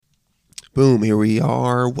Boom, here we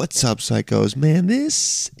are. What's up, psychos? Man,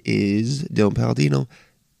 this is Dylan Palladino.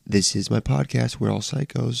 This is my podcast. We're all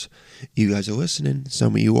psychos. You guys are listening.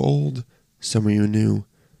 Some of you old, some of you new.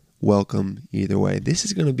 Welcome either way. This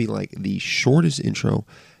is going to be like the shortest intro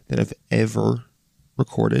that I've ever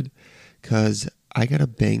recorded because I got to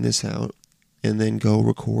bang this out and then go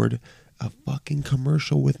record a fucking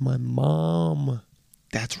commercial with my mom.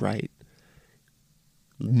 That's right.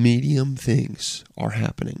 Medium things are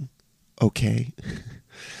happening. Okay.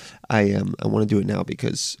 I want to do it now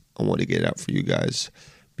because I want to get it out for you guys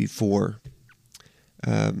before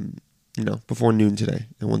before noon today.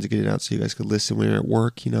 I wanted to get it out so you guys could listen when you're at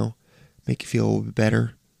work, make you feel a little bit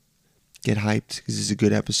better, get hyped because this is a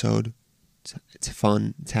good episode. It's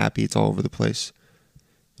fun, it's happy, it's all over the place.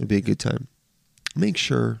 It'll be a good time. Make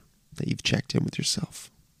sure that you've checked in with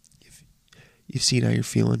yourself. You've seen how you're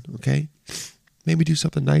feeling, okay? Maybe do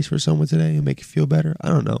something nice for someone today and make you feel better. I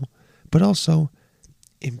don't know. But also,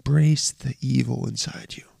 embrace the evil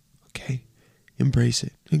inside you, okay? Embrace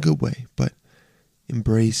it in a good way, but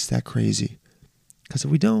embrace that crazy. Because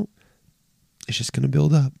if we don't, it's just going to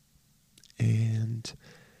build up. And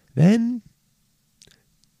then,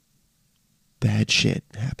 bad shit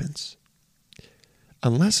happens.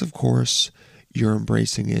 Unless, of course, you're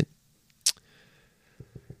embracing it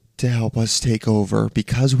to help us take over,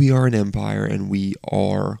 because we are an empire and we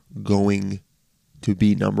are going to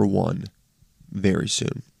be number one very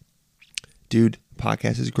soon. Dude,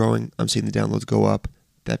 podcast is growing. I'm seeing the downloads go up.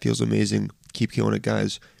 That feels amazing. Keep killing it,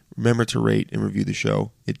 guys. Remember to rate and review the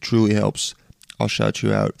show. It truly helps. I'll shout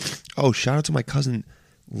you out. Oh, shout out to my cousin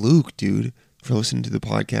Luke, dude, for listening to the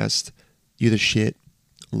podcast. You're the shit.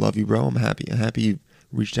 Love you, bro. I'm happy. I'm happy you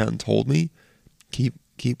reached out and told me. Keep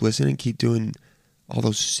listening. Keep doing all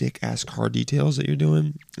those sick-ass car details that you're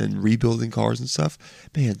doing and rebuilding cars and stuff.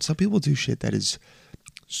 Man, some people do shit that is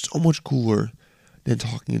so much cooler than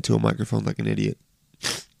talking into a microphone like an idiot.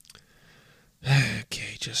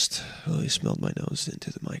 Okay, just really smelled my nose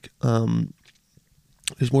into the mic.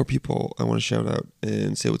 There's more people I want to shout out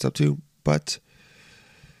and say what's up to, but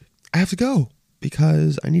I have to go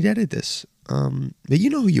because I need to edit this. But you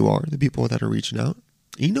know who you are, the people that are reaching out.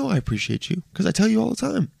 You know I appreciate you because I tell you all the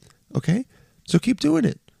time, okay? So keep doing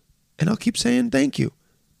it, and I'll keep saying thank you.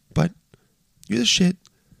 But you're the shit.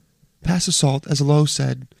 Pass the salt, as Lo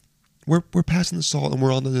said. We're passing the salt, and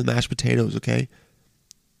we're on to the mashed potatoes, okay?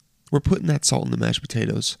 We're putting that salt in the mashed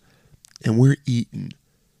potatoes, and we're eating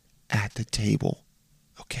at the table,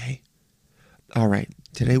 okay? All right,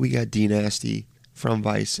 today we got D Nasty from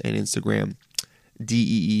Vice and Instagram,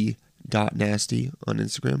 DEE.nasty on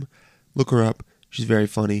Instagram. Look her up. She's very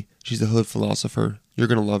funny. She's the hood philosopher. You're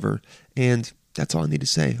going to love her. And that's all I need to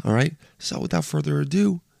say, all right? So without further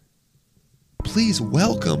ado, please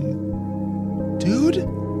welcome, dude,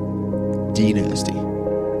 D Nasty.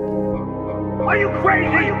 Are you crazy?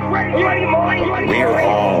 Are you crazy? We're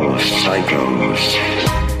all psychos.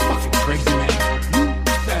 Fucking crazy, man.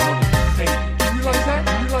 You realize that?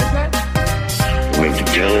 You realize that? With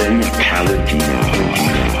Dylan Palladino.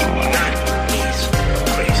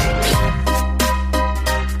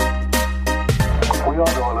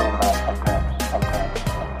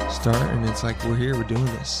 Start and it's like we're here, we're doing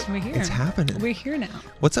this. We're here. It's happening. We're here now.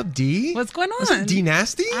 What's up, D? What's going on? What's up, D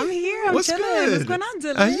Nasty? I'm here. I'm What's chilling. good? What's going on,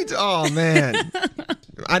 Dylan? Oh man,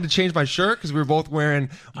 I had to change my shirt because we were both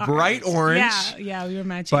wearing bright orange. Yeah, we were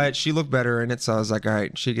matching. But she looked better in it, so I was like, all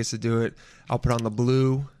right, she gets to do it. I'll put on the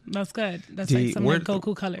blue. That's good. That's D, like some like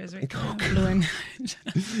Goku colors, right? Blue and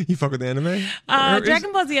You fuck with the anime?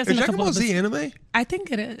 Dragon Ball Z has is a Dragon couple Ball Z of anime? I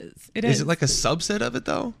think it is. It Is it like a subset of it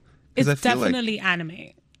though? 'Cause It's I feel definitely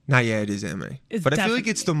anime. Not yet. It is anime, It's but I feel like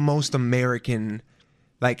it's the most American,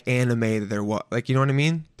 like anime that there was. Like, you know what I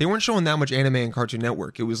mean? They weren't showing that much anime on Cartoon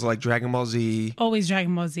Network. It was like Dragon Ball Z. Always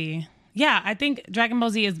Dragon Ball Z. Yeah, I think Dragon Ball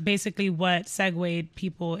Z is basically what segued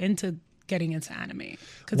people into getting into anime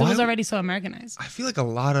because it Why- was already so Americanized. I feel like a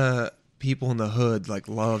lot of people in the hood like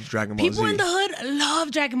love Dragon Ball People Z. in the hood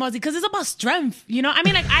love Dragon Ball Z because it's about strength, you know? I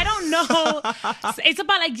mean, like, I don't know. It's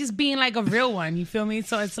about, like, just being, like, a real one, you feel me?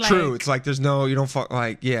 So it's, like... True. It's like there's no, you don't fuck,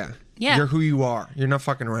 like, yeah. Yeah. You're who you are. You're not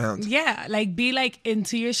fucking around. Yeah, like, be, like,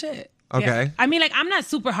 into your shit. Okay. Yeah. I mean, like, I'm not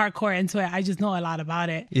super hardcore into it. I just know a lot about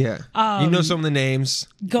it. Yeah. You know some of the names.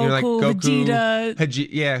 Goku, You're like, Vegeta.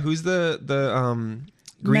 Yeah. Who's the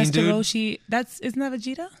green Master dude? Isn't that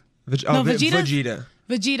Vegeta? Vegeta. Vegeta.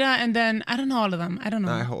 Vegeta, and then I don't know all of them. I don't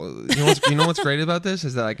know. You know what's great about this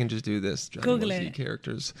is that I can just do this. Dragon Google Ball Z it.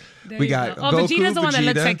 characters. There We you got go. Oh, Goku, Vegeta's the one that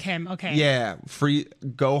looks Vegeta. like him. Okay. Yeah,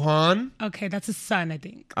 Gohan. Okay, that's his son, I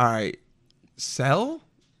think. All right, Cell.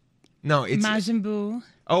 No, it's Majin Buu.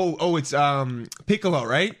 Oh, it's Piccolo,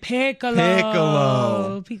 right?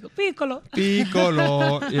 Piccolo. Piccolo.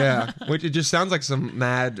 Piccolo. Yeah. Which it just sounds like some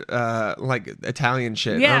mad, like Italian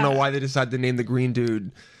shit. I Yeah. don't know why they decided to name the green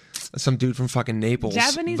dude some dude from fucking Naples.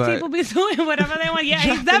 Japanese but people be doing whatever they want. Yeah,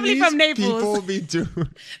 he's definitely from Naples. People be doing.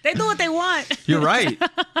 They do what they want. You're right.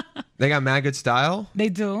 They got mad good style. They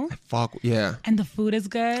do. Fuck yeah. And the food is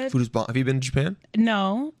good. Food is bomb. Have you been to Japan?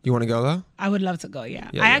 No. You want to go though? I would love to go, yeah.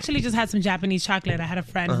 Yeah, I yeah. actually just had some Japanese chocolate. I had a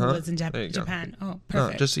friend who was in There you go. Japan. Oh, No,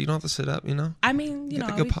 perfect. just so you don't have to sit up. You know. I mean, you Get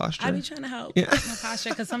know, the good posture. I be trying to help Yeah. with my posture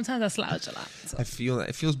because sometimes I slouch a lot. So. I feel that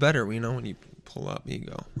it feels better. You know when you pull up, you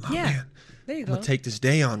go. Oh, Yeah. Man, There you I'm go. gonna take this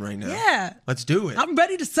day on right now. Yeah. Let's do it. I'm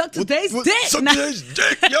ready to suck today's What- dick. Suck Nah. today's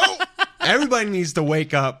dick, yo. Everybody needs to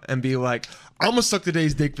wake up and be like, I'm gonna suck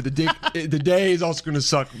today's dick, but the day is also gonna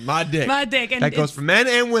suck my dick. My dick, and that goes it's- for men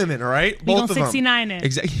and women. All right, We both gonna of them. 69 it.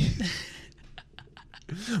 Exactly.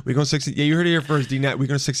 We're going 60. Yeah, you heard it here first, D-Net. We're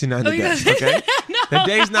going 69 Oh, you today. gonna- Okay. No.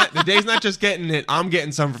 The day's not just getting it. I'm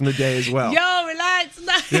getting some from the day as well. Yo,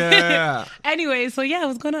 relax. Yeah. Anyway, so yeah,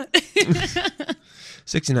 what's going on?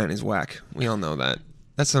 69 is whack. We all know that.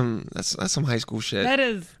 That's some high school shit. That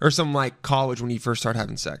is. Or some like college when you first start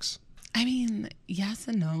having sex. I mean, yes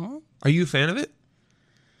and no. Are you a fan of it?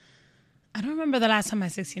 I don't remember the last time I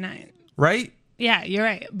 69. Right? Yeah, you're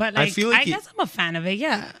right. But I like, feel like I guess I'm a fan of it.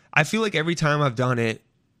 Yeah. I feel like every time I've done it,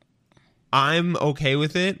 I'm okay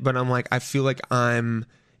with it, but I'm like, I feel like I'm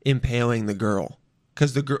impaling the girl.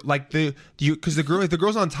 Cause the girl, like the girl, if the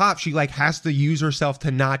girl's on top, she like has to use herself to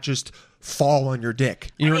not just fall on your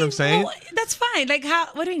dick. You know what I'm saying? Well, that's fine. Like, how?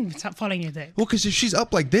 What do you mean stop following your dick? Well, because if she's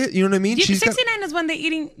up like this, you know what I mean? She's 69 is when they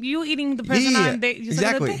eating the person on. You suck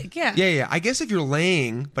exactly. the dick. Yeah. Yeah. I guess if you're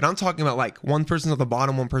laying, but I'm talking about like one person's on the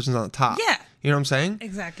bottom, one person's on the top. Yeah. You know what I'm saying?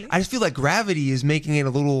 Exactly. I just feel like gravity is making it a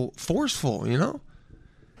little forceful, you know?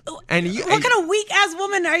 And What kind of weak ass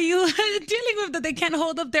woman are you dealing with that they can't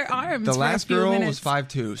hold up their arms? the for last a few girl minutes? was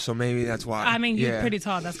 5'2", so maybe that's why. I mean, you're Yeah. pretty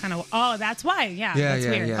tall. That's kind of. Oh, that's why. Yeah. Yeah, That's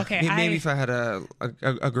weird. yeah. Okay. Maybe if I had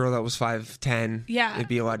a girl that was 5'10", Yeah. it'd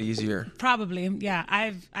be a lot easier. Probably. Yeah.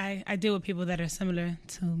 I deal with people that are similar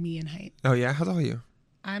to me in height. Oh yeah, how tall are you?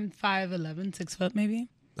 I'm 5'11", 6 foot maybe.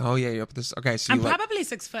 Oh yeah, you're up this. Okay, so I'm you probably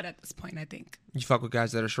 6 foot at this point. I think. you fuck with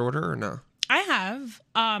guys that are shorter or no? I have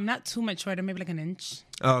not too much shorter, maybe like an inch.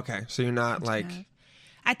 Oh, okay, so you're not like.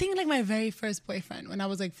 I think like my very first boyfriend when I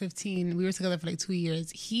was like 15, we were together for like 2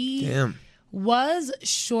 years. He Damn. was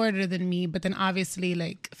shorter than me, but then obviously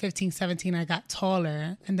like 15, 17, I got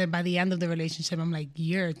taller. And then by the end of the relationship, I'm like,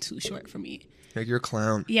 you're too short for me. Like you're a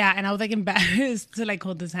clown. Yeah, and I was like embarrassed to like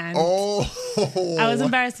hold his hand. Oh. I was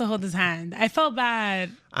embarrassed to hold his hand. I felt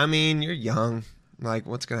bad. I mean, you're young. Like,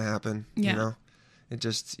 what's gonna happen? Yeah. You know, it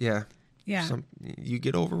just yeah. Yeah. You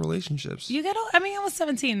get over relationships. You get, I mean, I was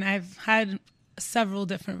 17. I've had several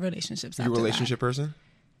different relationships. You a after that. relationship person?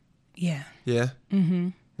 Yeah, Yeah. Mm-hmm.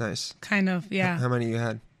 Nice. kind of. Yeah. How many you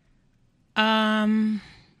had?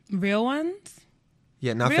 Real ones.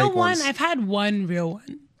 Yeah, not Real fake one. ones. I've had one real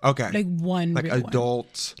one. Okay. Like one Like real one.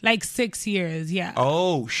 adult. Like 6 years. Yeah.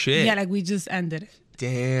 Oh shit. Yeah, like we just ended it.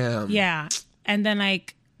 Damn. Yeah. And then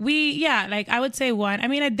like like I would say one. I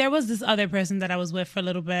mean, there was this other person that I was with for a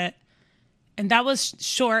little bit. And that was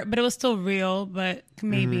short, but it was still real. But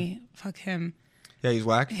maybe fuck him. Yeah, he's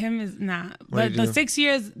whack. Him is not. What'd But he the do? 6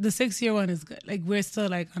 years, the 6 year one is good. Like we're still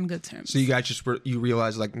like on good terms. So you guys you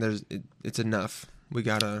realize like it's enough. We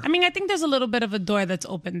gotta. I mean, I think there's a little bit of a door that's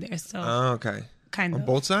open there. So Oh, okay. kind On of.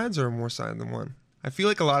 both sides or more side than one? I feel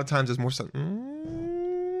like a lot of times there's more side.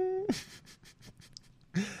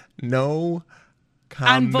 No On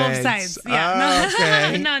comments. both sides. Yeah. Oh,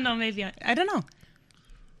 okay. No, maybe. I don't know.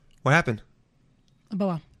 What happened But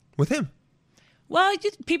what? with him? Well,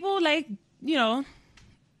 people like,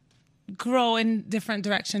 grow in different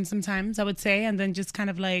directions sometimes, I would say. And then just kind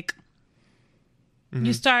of like,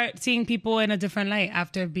 you start seeing people in a different light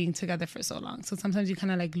after being together for so long. So sometimes you kind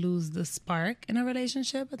of like lose the spark in a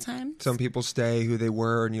relationship at times. Some people stay who they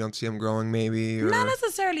were and you don't see them growing maybe. Or... Not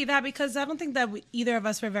necessarily that, because I don't think that either of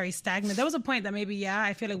us were very stagnant. There was a point that maybe,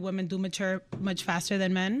 I feel like women do mature much faster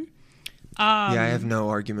than men. Yeah, I have no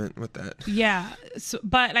argument with that. Yeah,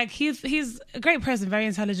 but like he's a great person, very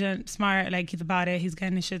intelligent, smart. Like he's about it. He's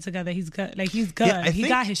getting his shit together. He's good. Like he's good. Yeah, He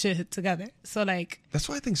got his shit together. So like, That's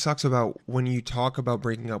what I think sucks about when you talk about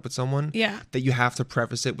breaking up with someone. Yeah. That you have to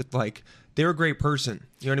preface it with like, they're a great person.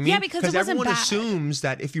 You know what I mean? Yeah, because it wasn't everyone bad. assumes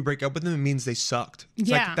that if you break up with them, it means they sucked. It's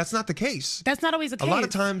Yeah. like, that's not the case. that's not always the case. A lot of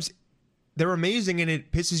times, they're amazing and it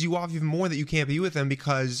pisses you off even more that you can't be with them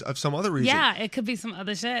because of some other reason. Yeah, it could be some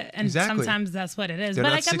other shit, and Exactly. sometimes that's what it is. They're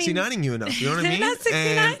but not like, 69ing you enough. You know what I they're mean? not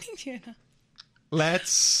 69ing you.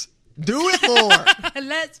 Let's Do it more.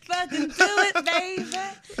 Let's fucking do it, baby.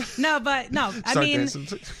 No, I mean,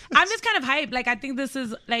 Sarcasm. I'm just kind of hyped. Like, I think this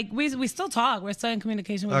is like we still talk. We're still in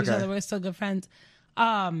communication with each Okay. other. We're still good friends.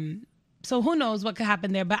 So who knows what could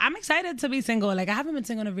happen there? But I'm excited to be single. Like, I haven't been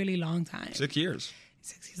single in a really long time. 6 years.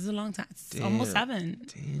 6 years is a long time. It's almost 7.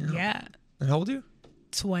 Damn. Yeah, And how old are you?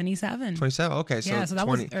 27. 27. Okay, so Yeah, so that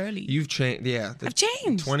was 20. early. You've changed. Yeah, I've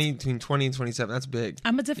changed. 20 between 20 and 27. That's big.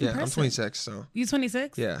 I'm a different Yeah, I'm person. 26. So You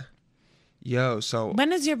 26? yeah. Yo, so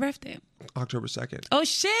When is your birthday? October 2nd. Oh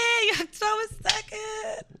shit! You're October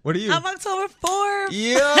 2nd. What are you? I'm October 4th.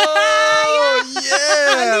 Yo,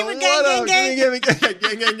 yeah. Libra gang, What up? gang,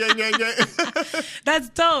 Gang. That's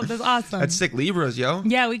dope. That's awesome. That's sick. Libras, yo.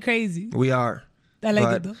 Yeah, we crazy. We are. I like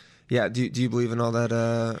But, it though. yeah. Do you believe in all that?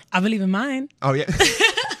 I believe in mine. Oh yeah.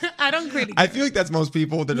 I don't criticise. I feel like that's most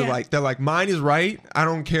people that Yeah. are like mine is right. I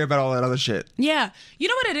don't care about all that other shit. Yeah. You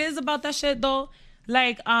know what it is about that shit though?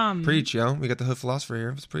 Like, Preach, yo. We got the hood philosopher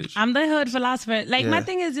here. Let's preach. I'm the hood philosopher. Like, my Yeah.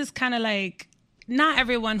 thing is just kind of like, not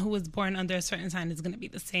everyone who was born under a certain sign is going to be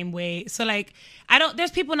the same way. So, like,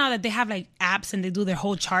 there's people now that they have, like, apps and they do their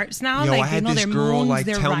whole charts now. Yo, like, I had they know this their girl moons, like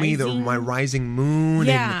their tell me rising. my rising moon.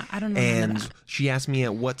 Yeah, I don't know none of And that. she asked me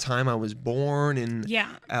at what time I was born and Yeah.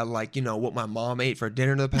 like what my mom ate for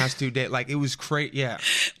dinner the past 2 days. Like it was crazy. Yeah,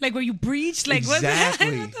 Like, where you breached? Like,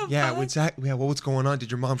 exactly. what the Yeah, fuck? exactly. Yeah, what's going on?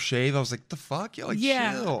 Did your mom shave? I was like, the fuck, yo, like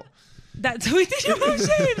Yeah. chill. That tweet that you mom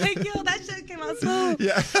shade. Like, yo, that shit came out smooth.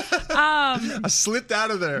 Yeah, I slipped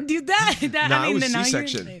out of there. You that Nah, I mean, it was then now you're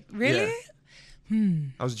C-section. like, really? Yeah.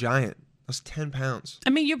 I was giant. I was 10 pounds. I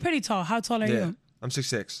mean, you're pretty tall. How tall are Yeah, you? I'm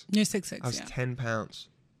 6'6". You're 6'6". I was Yeah. 10 pounds.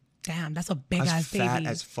 Damn, that's a big I was ass fat baby.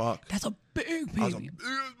 as fuck. That's a big I was a baby. big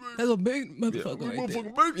ass baby. That's a big motherfucker right there.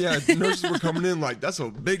 Motherfucking baby. Yeah, nurses were coming in like, that's a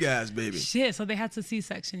big ass baby. Shit, so they had to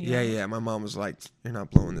C-section you. Yeah, yeah. My mom was like, "You're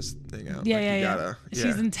not blowing this thing out. Yeah, like, yeah, you yeah. gotta." She's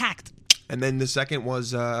Yeah. intact. And then the second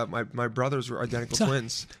was my brothers were identical So-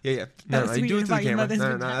 twins. Yeah, yeah. No, That's you do it sweet to the about your camera. mother's No,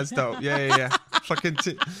 no, vagina. that's dope. Yeah, yeah, yeah. Fucking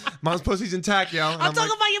mom's pussy's intact, yo. And I'm talking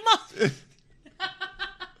like, about your mom.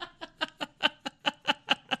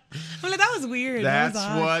 I'm like, that was weird. That that's was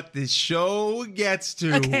odd. what the show gets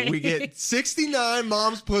to. Okay. We get 69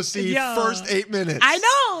 mom's pussy Yo. first 8 minutes. I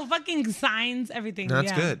know, fucking signs, everything.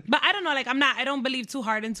 That's yeah. good. But I don't know, like I don't believe too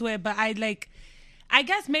hard into it, but I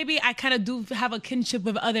guess maybe I kind of do have a kinship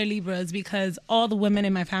with other Libras because all the women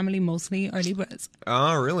in my family mostly are Libras.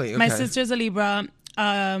 Oh, really? Okay. My sister's a Libra.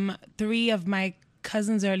 3 of my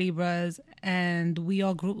cousins are Libras, and we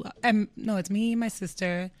all grew up. No, it's me, my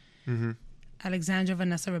sister, Mm-hmm. Alexandra,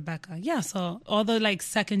 Vanessa, Rebecca. Yeah, so all the like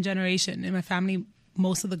second generation in my family,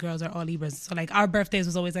 most of the girls are all Libras. So like our birthdays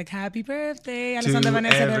was always like, happy birthday, Alexandra,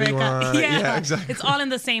 Vanessa, everyone. Rebecca. Yeah, exactly. It's all in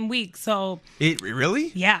the same week. So It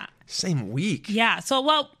really? yeah. Same week. Yeah. So,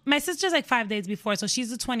 well, my sister's like 5 days before. So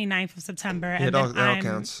she's the 29th of September. Yeah, And that then all I'm,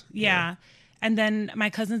 counts. Yeah. Yeah. And then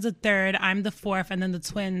my cousin's the 3rd. I'm the 4th. And then the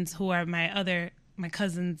twins, who are my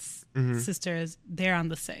cousin's Mm-hmm. sisters, they're on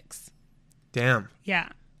the 6th. Damn. Yeah.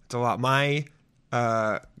 It's a lot. My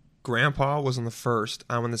grandpa was on the 1st.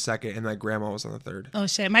 I'm on the 2nd, and my grandma was on the 3rd. Oh,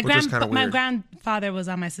 shit. My Which is kinda my weird. grandfather was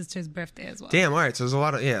on my sister's birthday as well. Damn. All right. So there's a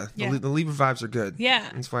lot of Yeah. The Libra vibes are good. Yeah.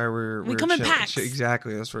 That's why we're come in chilling. packs.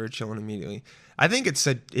 Exactly. That's why we're chilling immediately. I think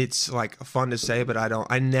it's like fun to say, but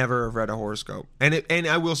I never have read a horoscope. And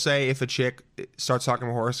I will say, if a chick starts talking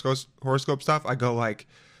about horoscope stuff, I go like,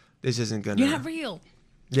 this isn't gonna. You're not real.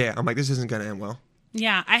 Yeah. I'm like, this isn't gonna end well.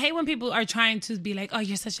 Yeah. I hate when people are trying to be like, oh,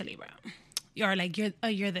 you're such a Libra. You're like, you're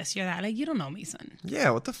this, you're that. Like, you don't know me, son.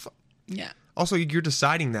 Yeah. What the fuck? Yeah. Also, you're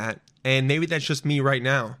deciding that, and maybe that's just me right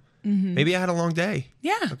now. Maybe I had a long day.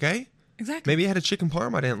 Yeah. Okay. Exactly. Maybe I had a chicken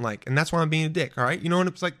parm I didn't like, and that's why I'm being a dick. All right, you know what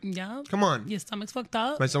it's like. Yeah. Come on, Your stomach's fucked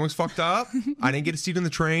up. my stomach's fucked up. I didn't get a seat on the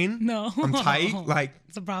train. No. I'm tight. Like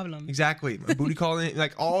It's a problem. exactly, my booty calling,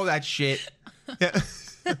 like all that shit. Yeah.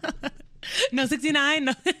 No, 69.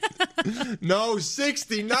 No. No,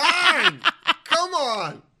 69. Come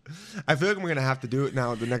on. I feel like I'm gonna have to do it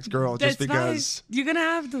now with the next girl, just That's because. fine. You're going to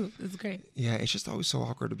have to. It's great. Yeah, it's just always so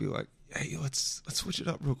awkward to be like, hey, let's switch it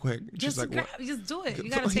up real quick. Just, like grab, what? just do it. You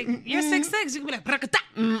got to take. You're 6'6". You can be like,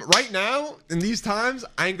 "Brakata." Right now, in these times,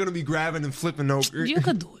 I ain't gonna be grabbing and flipping no. You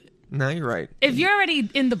could do it. No, you're right. If you're already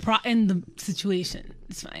in the situation,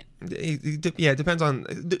 it's fine. Yeah, it depends on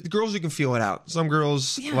the girls. You can feel it out. Some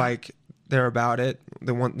girls Yeah. like they're about it.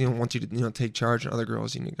 They want want you to take charge, and other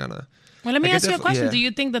girls you gotta. Well, let me Like, ask you a question. yeah. Do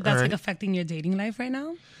you think that that's All like right. affecting your dating life right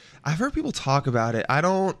now? I've heard people talk about it. I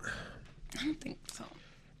don't. I don't think so.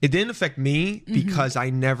 It didn't affect me Mm-hmm. because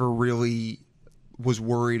I never really was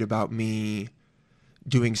worried about me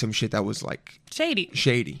doing some shit that was like Shady.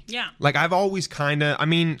 shady. Yeah. Like I've always kind of. I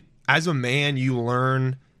mean, as a man, you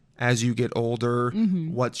learn as you get older,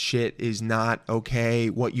 Mm-hmm. what shit is not okay,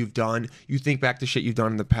 what you've done. You think back to shit you've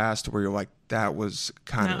done in the past where you're like, that was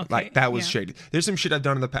kind Not of okay. like, that was Yeah. shady. There's some shit I've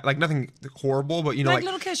done in the past, like nothing horrible, but you know, Like like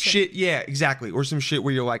little kid shit. Yeah, exactly. Or some shit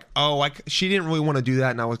where you're like, oh, she didn't really want to do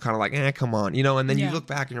that. And I was kind of like, come on, you know, and then you Yeah. look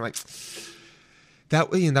back and you're like, that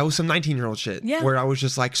was some 19-year-old shit Yeah. where I was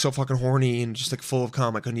just like so fucking horny and just like full of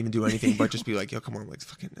cum. I couldn't even do anything but just be like, yo, come on, like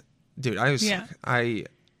fucking, dude. I was, Yeah. I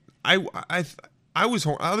was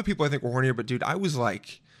other people I think were hornier, but dude, I was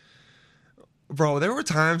like, bro, there were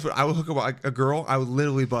times when I would hook up like a girl, I would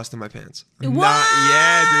literally bust in my pants. Yeah,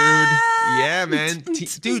 dude. Yeah, man.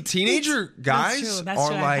 Dude, teenager guys That's are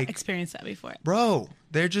true. I've like, experienced that before. bro,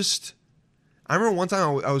 they're just. I remember one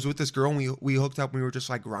time I was with this girl and we hooked up and we were just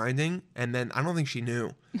like grinding, and then I don't think she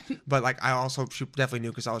knew, but like she definitely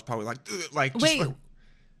knew because I was probably like, ugh, like just Wait.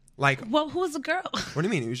 like Well, who was the girl? what do you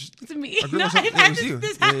mean? It was just To me. a girl No, or something? I It was you.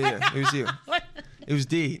 Yeah, it was you. It was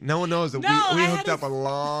D. No one knows that No, we I hooked had up a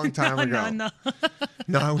long time no, ago. No.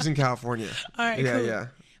 No, I was in California. All right, Yeah, cool. yeah.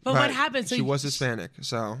 But what happened? So she you- was Hispanic,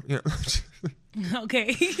 so you know,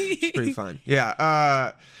 Okay. pretty fun.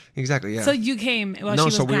 Yeah, exactly. Yeah. So you came while she No,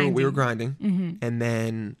 was so grinding. we were grinding, and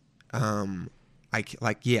then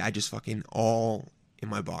I just fucking all in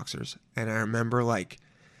my boxers, and I remember like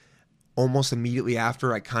almost immediately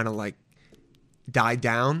after I kind of like died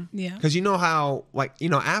down. Yeah. Because you know how like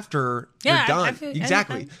after Yeah, you're I done. feel-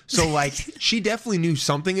 Exactly. I- So like she definitely knew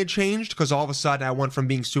something had changed because all of a sudden I went from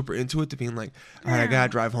being super into it to being like, all right, I gotta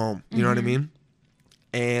drive home. You know what I mean?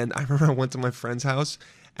 And I remember I went to my friend's house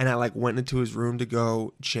and I like went into his room to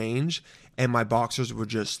go change, and my boxers were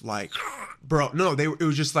just like, bro, no, it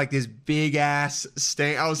was just like this big ass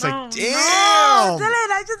stain. I was like, damn. No, Dylan,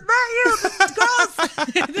 I just met you. This is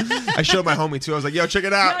gross. I showed my homie too. I was like, yo, check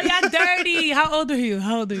it out. Yo, you're dirty. How old are you?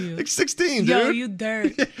 Like 16, dude. Yo, you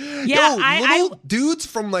dirt. Yeah, Yo, little dudes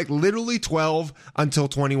from like literally 12 until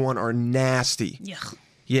 21 are nasty. Yeah.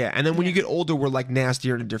 Yeah, and then when you Yeah. get older, we're like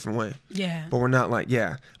nastier in a different way. Yeah. But we're not like,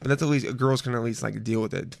 yeah. But that's at least, girls can at least like deal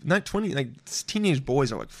with it. Not 20, like teenage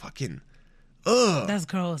boys are like fucking, ugh. That's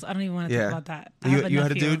gross. I don't even want to Yeah. think about that. I You- have you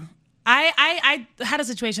had a nephew. dude? I had a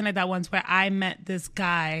situation like that once where I met this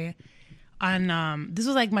guy on this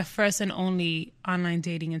was like my first and only online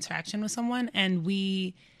dating interaction with someone, and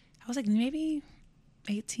I was like maybe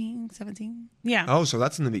 18, 17. Yeah. Oh, so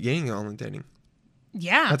that's in the beginning of online dating.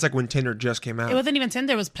 Yeah. That's like when Tinder just came out. It wasn't even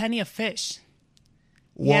Tinder, it was Plenty of Fish.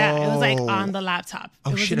 Yeah, it was like Whoa. on the laptop. Oh,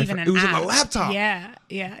 it wasn't shit, I even for- an it was on app. the laptop. Yeah,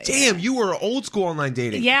 yeah. Damn, you were old school online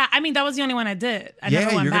dating. Yeah, I mean that was the only one I did. I Yeah,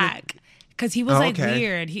 never went you're gonna- back because he was Oh, like okay.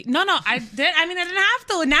 weird. No, I did. I mean I didn't have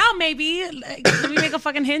to. Now maybe like, let me make a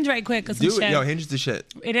fucking Hinge right quick or some Do shit. it. Yo, Hinge the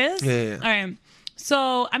shit. It is. Yeah. All right.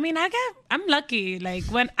 So I mean I'm lucky. Like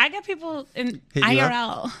when I get people in Hit you up?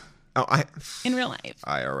 IRL Oh, in real life.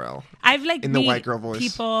 IRL. I've like In the meet white girl voice.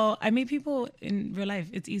 people. I meet people in real life.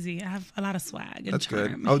 It's easy. I have a lot of swag and That's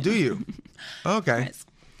good. charm. Oh, do you? Okay.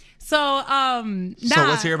 So So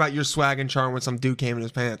let's hear about your swag and charm when some dude came in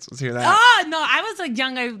his pants. Let's hear that. Oh no, I was like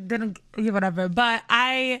young. I didn't whatever. But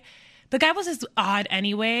the guy was just odd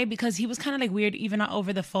anyway because he was kind of like weird even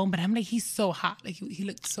over the phone. But I'm like, he's so hot. Like he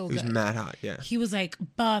looked so He was good. mad hot, yeah. He was like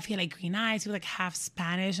buff. He had like green eyes. He was like half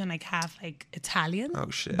Spanish and like half like Italian. Oh,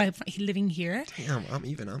 shit. But he living here. Damn, I'm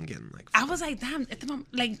getting like. I was like, damn,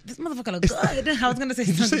 like this motherfucker look good. I was gonna say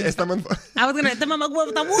Did you say something. esta I was gonna este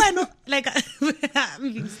mamagüevo está bueno. Like I'm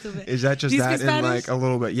being stupid. Is that just Do you that speak in Spanish? like a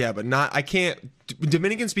little bit? Yeah, but not. I can't.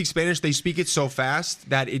 Dominicans speak Spanish. They speak it so fast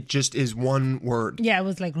that it just is one word. Yeah, it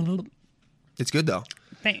was like. It's good though.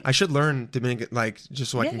 Thanks. I should learn Dominican, like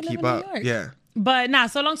just so I Yeah, can you live keep in New up. York. Yeah. But nah,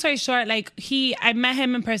 so long story short, like I met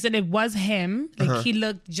him in person. It was him. Like Uh-huh. he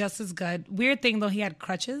looked just as good. Weird thing though, he had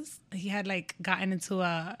crutches. He had like gotten into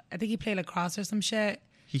I think he played lacrosse or some shit.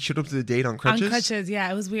 He showed up to the date on crutches. On crutches, yeah,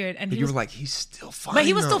 it was weird. And But he you was were like, he's still fine. but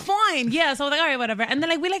he was though. still fine. Yeah, so I was like, all right, whatever. And then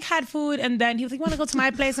like we like had food, and then he was like, "Want to go to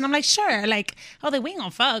my place?" And I'm like, "Sure." Like, oh, like we ain't gonna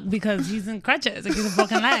fuck because he's in crutches, like he's a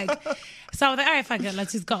broken leg. So I was like, "All right, fuck it,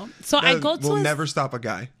 let's just go." So I go to We'll his, never stop a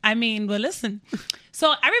guy. I mean, well, listen.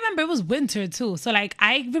 So I remember it was winter too. So like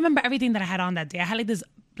I remember everything that I had on that day. I had like this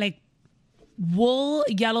like wool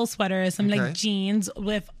yellow sweater, some Okay. like jeans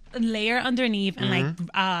with a layer underneath, and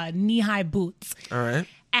like knee-high boots. All right.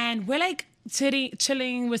 And we're like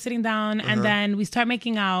chilling, we're sitting down, Uh-huh. and then we start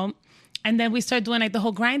making out. And then we start doing like the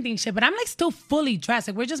whole grinding shit. But I'm like still fully dressed.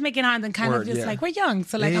 Like we're just making out and then kind Word, of just yeah. like we're young.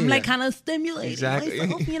 So like Yeah, I'm like yeah. kind of stimulating Exactly.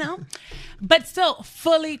 myself, you know? But still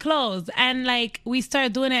fully clothed. And like we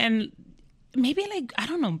start doing it and maybe like, I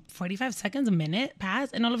don't know, 45 seconds, a minute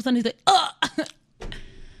passed. And all of a sudden he's like, ugh.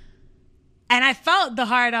 And I felt the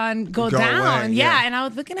hard on go Go down. away, yeah. yeah. And I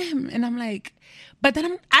was looking at him and I'm like, But then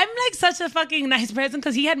I'm like such a fucking nice person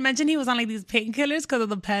because he had mentioned he was on like these painkillers because of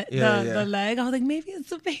the leg. I was like, maybe it's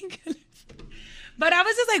the painkillers. But I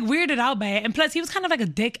was just like weirded out by it. And plus he was kind of like a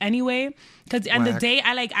dick anyway. Because on the day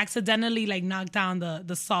I like accidentally like knocked down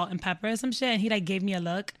the salt and pepper or some shit. And he like gave me a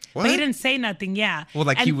look. What? But he didn't say nothing. Yeah. Well,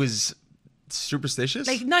 like and, he was superstitious?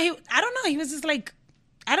 like, no, I don't know. He was just like,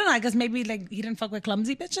 I don't know. I guess maybe like he didn't fuck with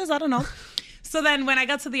clumsy bitches. I don't know. So then when I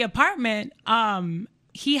got to the apartment,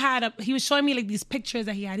 he was showing me like these pictures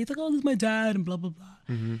that he had. He's like, oh, this is my dad and blah, blah, blah.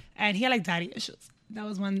 And he had like daddy issues. That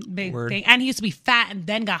was one big thing. And he used to be fat and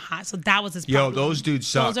then got hot. So that was his problem. Yo, those dudes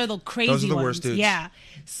suck. Those are the crazy Those are the ones. worst dudes. Yeah.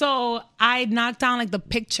 So I knocked down like the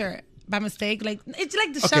picture by mistake. Like it's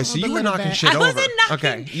like the Okay, so you were knocking shit I over. wasn't knocking.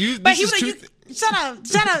 Okay. But he was like, shut up,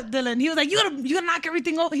 Dylan. He was like, you gonna knock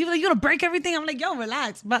everything over. He was like, you gonna break everything. I'm like, yo,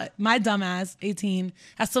 relax. But my dumb ass, 18,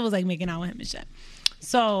 I still was like making out with him and shit.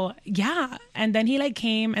 So yeah. And then he like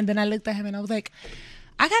came and then I looked at him and I was like,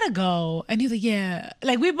 I gotta go. And he was like, yeah.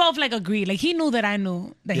 Like we both like agreed. Like he knew that I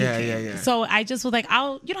knew that he came. Yeah. So I just was like,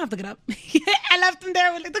 you don't have to get up. I left him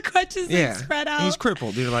there with like the crutches like, spread out. He's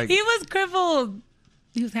crippled. You're like, He was crippled.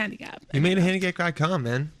 He was handicapped. you made a handicapped guy come,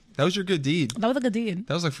 man. That was your good deed. That was a good deed.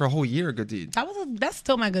 That was like for a whole year a good deed. That's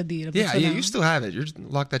still my good deed. Yeah, you still have it. You're just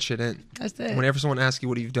lock that shit in. That's it. Whenever someone asks you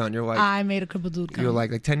what you've done, you're like, I made a crippled dude come. you're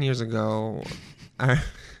like 10 years ago, I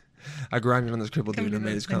grinded on this crippled dude and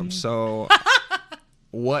made his come. So,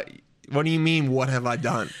 what do you mean? What have I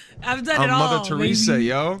done? I've done I'm it all. Mother Teresa, baby.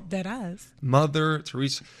 yo. Dead ass. Mother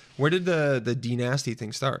Teresa. Where did the D Nasty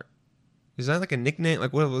thing start? Is that like a nickname?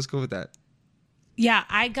 Like, what? Let's go with that. Yeah,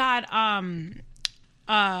 I got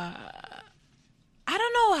I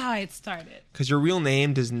don't know how it started. Because your real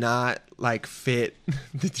name does not like fit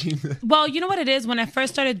the team. Well, you know what it is? When I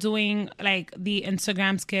first started doing like the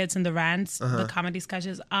Instagram skits and the rants, the comedy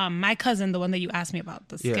sketches, my cousin, the one that you asked me about,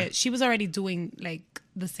 the skit, she was already doing like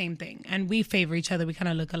the same thing. And we favor each other. We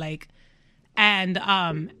kind of look alike. And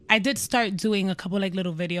I did start doing a couple like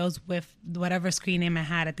little videos with whatever screen name I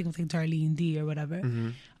had. I think it was like Darlene D or whatever.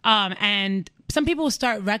 And some people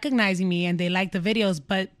start recognizing me and they like the videos,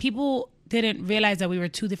 but people didn't realize that we were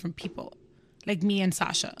two different people, like me and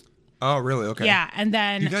Sasha. Oh, really? Okay. Yeah, and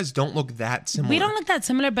then you guys don't look that similar. we don't look that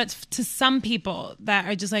similar, but to some people that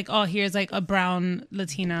are just like, oh, here's like a brown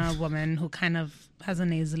Latina woman who kind of has a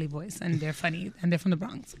nasally voice and they're funny and they're from the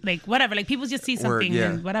Bronx, like whatever. Like people just see something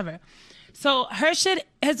and whatever. So her shit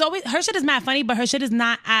is mad funny, but her shit is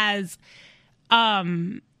not as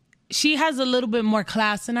she has a little bit more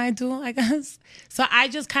class than I do, I guess. So I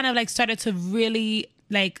just kind of like started to really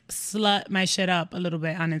like slut my shit up a little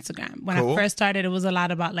bit on Instagram. When I first started, it was a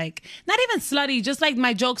lot about like, not even slutty, just like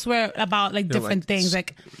my jokes were about like different things.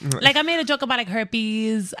 Like I made a joke about like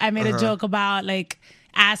herpes. I made a joke about like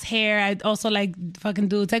ass hair. I also like fucking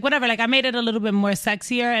dudes, like whatever. Like I made it a little bit more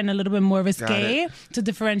sexier and a little bit more risque to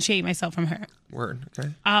differentiate myself from her. Word. Okay.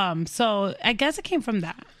 So I guess it came from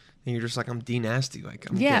that. And you're just like, I'm D Nasty. Like,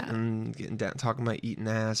 I'm getting down, talking about eating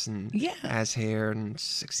ass and ass hair and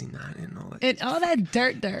 69 and all that. And all that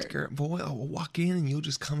dirt. Girl, boy, I'll walk in and you'll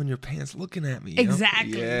just come in your pants looking at me.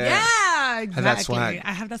 Exactly. Yeah, exactly. Have that swag.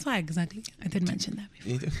 I have that swag, exactly. I did mention that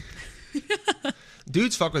before.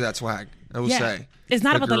 Dudes fuck with that swag, I will say. It's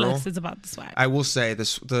not about the looks, it's about the swag. I will say,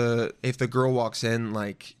 this: if the girl walks in,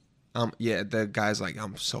 like, the guy's like,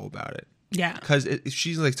 I'm so about it. Yeah, because if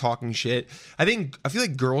she's like talking shit, I feel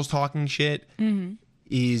like girls talking shit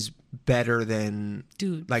is better than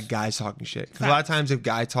dudes, like guys talking shit. Because a lot of times if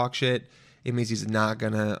guy talk shit, it means he's not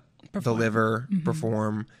gonna deliver,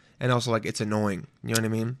 perform, and also like it's annoying. You know what I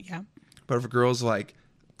mean? Yeah. But if a girl's like,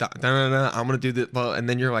 I'm gonna do this, and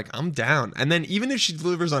then you're like, I'm down, and then even if she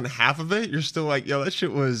delivers on half of it, you're still like, yo, that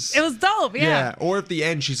shit was. It was dope. Yeah. Or at the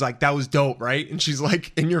end, she's like, that was dope, right? And she's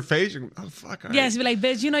like in your face, you're, oh fuck. Yeah, she'd be like,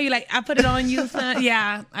 bitch, you know, you like, I put it on you.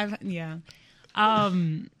 Yeah. Yeah.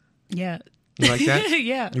 You like that?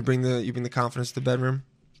 Yeah. You bring the confidence to the bedroom.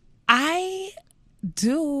 I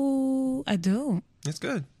do. It's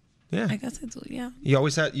good. Yeah. I guess I do. Yeah. You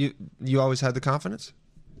always had the confidence.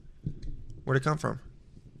 Where'd it come from?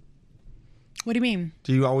 What do you mean?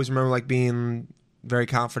 Do you always remember like being very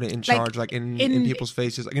confident, in charge, like in people's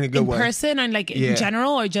faces, like in a good way? In person and like in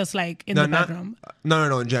general, or just like in the bedroom?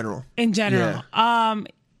 No, in general. In general. Yeah.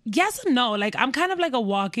 Yes and no. Like I'm kind of like a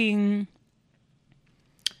walking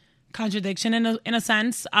contradiction in a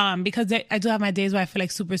sense, because I do have my days where I feel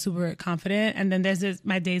like super, super confident, and then there's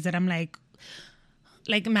my days that I'm like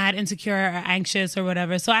mad insecure or anxious or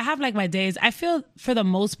whatever. So I have like my days. I feel for the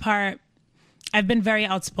most part I've been very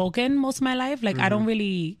outspoken most of my life. Like I don't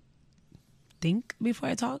really think before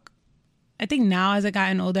I talk. I think now as I've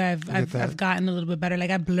gotten older, I've gotten a little bit better.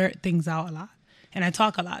 Like I blurt things out a lot. and I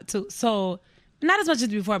talk a lot too. So not as much as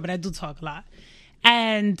before, but I do talk a lot.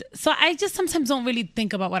 And so I just sometimes don't really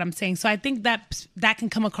think about what I'm saying. So I think that can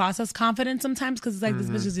come across as confident sometimes because it's like this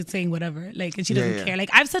bitch is just saying whatever, like, and she doesn't care. Like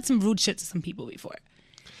I've said some rude shit to some people before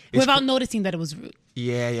without noticing that it was rude.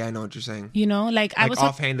 Yeah, I know what you're saying. You know, like I was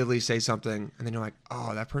offhandedly say something, and then you're like,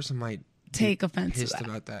 oh, that person might take offense pissed to that.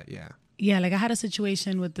 about that. Yeah. Yeah, like I had a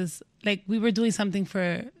situation with this, like we were doing something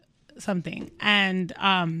for something, and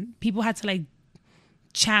people had to like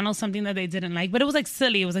channel something that they didn't like, but it was like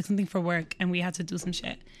silly. It was like something for work, and we had to do some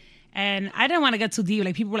shit. And I didn't want to get too deep.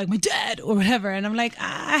 Like people were like, my dad or whatever. And I'm like,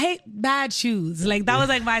 I hate bad shoes. Like that was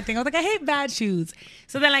like my thing. I was like, I hate bad shoes.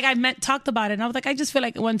 So then like I talked about it, and I was like, I just feel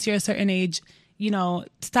like once you're a certain age, you know,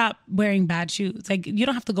 stop wearing bad shoes. Like you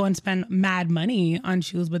don't have to go and spend mad money on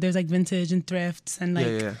shoes, but there's like vintage and thrifts and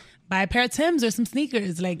like buy a pair of Timbs or some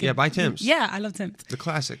sneakers. Like buy Timbs. Yeah, I love Timbs. The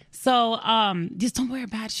classic. So just don't wear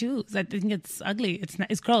bad shoes. I think it's ugly.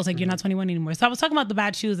 It's gross. Like you're not 21 anymore. So I was talking about the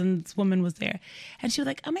bad shoes, and this woman was there, and she was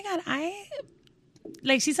like, "Oh my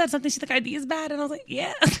god, she said something. She's like, "Are these bad?" And I was like,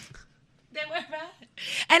 "Yeah, they were bad."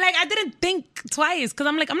 And like I didn't think twice because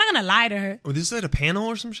I'm like, I'm not gonna lie to her. Was this at a panel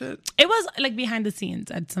or some shit? It was like behind the scenes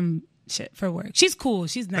at some shit for work. She's cool.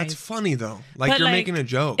 She's nice. That's funny though. Like but you're making a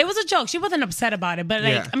joke. It was a joke. She wasn't upset about it, but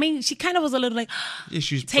like I mean, she kind of was a little like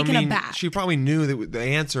she's taken aback. She probably knew the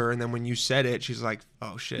answer, and then when you said it, she's like,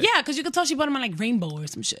 "Oh shit." Yeah, because you could tell she bought them on like Rainbow or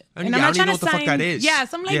some shit. And I'm not trying to sign. What the fuck that is? Yeah,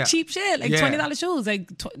 some like cheap shit, like $20 shoes.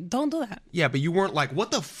 Like don't do that. Yeah, but you weren't like,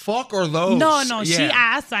 "What the fuck are those?" No. Yeah. She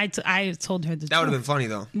asked. I told her the that would have been funny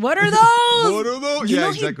though. What are those? What are those? You yeah, know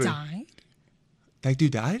exactly. He died. That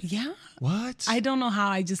dude died? Yeah. What? I don't know how.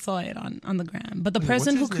 I just saw it on the gram. But the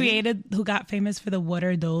person who who got famous for the "What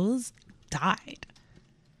are those?" died.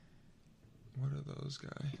 What are those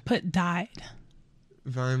guys? Put died.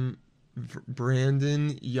 Brandon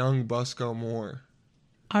Young Busco Moore.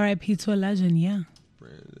 R.I.P. to a legend. Yeah.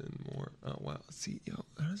 Brandon Moore. Oh wow. See, how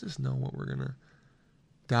does this know what we're gonna?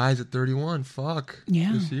 Dies at 31. Fuck.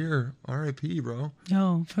 Yeah. This year. R.I.P. Bro.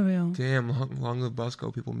 Yo, for real. Damn. Long live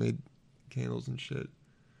Busco. People made candles and shit.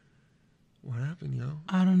 What happened, yo?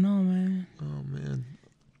 I don't know, man. Oh man.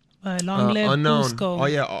 But long live unknown. Busco. Oh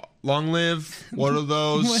yeah, long live. What are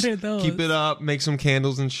those? What are those? Keep it up. Make some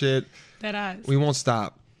candles and shit. That ass. We won't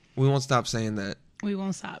stop. We won't stop saying that. We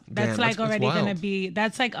won't stop. Damn, That's like already wild. gonna be.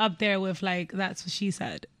 That's like up there with like that's what she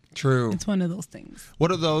said. True. It's one of those things. What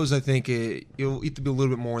are those? I think you'll have to be a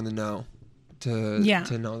little bit more in the know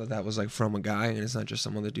to know that was like from a guy and it's not just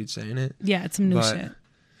some other dude saying it. Yeah, it's some new shit.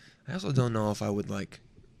 I also don't know if I would like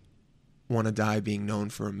want to die being known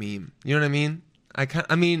for a meme. You know what I mean?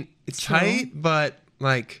 I mean, it's True. tight, but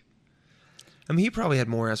like, I mean, he probably had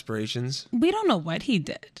more aspirations. We don't know what he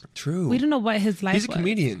did. True. We don't know what his life was. He's a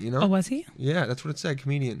comedian, you know? Oh, was he? Yeah, that's what it said,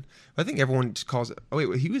 comedian. I think everyone just calls it. Oh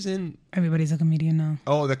wait, he was in. Everybody's a comedian now.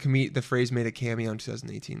 Oh, the phrase made a cameo in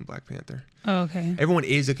 2018 Black Panther. Oh, okay. Everyone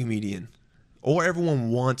is a comedian, or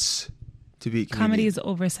everyone wants to be a comedian. Comedy is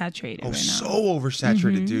oversaturated right now. So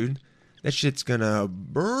oversaturated, dude. That shit's gonna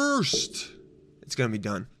burst. It's gonna be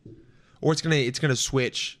done, or it's gonna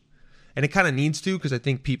switch, and it kind of needs to because I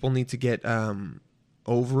think people need to get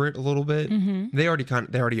over it a little bit. They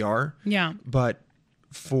already are. Yeah. But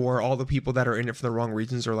for all the people that are in it for the wrong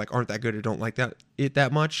reasons or like aren't that good or don't like it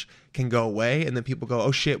that much can go away, and then people go,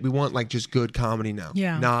 oh shit, we want like just good comedy now.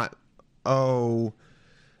 Yeah. Not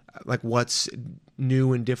like what's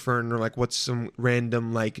new and different or like what's some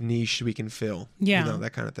random like niche we can fill. Yeah. You know,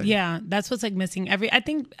 that kind of thing. Yeah, that's what's like missing. I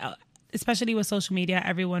think especially with social media,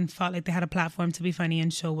 everyone felt like they had a platform to be funny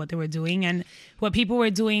and show what they were doing. And what people were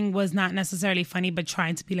doing was not necessarily funny, but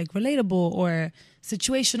trying to be like relatable or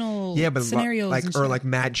situational scenarios. Like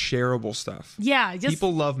mad shareable stuff. Yeah.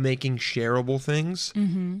 People love making shareable things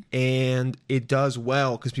and it does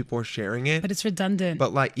well because people are sharing it. But it's redundant.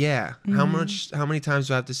 But like, yeah. How many times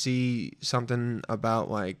do I have to see something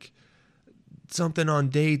about like something on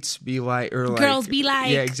dates be like, or like girls be like,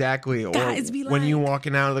 yeah, exactly. Guys or be when you like.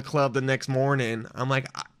 walking out of the club the next morning, I'm like,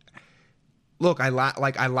 look, I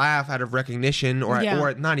laugh out of recognition, or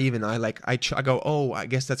or not even. I go, oh, I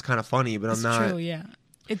guess that's kind of funny, but I'm not. True, yeah.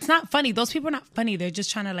 It's not funny. Those people are not funny. They're just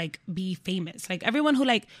trying to like be famous. Like everyone who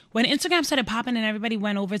like when Instagram started popping and everybody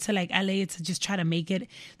went over to like LA to just try to make it.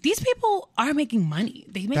 These people are making money.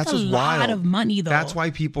 They make a lot of money though. That's why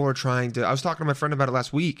people are trying to. I was talking to my friend about it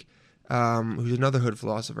last week. Who's another hood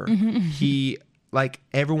philosopher. He like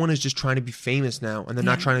everyone is just trying to be famous now, and they're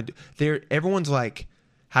not trying to. Everyone's like,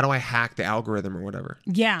 how do I hack the algorithm or whatever?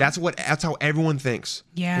 Yeah, that's how everyone thinks.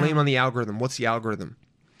 Yeah, blame on the algorithm. What's the algorithm?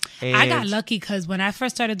 I got lucky because when I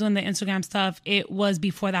first started doing the Instagram stuff, it was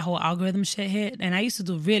before that whole algorithm shit hit, and I used to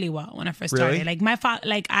do really well when I first started. Really?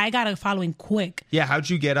 Like I got a following quick. Yeah, how'd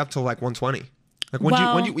you get up to like 120? Like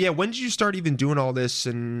when did you start even doing all this,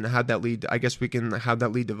 and how'd that lead? I guess how'd that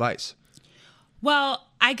lead to Vice? Well,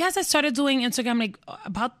 I guess I started doing Instagram like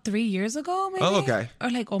about 3 years ago, maybe. Oh, okay. Or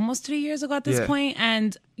like almost 3 years ago at this Yeah. point.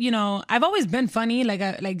 And I've always been funny,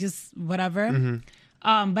 like just whatever.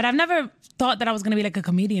 Mm-hmm. But I've never thought that I was gonna be like a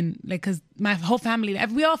comedian, like because my whole family,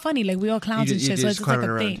 we all funny, like we all clowns You and ju- shit. you So just it's just like a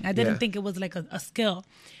clowning thing. around. I didn't Yeah. think it was like a skill.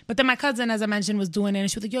 But then my cousin, as I mentioned, was doing it, and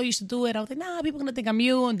she was like, "Yo, you should do it." I was like, "Nah, people gonna think I'm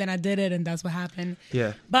you." And then I did it, and that's what happened.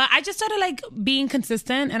 Yeah. But I just started like being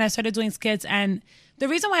consistent, and I started doing skits. And the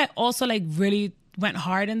reason why I also like really went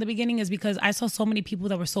hard in the beginning is because I saw so many people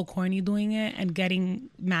that were so corny doing it and getting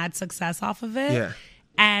mad success off of it. Yeah.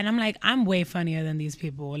 And I'm like, I'm way funnier than these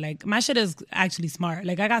people. Like, my shit is actually smart.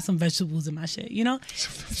 Like, I got some vegetables in my shit, you know?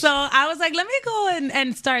 So I was like, let me go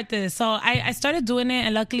and start this. So I started doing it,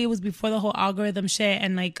 and luckily it was before the whole algorithm shit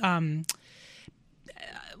and like,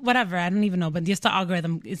 whatever, I don't even know, but just the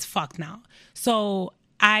algorithm is fucked now. So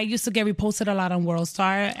I used to get reposted a lot on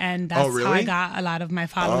WorldStar, and that's Oh, really? how I got a lot of my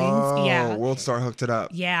followings. Oh, Yeah. WorldStar hooked it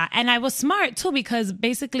up. Yeah, and I was smart too because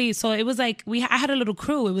basically, so it was like I had a little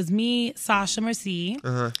crew. It was me, Sasha Mercy,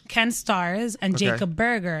 Ken Stars, and Uh-huh. Okay. Jacob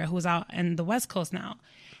Berger, who's out in the West Coast now.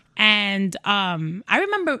 And I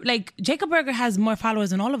remember like Jacob Berger has more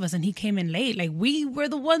followers than all of us, and he came in late. Like we were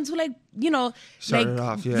the ones who Started like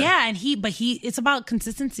off, yeah. and it's about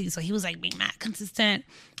consistency. So he was like being mad consistent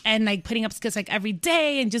and like putting up skits like every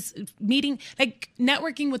day and just meeting, like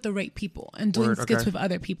networking with the right people and doing Word, skits okay. with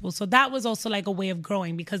other people. So that was also like a way of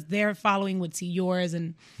growing because their following would see yours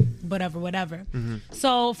and whatever. Mm-hmm.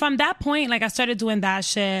 So from that point, like I started doing that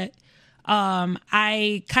shit.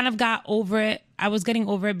 I kind of got over it. I was getting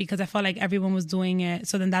over it because I felt like everyone was doing it.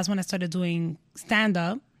 So then that's when I started doing stand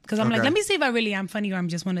up because I'm like, Okay. let me see if I really am funny or I'm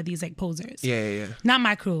just one of these like posers. Yeah. Not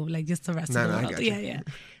my crew, like just the rest No, of the no, I world. got you. Yeah.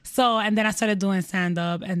 So, and then I started doing stand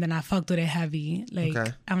up and then I fucked with it heavy. Like,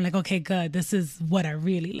 Okay. I'm like, okay, good. This is what I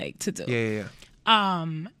really like to do. Yeah.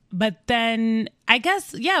 But then I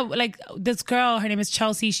guess, yeah, like this girl, her name is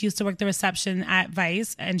Chelsea. She used to work the reception at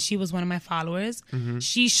Vice and she was one of my followers. Mm-hmm.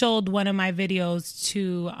 She showed one of my videos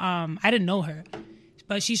to, I didn't know her,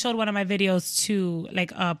 but she showed one of my videos to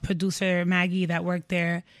like a producer, Maggie, that worked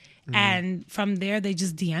there. Mm-hmm. And from there, they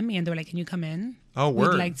just DM me and they were like, can you come in? Oh,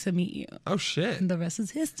 word. We'd like to meet you. Oh, shit. And the rest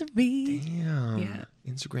is history. Damn. Yeah.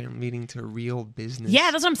 Instagram leading to real business.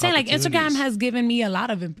 Yeah, that's what I'm saying. Like Instagram opportunities. has given me a lot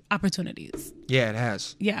of opportunities. Yeah, it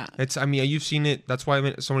has. Yeah. I mean, you've seen it. That's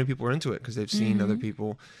why so many people are into it because they've seen Mm-hmm. other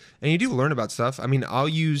people, and you do learn about stuff. I mean, I've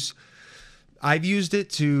used it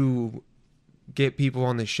to get people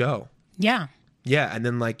on the show. Yeah. Yeah, and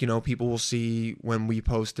then like people will see when we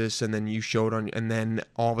post this, and then you show it on, and then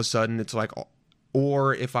all of a sudden it's like,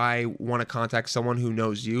 or if I want to contact someone who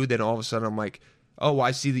knows you, then all of a sudden I'm like, oh,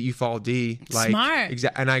 I see that you follow D. Like, Smart.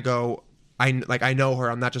 And I go, I know her.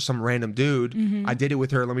 I'm not just some random dude. Mm-hmm. I did it with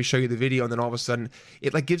her. Let me show you the video. And then all of a sudden,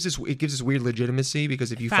 it like gives this weird legitimacy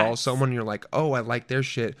because if you follow Facts. someone, you're like, oh, I like their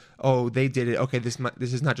shit. Oh, they did it. Okay, this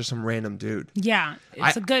is not just some random dude. Yeah.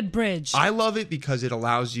 It's a good bridge. I love it because it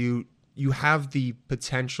allows you have the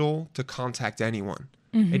potential to contact anyone.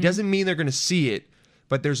 Mm-hmm. It doesn't mean they're going to see it,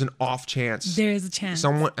 but there's an off chance. There is a chance.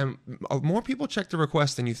 Someone more people check the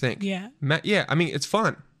request than you think. Yeah. Yeah. I mean, it's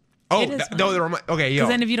fun. Oh, It is fun. no, okay, yo. Because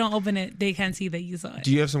then if you don't open it, they can't see that you saw it.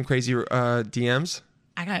 Do you have some crazy DMs?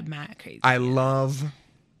 I got mad crazy. I love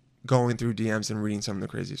going through DMs and reading some of the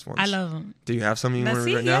craziest ones. I love them. Do you have something you Let's want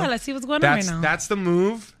see. to read right now? Let's see what's going on right now. That's the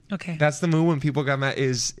move. Okay. That's the move when people got mad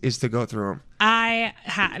is to go through them.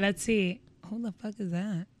 Let's see. Who the fuck is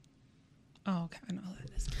that? Oh, okay. I know who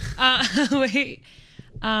that is. Wait.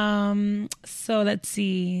 So let's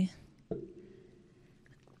see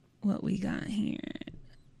what we got here.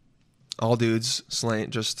 All dudes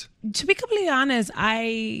slaying just. To be completely honest,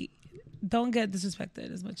 I don't get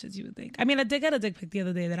disrespected as much as you would think. I mean, I did get a dick pic the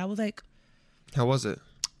other day that I was like, How was it?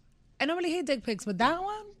 I don't really hate dick pics, but that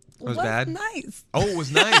one was bad? nice. Oh, it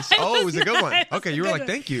was nice. Oh, it was a good one. nice. Okay, you were Good like, one.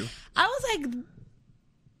 thank you. I was like,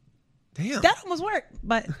 Damn. that almost worked,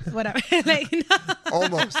 but whatever. Like, no.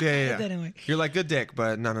 Almost. Yeah. It didn't work. You're like, good dick,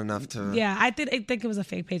 but not enough to. Yeah, I think it was a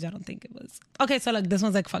fake page. I don't think it was. Okay, so look, this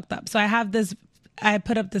one's like fucked up. So I have this. I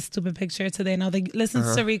put up this stupid picture today. Now they listen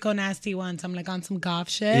to Rico Nasty once. I'm like on some golf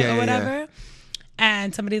shit Yeah, or yeah, whatever. yeah.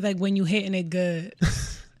 And somebody's like, when you hitting it good.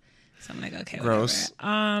 So I'm like, okay, Gross.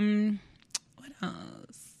 whatever. What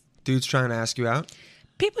else? Dudes trying to ask you out.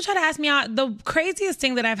 People try to ask me out. The craziest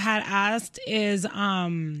thing that I've had asked is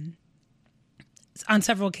on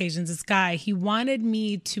several occasions, this guy, he wanted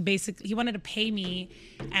to pay me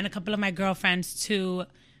and a couple of my girlfriends to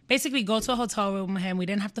basically go to a hotel room with him. We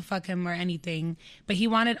didn't have to fuck him or anything, but he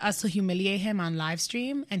wanted us to humiliate him on live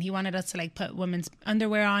stream, and he wanted us to like put women's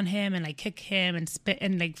underwear on him and like kick him and spit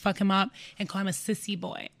and like fuck him up and call him a sissy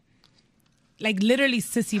boy. Like literally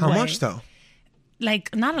sissy boy. How much though?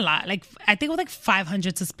 Like not a lot. Like I think it was like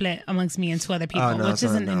 500 to split amongst me and two other people, Oh, no, which it's not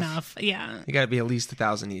isn't enough. enough. Yeah. You got to be at least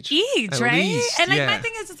 1,000 each. Each, At right? least, And like yeah. my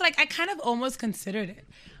thing is, it's like I kind of almost considered it,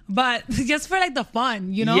 but just for like the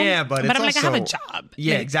fun, you know? Yeah, but it's I'm like, I have a also- job.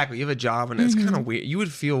 Yeah, Like, exactly. You have a job, and it's kind of weird. You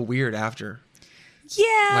would feel weird after. Yeah.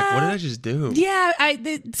 Like, what did I just do? Yeah,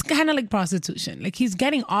 it's kind of like prostitution. Like he's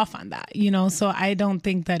getting off on that, you know. So I don't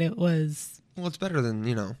think that it was Well, it's better than,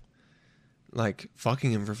 like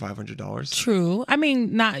fucking him for $500. true. I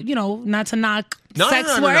mean, not to knock No, sex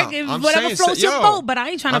no, no, work, no. if I'm whatever saying, floats your yo, boat. But I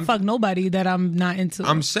ain't trying to I'm- fuck nobody that I'm not into.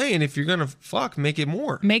 I'm saying if you're gonna fuck, make it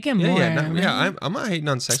more. Make it Yeah, more, Yeah, right? I'm not hating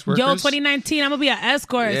on sex workers. Yo, 2019, I'm gonna be an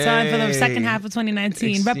escort son for the Yay. second half of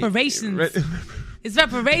 2019. Reparations. It's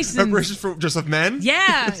reparations. Reparations for just of men.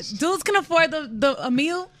 Yeah, dudes can afford a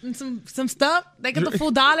meal and some stuff. They get the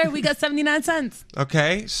full dollar. We got 79 cents.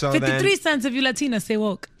 Okay, so 53 cents if you Latina, stay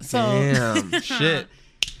woke. So Damn, shit.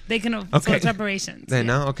 they can so Okay. it's reparations. They Yeah.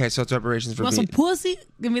 know. Okay, so it's reparations for Want some being. pussy?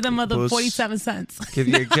 Give me the mother Puss. 47 cents. Give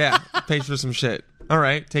you, yeah, pay for some shit. All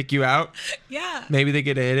right, take you out. Yeah. Maybe they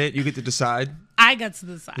get to hit it. You get to decide. I got to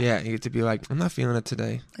decide. Yeah, you get to be like, I'm not feeling it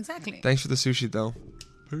today. Exactly. Thanks for the sushi though.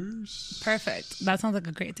 Peace. Perfect. That sounds like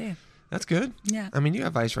a great day. That's good. Yeah. I mean, you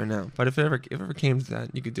have ice right now, but if it ever came to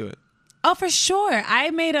that, you could do it. Oh, for sure.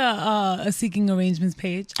 I made a seeking arrangements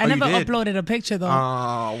page. I Oh, you never did? uploaded a picture though.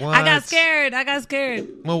 Oh, what? I got scared.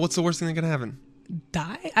 Well, what's the worst thing that can happen?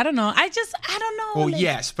 Die? I don't know. I don't know. Well, Like,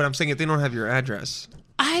 yes, but I'm saying if they don't have your address.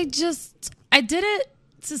 I did it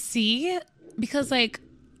to see because like,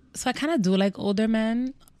 so I kind of do like older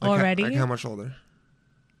men already. Like how much older?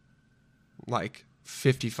 Like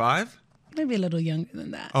 55? Maybe a little younger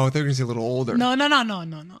than that. Oh, they're gonna say a little older. No.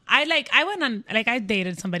 I went on, like, I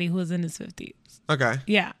dated somebody who was in his 50s. Okay.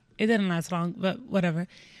 Yeah. It didn't last long, but whatever.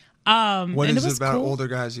 What and is it it was about cool. older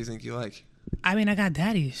guys you think you like? I mean, I got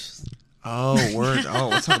daddy issues. Oh, word. Oh,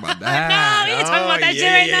 let's talk about No, that. we ain't talking about that shit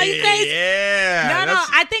right now, you crazy? Yeah. No, that's-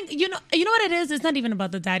 I think, you know what it is? It's not even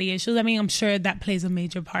about the daddy issues. I mean, I'm sure that plays a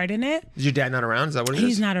major part in it. Is your dad not around? Is that what it is?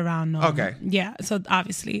 He's not around, no. Okay. Yeah, so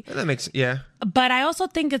obviously. That makes, yeah. But I also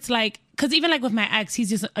think it's like, because even like with my ex,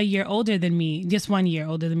 he's just a year older than me, just 1 year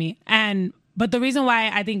older than me. But the reason why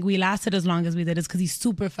I think we lasted as long as we did is because he's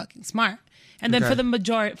super fucking smart. And then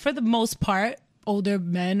Okay. for the most part, older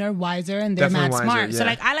men are wiser and they're Definitely mad wiser, smart. So yeah.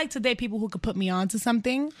 like I like to date people who could put me on to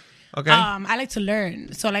something. Okay. I like to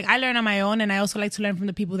learn. So like I learn on my own, and I also like to learn from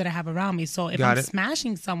the people that I have around me. So if Got I'm it.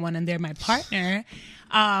 smashing someone and they're my partner,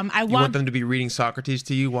 I You want them to be reading Socrates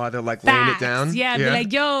to you while they're like laying it facts. down? Yeah, be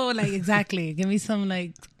like, yo, like exactly. Give me some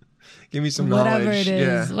like Give me some whatever knowledge. it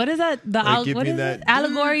is. Yeah. What is that? give What me is that- it?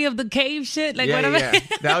 Allegory of the cave shit? Like yeah, whatever. yeah.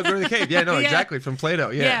 The allegory of the cave. Yeah, no, Yeah. exactly. From Plato.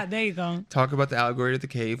 Yeah. Yeah, there you go. Talk about the allegory of the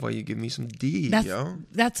cave while you give me some D, yo.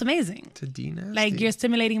 That's amazing. To D nasty. Like you're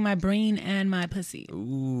stimulating my brain and my pussy.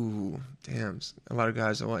 Ooh, damn. A lot of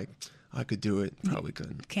guys are like, I could do it. Probably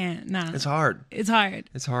couldn't. Can't. Nah. It's hard. It's hard.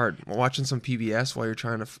 It's hard. Watching some PBS while you're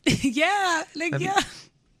trying to. Yeah. Like Have you- yeah.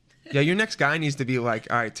 Yeah, your next guy needs to be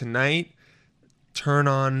like, all right, tonight, turn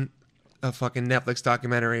on a fucking Netflix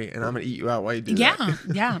documentary, and I'm gonna eat you out while you do Yeah. that.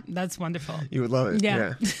 Yeah. That's wonderful. You would love it.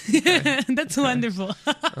 Yeah. Yeah. That's wonderful.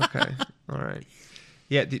 Okay. All right.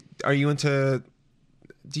 Yeah. Are you into?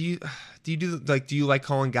 Do you like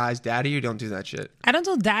calling guys daddy, or don't do that shit? I don't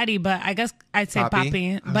do daddy, but I guess I'd say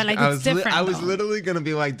papi. But like I it's was different. I was though. literally gonna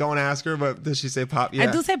be like, don't ask her, but does she say pop? Yeah.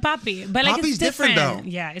 I do say papi, but like Papi's it's different. different, though.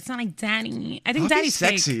 Yeah, it's not like daddy. I think Papi's daddy's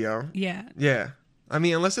sexy, fake. yo. Yeah. Yeah. I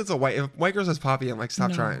mean, unless it's if white girl says poppy, I'm like,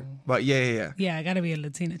 stop No. trying. But yeah. Yeah, I gotta be a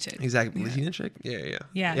Latina chick. Exactly. Latina chick? Yeah. Yeah,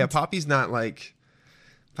 Yeah, it's- Poppy's not like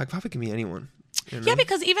Poppy can be anyone. You know? Yeah,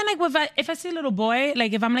 because even like if I see a little boy,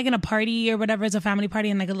 like if I'm like in a party or whatever, it's a family party,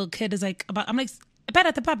 and like a little kid is like I'm like,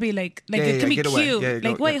 espérate papi, like it can be get cute. away. Yeah,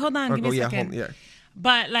 like go, wait, yeah. hold on, Or give go, me a yeah, second. yeah.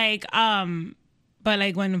 But like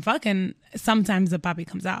when I'm fucking, sometimes the papi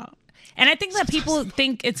comes out. And I think that people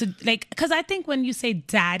think it's because I think when you say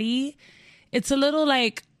daddy, it's a little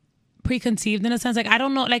like preconceived in a sense. Like, I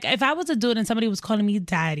don't know, like if I was a dude and somebody was calling me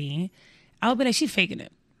daddy, I would be like, she's faking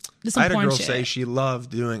it. This some I had a porn girl shit. say she loved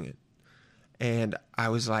doing it. And I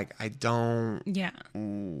was like, I don't Yeah.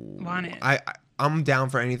 Want it. I'm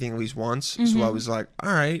down for anything at least once. So Mm-hmm. I was like,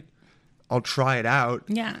 all right, I'll try it out.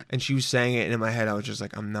 Yeah. And she was saying it, and in my head, I was just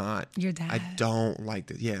like, I'm not Your dad. I don't like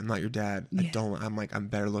this. Yeah, I'm not your dad. Yeah. I'm like, I'm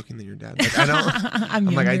better looking than your dad. Like, I don't. I'm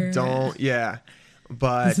like, I younger. don't. Yeah.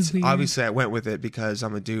 But This is weird. obviously, I went with it because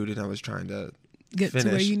I'm a dude, and I was trying to Get finish.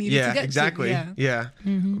 to where you needed yeah, to get exactly. to. Yeah.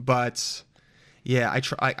 But yeah,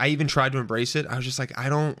 I even tried to embrace it. I was just like, I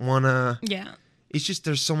don't want to. Yeah. It's just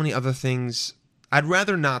there's so many other things. I'd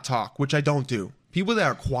rather not talk, which I don't do. People that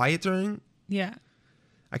are quiet during, Yeah.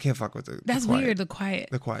 I can't fuck with it. That's weird. The quiet.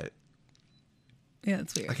 The quiet. Yeah,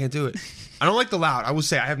 that's weird. I can't do it. I don't like the loud. I will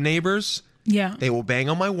say I have neighbors. Yeah. They will bang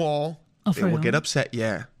on my wall. Oh, They for will real? get upset.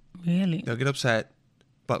 Yeah, Really? they'll get upset.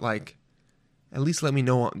 But like, at least let me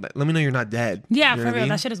know. Let me know you're not dead. Yeah, You know for what I real. mean?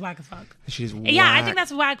 That shit is whack as fuck. She's Yeah, I whack. think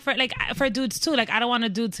that's whack for dudes too. Like I don't want a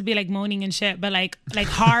dude to be like moaning and shit, but like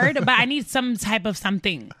hard. But I need some type of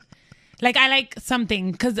something. Like I like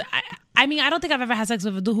something because I mean I don't think I've ever had sex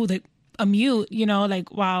with a dude who's like a mute. You know,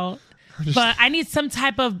 like wow. But I need some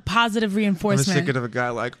type of positive I'm reinforcement. just thinking of a guy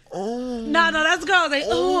like, oh, No, that's girls. Like,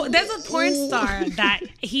 oh, there's a porn star that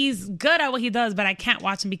he's good at what he does, but I can't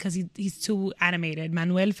watch him because he's too animated.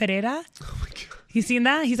 Manuel Ferreira. oh my god. You seen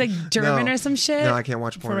that? He's like German No. or some shit. No, I can't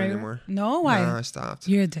watch porn Ferreira? anymore. No, why? No, I stopped.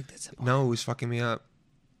 You're addicted to porn. No, it was fucking me up.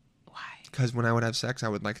 Why? Because when I would have sex, I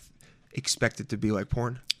would like expect it to be like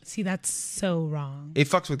porn. See, that's so wrong. It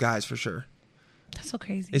fucks with guys for sure. That's so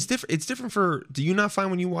crazy. It's different. It's different for. Do you not find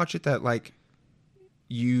when you watch it that like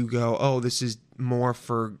you go, oh, this is more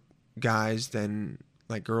for guys than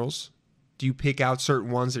like girls? Do you pick out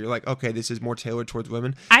certain ones that you're like, okay, this is more tailored towards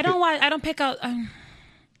women? I don't pick out.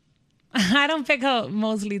 I don't pick out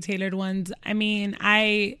mostly tailored ones. I mean,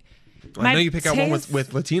 I my know you pick out one taste-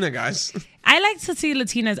 with Latina guys. I like to see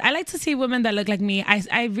Latinas. I like to see women that look like me.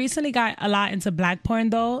 I recently got a lot into black porn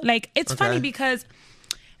though. Like it's Okay. funny because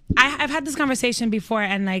I've had this conversation before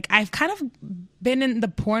and like I've kind of been in the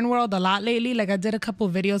porn world a lot lately. Like I did a couple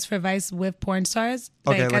videos for Vice with porn stars.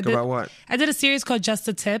 Okay, I like did, about what? I did a series called Just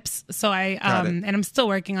the Tips. So I Got it. and I'm still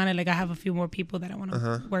working on it. Like I have a few more people that I want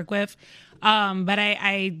to work with. But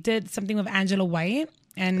I did something with Angela White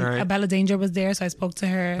and All right. Bella Danger was there, so I spoke to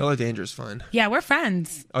her. Hella Danger's fine. Yeah, we're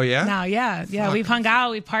friends. Oh yeah. Now, yeah. Fuck. We've hung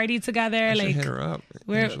out, we partied together. I should Like hit her up.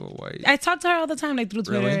 we're- Angela White. I talk to her all the time, like through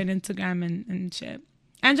Twitter Really? and Instagram and shit.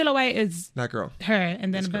 Angela White is That girl. her,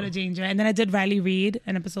 and then Bella Danger, and then I did Riley Reid,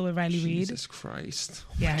 an episode with Riley Reid. Jesus Christ.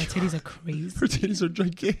 Yeah, her titties are crazy. Her titties are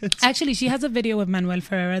gigantic. Actually, she has a video with Manuel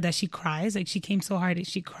Ferreira that she cries. Like she came so hard that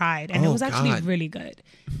she cried, and it Oh, was actually God. really good.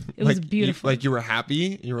 It was beautiful. Like you were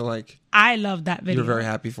happy. You were like, I loved that video. you were very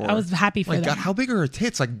happy for her. I was happy for My them. God, how big are her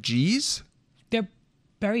tits? Like G's? They're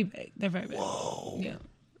very big. They're very big. Whoa. Yeah.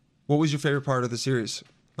 What was your favorite part of the series?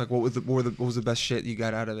 Like, what was the best shit you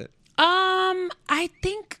got out of it? I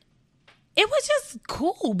think it was just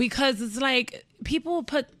cool because it's like people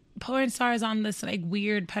put porn stars on this like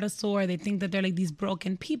weird pedestal, or they think that they're like these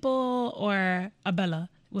broken people, or Abella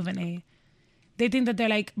with an A. They think that they're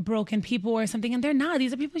like broken people or something, and they're not.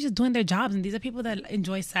 These are people just doing their jobs, and these are people that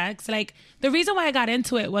enjoy sex. Like the reason why I got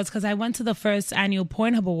into it was because I went to the first annual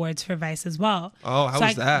Pornhub Awards for Vice as well. Oh, how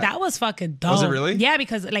was that? That was fucking dope. Was it really? Yeah,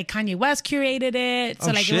 because like Kanye West curated it, so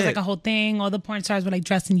Oh, like it was shit. like a whole thing. All the porn stars were like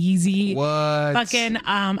dressed in Yeezy. What? Fucking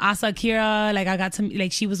Asa Akira, like I got to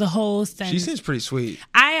like she was a host, and She seems pretty sweet.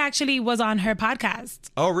 I actually was on her podcast.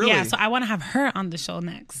 Oh, really? Yeah, so I want to have her on the show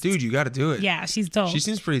next. Dude, you got to do it. Yeah, she's dope. She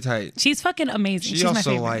seems pretty tight. She's fucking amazing. She She's my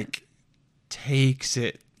also favorite. like takes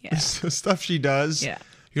it. Yeah. The stuff she does. Yeah.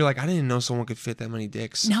 You're like, I didn't know someone could fit that many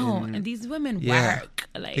dicks. No, in- and these women Yeah. work.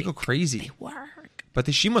 Like they go crazy. They work.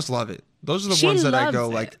 But she must love it. Those are the She ones that I go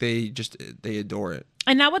loves like it. they adore it.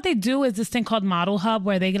 And now what they do is this thing called Model Hub,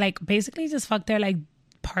 where they like basically just fuck their like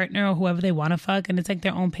partner or whoever they want to fuck, and it's like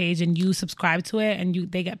their own page, and you subscribe to it, and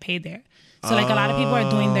they get paid there. So like a lot of people are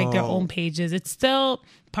doing like their own pages. It's still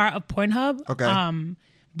part of Pornhub. Okay.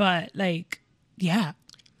 But like, yeah,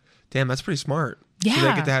 Damn, that's pretty smart. So they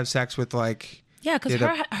Yeah. get to have sex with like. yeah, because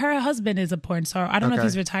Yeah, her husband is a porn star. I don't know if Okay.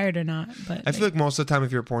 he's retired or not, but I feel like most of the time,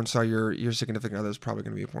 if you're a porn star, your significant other is probably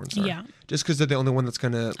going to be a porn star. Yeah. Just because they're the only one that's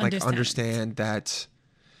going to like Understand. understand that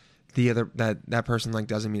the other that person like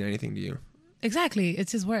doesn't mean anything to you. exactly,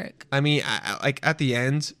 it's his work. I mean, like at the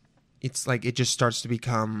end, it's like it just starts to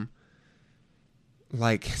become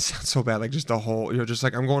like it sounds so bad. Like just the whole, you're just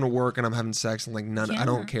like, I'm going to work and I'm having sex and like none. I Yeah.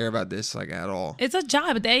 don't care about this like at all. It's a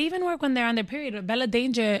job. They even work when they're on their period. Bella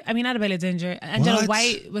Danger, I mean, not Bella Danger. Angela What?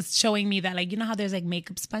 White was showing me that, like, you know how there's like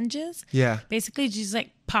makeup sponges? Yeah. Basically, you just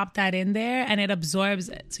like pop that in there and it absorbs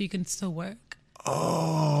it so you can still work.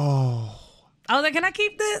 Oh. I was like, can I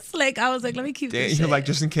keep this? Like, I was like, let me keep this. You're shit. like,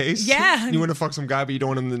 just in case. Yeah. You want to fuck some guy, but you don't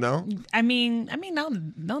want him to know. I mean,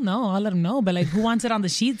 no. I'll let him know. But like, who wants it on the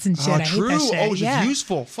sheets and shit? Oh, I true. hate that shit. Oh, it's just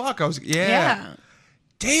useful. Fuck. Yeah.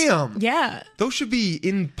 Damn. Yeah. Those should be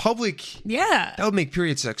in public. Yeah. That would make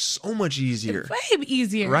period sex so much easier. Way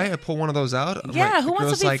easier. Right? I pull one of those out. I'm Yeah. like, Who the wants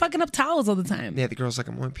girl's to be like, fucking up towels all the time? Yeah, the girl's like,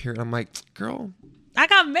 I'm on period. I'm like, girl. I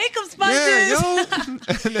got makeup sponges. Yeah, yo.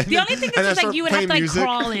 The only thing is And I just start like you would have to like playing music.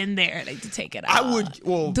 crawl in there like to take it out. I would.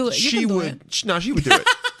 Well, do it. You she can do would. it. No, she would do it.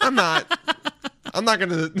 I'm not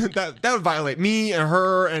gonna. That would violate me and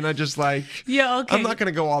her, and I just like. Yeah, okay. I'm not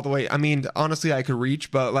gonna go all the way. I mean, honestly, I could reach,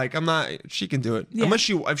 but like, I'm not. She can do it. Yeah. Unless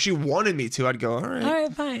if she wanted me to, I'd go. All right. All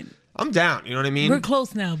right, fine. I'm down. You know what I mean? We're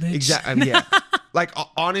close now, bitch. Exactly. Yeah. Like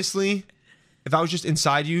honestly, if I was just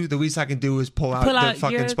inside you, the least I can do is pull out out the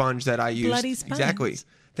fucking your sponge that I used. bloody sponge. Exactly.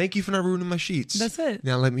 Thank you for not ruining my sheets. That's it.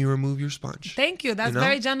 Now let me remove your sponge. Thank you. That's You know?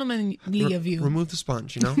 very gentlemanly of you. Remove the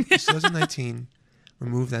sponge. You know, it's 2019.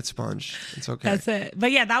 Remove that sponge. It's okay. That's it.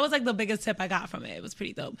 But yeah, that was like the biggest tip I got from it. It was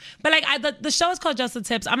pretty dope. But like the show is called Just the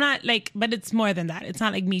Tips. I'm not like, but it's more than that. It's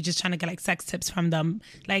not like me just trying to get like sex tips from them.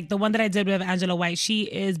 Like the one that I did with Angela White, she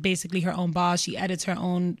is basically her own boss. She edits her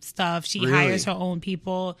own stuff. She Really? hires her own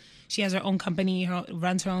people. She has her own company,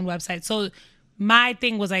 runs her own website. So my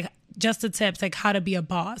thing was like just the tips, like how to be a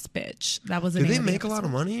boss, bitch. That was the Do name they of the make a lot of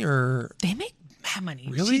episode. money or They make mad money.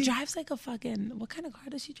 Really? She drives like a fucking, what kind of car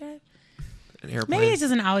does she drive? an airplane? Maybe it's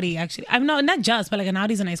just an Audi, actually. I'm not just, but like an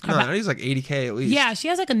Audi's a nice car. No, But- he's like 80K at least. yeah, she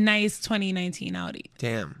has like a nice 2019 Audi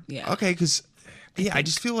Damn. Yeah. Okay, because I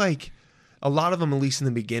just feel like a lot of them, at least in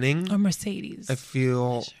the beginning, or Mercedes. I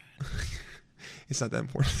feel it's not that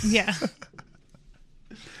important. Yeah.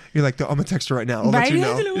 You're like, I'm gonna text her right now. I'll let Right, you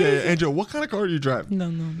know. Angela, Yeah, Angela, what kind of car do you drive?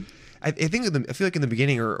 No. I think I feel like in the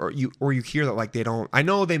beginning, or you hear that like they don't. I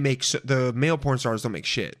know they make the male porn stars don't make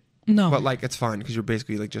shit. No. But like it's fine because you're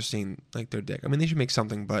basically like just seeing like their dick. I mean, they should make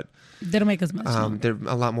something, but They don't make as much. no. they're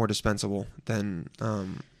a lot more dispensable than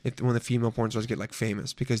when the female porn stars get like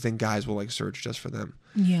famous, because then guys will like search just for them.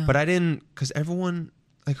 Yeah. But I didn't, because everyone,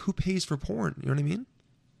 like, who pays for porn? You know what I mean?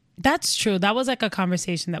 That's true. That was like a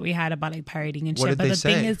conversation that we had about like pirating and What shit. did But they the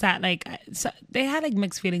thing say? is that like they had like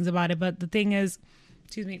mixed feelings about it. But the thing is,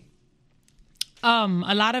 excuse me,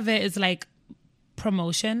 a lot of it is like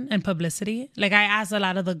promotion and publicity. Like I asked a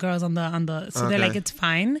lot of the girls on the so they're Okay. like, it's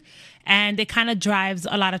fine, and it kind of drives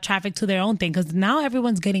a lot of traffic to their own thing, because now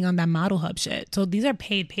everyone's getting on that model hub shit. So these are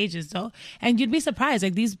paid pages though, and you'd be surprised,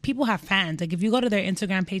 like these people have fans. Like if you go to their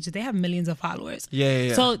Instagram pages, they have millions of followers.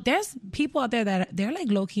 Yeah. So there's people out there that they're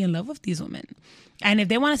like low key in love with these women. And if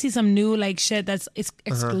they want to see some new like shit that's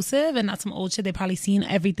exclusive and not some old shit, they probably seen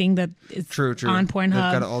everything that is True. on They've Pornhub.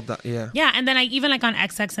 got it all done. Yeah. Yeah, and then like even like on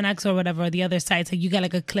XXNX or whatever, the other sites, like you get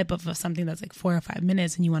like a clip of something that's like 4 or 5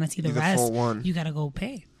 minutes, and you want to see the The rest. full one. You gotta go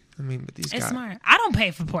pay. I mean, but these It's guys. smart. I don't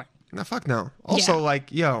pay for porn. No, fuck no. Also, Yeah.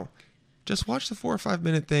 like, yo, just watch the 4 or 5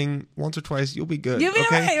 minute thing once or twice. You'll be good. You'll be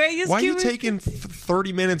okay? right, just Why are you keep it- taking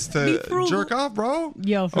 30 minutes Be to frugal. jerk off, bro?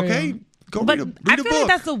 Yo, for okay, real. go But read I a feel book. like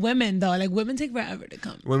that's the women though. Like women take forever to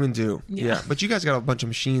come. Women do, Yeah. yeah. But you guys got a bunch of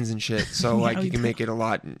machines and shit, so Yeah, like we you can do. make it a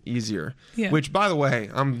lot easier. Yeah. Which, by the way,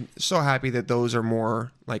 I'm so happy that those are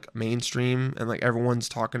more like mainstream and like everyone's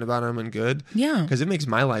talking about them and good. Yeah. Because it makes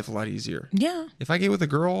my life a lot easier. Yeah. If I get with a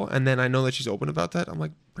girl and then I know that she's open about that, I'm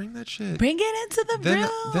like, bring that shit. Bring it into the then room.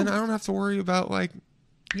 then I don't have to worry about like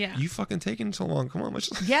yeah. you fucking taking so long. Come on, let's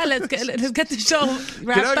just Yeah, let's get the show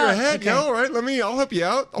wrapped get out up. your head, Okay. yo. All right, I'll help you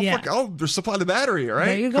out. Yeah. I'll supply the battery. All right,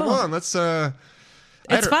 There you come go. on, let's.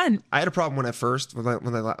 It's fun. I had a problem when I first when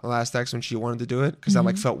I last ex when she wanted to do it because I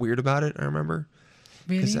like felt weird about it. I remember.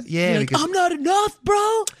 Really? 'Cause, yeah, You're like, because- I'm not enough,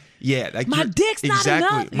 bro. Yeah, like My you're- dick's not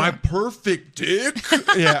exactly. enough. My Yeah. perfect dick.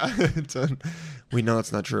 Yeah, we know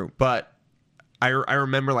that's not true, but I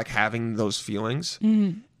remember like having those feelings,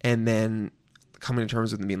 Mm-hmm. and then coming to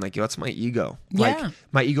terms with them being like, yo, that's my ego. Yeah. Like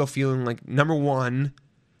my ego feeling like, number one,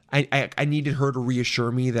 I needed her to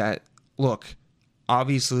reassure me that, look,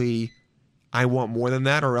 obviously I want more than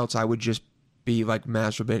that, or else I would just be like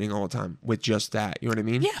masturbating all the time with just that. You know what I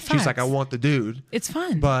mean? Yeah, She's like, I facts. want the dude. It's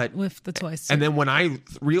fun, But- with the toys. And then when I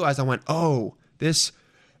realized, I went, oh, this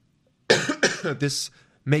this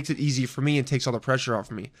makes it easy for me and takes all the pressure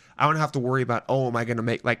off of me. I don't have to worry about, oh, am I going to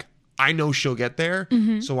make, like, I know she'll get there,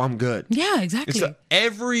 so I'm good. yeah, exactly. It's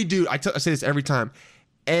every dude, I say this every time,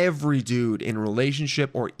 every dude in a relationship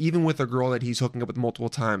or even with a girl that he's hooking up with multiple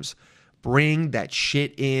times, bring that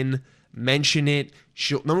shit in, mention it.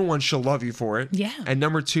 Number one, she'll love you for it. Yeah. And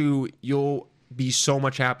number two, you'll be so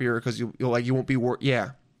much happier because you won't be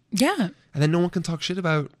yeah. yeah. And then no one can talk shit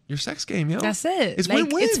about your sex game, yo. That's it. It's like,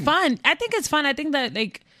 win-win. It's fun. I think it's fun. I think that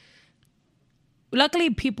like luckily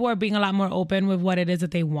people are being a lot more open with what it is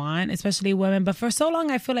that they want, especially women. But for so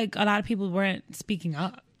long, I feel like a lot of people weren't speaking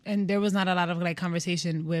up, and there was not a lot of like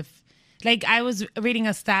conversation with, like, I was reading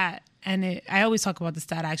a stat, and I always talk about the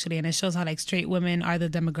stat actually, and it shows how like straight women are the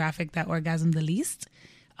demographic that orgasm the least.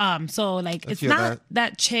 So like it's not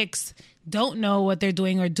that chicks don't know what they're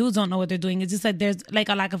doing or dudes don't know what they're doing. It's just that there's like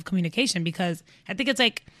a lack of communication, because I think it's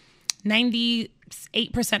like 98%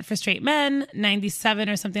 for straight men, 97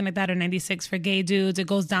 or something like that, or 96 for gay dudes. It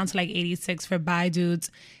goes down to like 86 for bi dudes,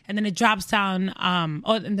 and then it drops down.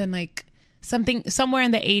 And then like somewhere in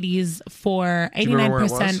the 80s for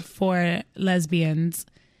 89% for lesbians,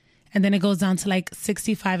 and then it goes down to like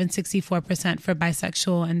 65 and 64% for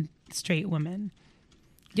bisexual and straight women.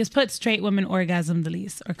 Just put straight women orgasm the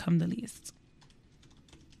least or come the least.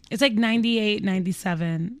 It's like 98,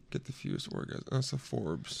 97. Get the fewest orgasm. That's a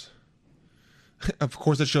Forbes. Of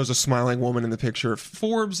course, it shows a smiling woman in the picture.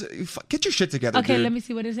 Forbes, get your shit together, Okay, dude. let me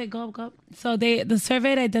see. What is it? Go up. So the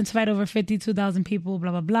survey identified over 52,000 people,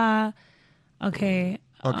 blah, blah, blah. Okay.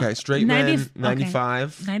 Straight men,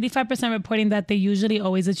 95. 95% reporting that they usually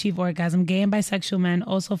always achieve orgasm. Gay and bisexual men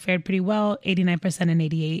also fared pretty well, 89% and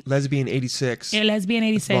 88%. Lesbian, 86. Yeah, lesbian,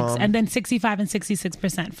 86%. And then 65 and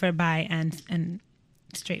 66% for bi and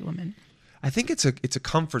straight women. I think it's a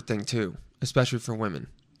comfort thing, too, especially for women.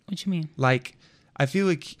 What you mean? Like, I feel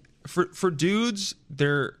like for dudes,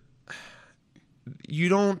 it's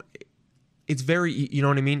very, you know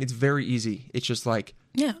what I mean? It's very easy. It's just like,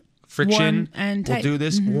 yeah, friction, warm and we'll tight. do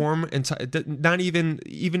this, warm and tight. Not even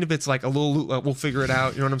if it's like a little, we'll figure it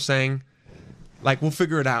out. You know what I'm saying? Like, we'll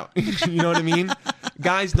figure it out. You know what I mean?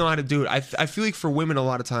 Guys know how to do it. I feel like for women, a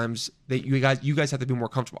lot of times, that you guys have to be more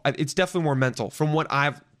comfortable. It's definitely more mental. From what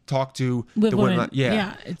I've talked to with the women,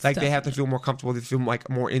 it's like they have to feel more comfortable. They feel like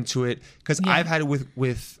more into it. Because I've had it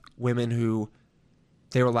with women who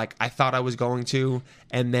they were like, I thought I was going to,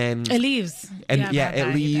 and then it leaves, and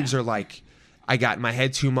it leaves, or like I got in my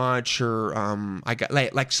head too much, or I got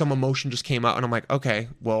like some emotion just came out, and I'm like, okay,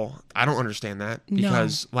 well, I don't understand that,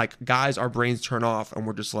 because like guys, our brains turn off, and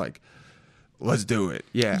we're just like, let's do it.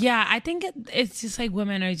 Yeah. I think it's just like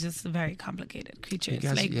women are just very complicated creatures.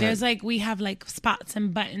 There's like, we have like spots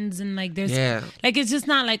and buttons, and like there's like, it's just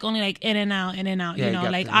not like only like in and out. You know,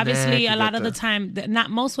 like obviously a lot of the time,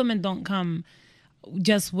 not most women don't come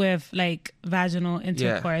just with like vaginal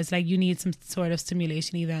intercourse. Like you need some sort of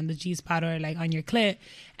stimulation either on the G-spot or like on your clit.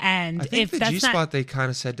 And I think if the that's G-spot not, they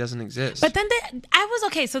kind of said doesn't exist. but then I was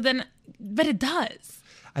okay. So then, but it does.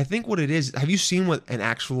 I think what it is, have you seen what an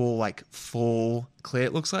actual like full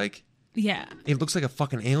clit looks like? Yeah. It looks like a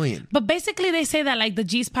fucking alien. But basically they say that like the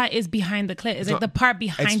G-spot is behind the clit. It's like the part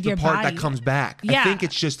behind your body. It's the part that comes back. Yeah. I think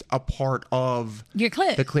it's just a part of your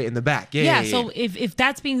clit. The clit in the back. So if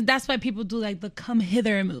that's why people do like the come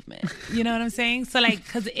hither movement. You know what I'm saying? So like,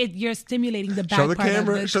 because you're stimulating the back part of the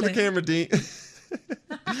clit. Show the camera, D.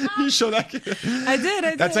 You show that. I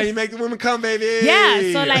did. That's how you make the women come, baby.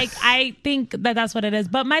 Yeah. So like, I think that's what it is.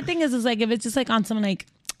 But my thing is like, if it's just like on some like,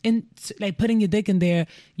 in like putting your dick in there,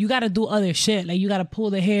 you got to do other shit. Like you got to pull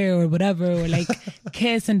the hair or whatever, or like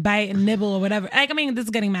kiss and bite and nibble or whatever. Like, I mean, this is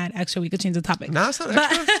getting mad. Actually, we could change the topic. No, it's not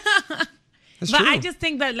extra. That's true. I just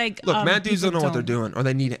think that like, look, mad dudes don't know what they're doing, or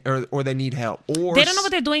they need help, or they don't know what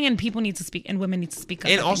they're doing, and people need to speak, and women need to speak up.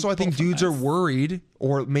 And also, I think dudes are worried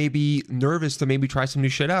or maybe nervous to maybe try some new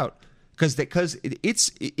shit out, because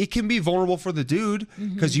it can be vulnerable for the dude,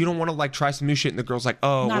 because you don't want to like try some new shit, and the girl's like,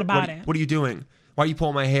 oh, what are you doing? Why are you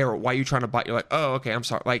pulling my hair? Or why are you trying to bite? You're like, oh, okay, I'm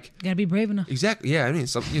sorry. Like, you gotta be brave enough. Exactly. Yeah, I mean,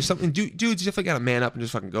 something. Dudes definitely gotta man up and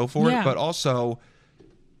just fucking go for it. But also,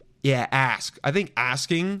 ask. I think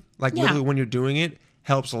asking, like literally when you're doing it,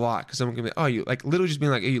 helps a lot, because someone can be, oh, you like literally just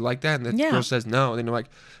being like, hey, you like that, and the girl says no, and then you're like,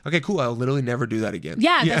 okay, cool, I'll literally never do that again.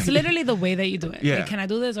 Yeah, that's literally the way that you do it. Yeah. Like, can I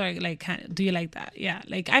do this, or like, do you like that? Yeah,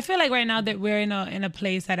 like I feel like right now that we're in a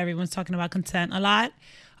place that everyone's talking about consent a lot,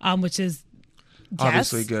 which is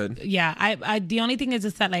obviously good. Yeah, I the only thing is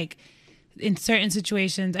just that like in certain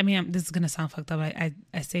situations, I mean, this is gonna sound fucked up. I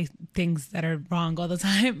say things that are wrong all the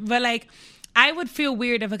time, but like I would feel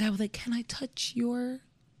weird if a guy was like, "Can I touch your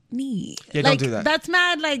knee?" Yeah, like, don't do that. That's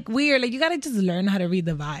mad, like weird. Like you gotta just learn how to read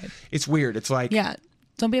the vibe. It's weird. It's like, yeah,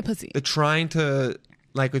 don't be a pussy. If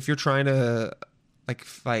you're trying to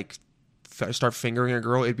start fingering a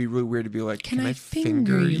girl, it'd be really weird to be like, can I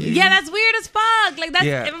finger you? Yeah, that's weird as fuck. fuck? Like that's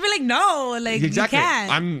Yeah. it would be like no, like Exactly. you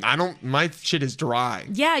can't. I don't. My shit is dry.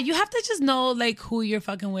 Yeah, you have to just know like who you're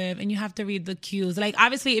fucking with, and you have to read the cues. Like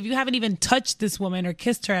obviously, if you haven't even touched this woman or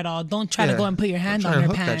kissed her at all, don't try to Yeah. go and put your hand I'm on trying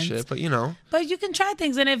her to hook pants. that shit, but you know. But you can try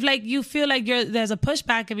things, and if like you feel like there's a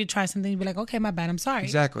pushback if you try something, you be like, okay, my bad, I'm sorry.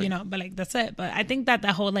 Exactly. You know, but like that's it. But I think that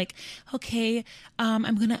whole like, okay,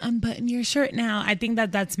 I'm gonna unbutton your shirt now. I think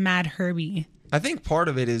that's mad Herbie. I think part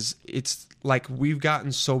of it is it's like we've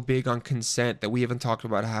gotten so big on consent that we haven't talked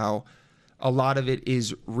about how a lot of it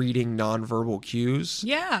is reading nonverbal cues.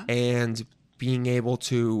 Yeah. And being able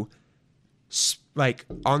to, like,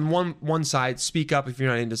 on one side, speak up if you're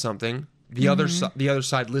not into something. The other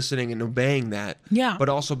side, listening and obeying that. Yeah. But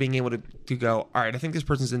also being able to go, all right, I think this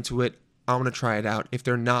person's into it. I'm going to try it out. If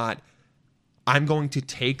they're not, I'm going to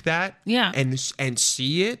take that. Yeah. And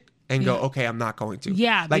see it. And go, okay, I'm not going to.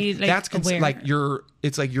 Yeah, like be, like, that's aware. like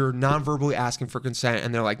it's like you're non-verbally asking for consent,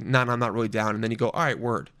 and they're like, no, I'm not really down. And then you go, all right,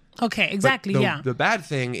 word. Okay, But exactly. the, Yeah. The bad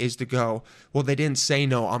thing is to go, well, they didn't say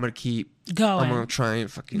no. I'm gonna keep Going. I'm gonna try and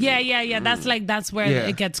fucking. Yeah. That's where Yeah.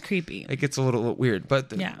 it gets creepy. It gets a little weird,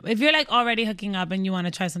 but Yeah, if you're like already hooking up and you want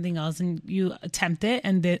to try something else and you attempt it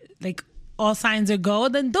and like all signs are go,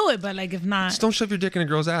 then do it. But like if not, just don't shove your dick in a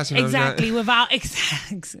girl's ass. You know, exactly without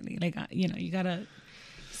exactly like you gotta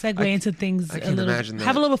segue into things I a can little. imagine that.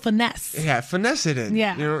 Have a little finesse. Yeah, finesse it in.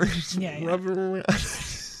 Yeah. you know, Yeah. rub it around.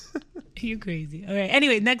 You crazy. All right.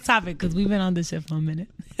 Anyway, next topic because we've been on this shit for a minute.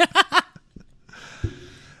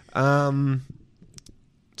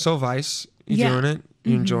 So Vice, you Yeah. doing it?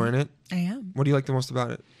 You enjoying it? I am. What do you like the most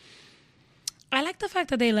about it? I like the fact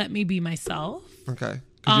that they let me be myself. Okay,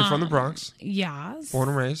 because you're from the Bronx, Yes. born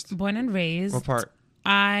and raised. Born and raised. What part?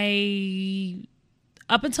 I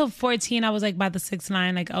up until 14, I was like by the 6th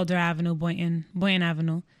line, like Elder Avenue, Boynton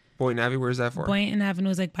Avenue. Boynton Avenue. Where's that for? Boynton Avenue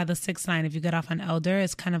is like by the 6th line. If you get off on Elder,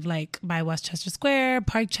 it's kind of like by Westchester Square,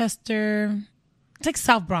 Parkchester. It's like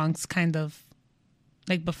South Bronx, kind of,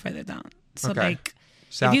 like but further down. So Okay. like,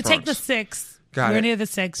 South if you take Bronx. the 6th, Got you're it. near the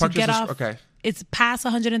 6th. You get Parkchester's- off. okay. It's past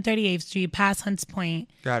 138th Street, past Hunts Point,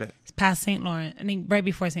 Got it. it's past St. Lawrence. I think right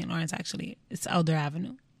before St. Lawrence, actually, it's Elder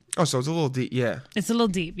Avenue. Oh, so it's a little deep. Yeah. It's a little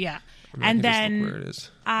deep, yeah. I And can just look then where it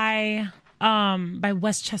is. I by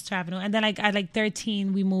Westchester Avenue, and then like at like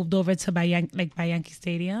 13, we moved over to by Yankee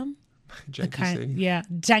Stadium. Junkie Stadium. Yeah,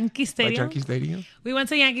 Yankee By Stadium. Junkie Stadium. We went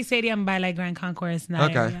to Yankee Stadium by like Grand Concourse. And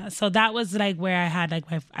that Okay. area. So that was like where I had like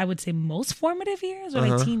I would say most formative years or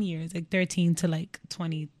like teen years, like 13 to like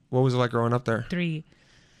 23. What was it like growing up there?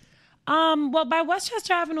 Well, by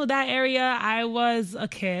Westchester Avenue, that area, I was a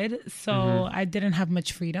kid, so I didn't have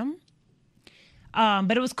much freedom.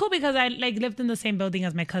 But it was cool because I like lived in the same building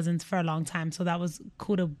as my cousins for a long time, so that was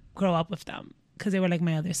cool to grow up with them because they were like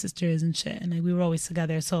my other sisters and shit, and like we were always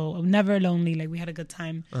together, so never lonely. Like we had a good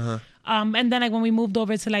time. And then like when we moved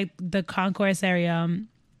over to like the Concourse area.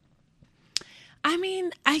 I mean,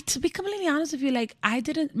 to be completely honest with you, like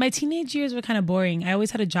my teenage years were kind of boring. I always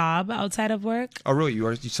had a job outside of work. Oh, really?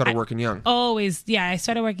 You started working young. Always, yeah. I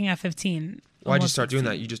started working at 15. Why'd you almost start doing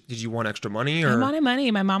 16. that? Did you want extra money or? I wanted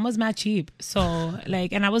money. My mom was mad cheap. So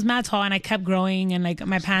like, and I was mad tall and I kept growing and like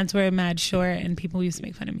my pants were mad short and people used to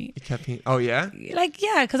make fun of me. Oh yeah. Like,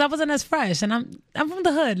 yeah, because I wasn't as fresh and I'm from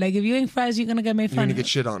the hood. Like if you ain't fresh, you're going to get made You're fun gonna of. get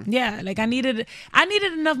shit on. Yeah. Like I needed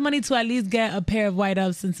enough money to at least get a pair of white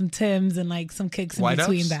ups and some Timbs and like some kicks in White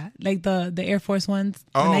between ups? that. Like the Air Force ones,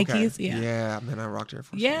 Oh, the okay. Nikes. Yeah. Yeah, man, I rocked Air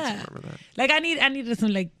Force. Yeah. Ones. I remember that. Like I needed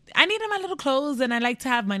some like I needed my little clothes and I like to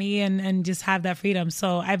have money and just have that freedom.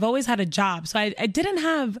 So I've always had a job. So I didn't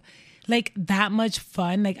have like that much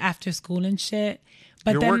fun like after school and shit.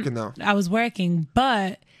 But You're then working, though. I was working,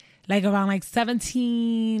 but like around like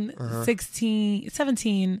 17, Uh-huh.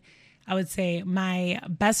 17, I would say my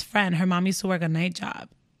best friend, her mom used to work a night job.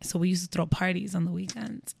 So we used to throw parties on the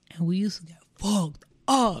weekends and we used to get fucked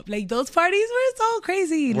up. Like those parties were so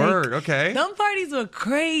crazy. Word, Like, okay. them parties were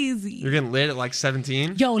crazy. You're getting lit at like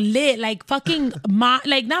 17. Yo, lit, like fucking,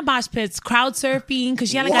 like not mosh pits, crowd surfing, because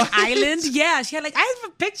she had like What? an island. Yeah, she had like, I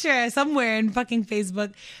have a picture somewhere in fucking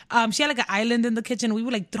Facebook. She had like an island in the kitchen. We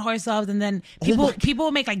would like throw ourselves and then people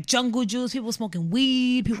would make like jungle juice, people smoking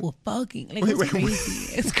weed, people were fucking. Like, it was Wait,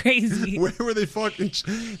 crazy. It's crazy. Where were they fucking?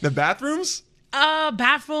 The bathrooms?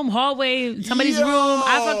 Bathroom, hallway, somebody's Yo. room.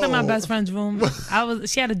 I fucked up my best friend's room.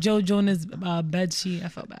 She had a Joe Jonas bed sheet. I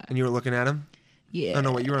felt bad. And you were looking at him? Yeah. Oh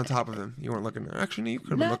no, wait, you were on top of him. You weren't looking. Actually, you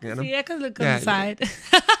could have been looking at him. See, I could look on Yeah, the side.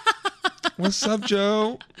 What's up,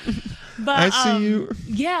 Joe? But I see you.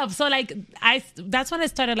 Yeah, so like that's when I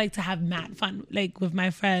started like to have mad fun like with my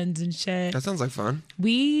friends and shit. That sounds like fun.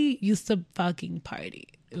 We used to fucking party.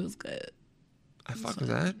 It was good. I fuck with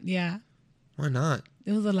that. Yeah. Why not?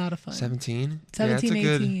 It was a lot of fun. 17? 17, Yeah,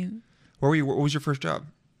 that's 18. Where were you? What was your first job?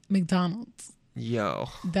 McDonald's. Yo,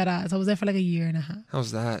 Deadass. I was there for like a year and a half.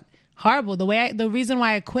 how's that? Horrible. The reason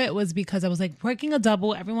why I quit was because I was like working a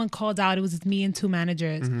double. Everyone called out. It was just me and two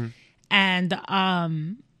managers, and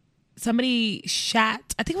somebody shat.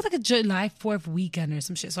 I think it was like a July 4th weekend or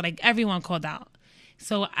some shit. So like everyone called out.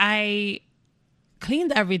 So I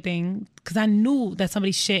cleaned everything because I knew that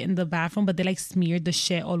somebody shit in the bathroom, but they like smeared the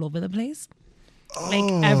shit all over the place,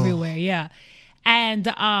 like everywhere. Yeah, and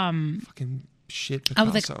Fucking shit, Picasso. I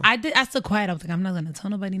was like, I still quiet. I was like, I'm not gonna tell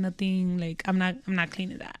nobody nothing. Like, I'm not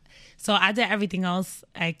cleaning that. So I did everything else.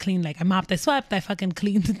 I cleaned, like, I mopped, I swept, I fucking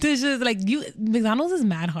cleaned the dishes. Like, McDonald's is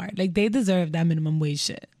mad hard. Like, they deserve that minimum wage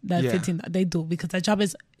shit. That Yeah. 15, they do, because that job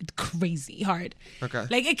is crazy hard. Okay.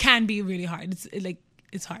 Like, it can be really hard.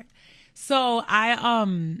 It's hard. So I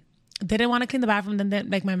didn't want to clean the bathroom. Then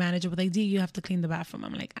like my manager was like, D, you have to clean the bathroom.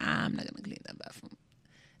 I'm like, I'm not gonna clean that bathroom.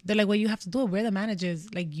 They're like, well, you have to do it. We're the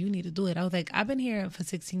managers. Like, you need to do it. I was like, I've been here for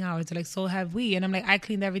 16 hours. They're like, so have we. And I'm like, I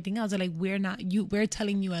cleaned everything else. They're like, we're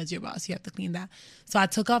telling you as your boss, you have to clean that. So I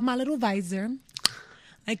took off my little visor,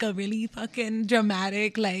 like a really fucking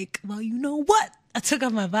dramatic, like, well, you know what? I took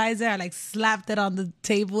off my visor. I like slapped it on the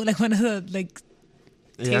table, like one of the like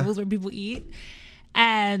tables where people eat.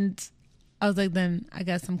 And I was like, then I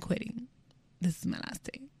guess I'm quitting. This is my last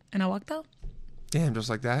day. And I walked out. Damn, just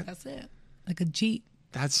like that? That's it. Like a Jeep.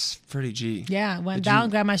 That's pretty G. Yeah, went Did down, you-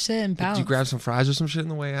 grabbed my shit, and bounced. Did you grab some fries or some shit on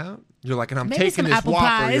the way out? You're like, and I'm Maybe taking some this apple Whopper,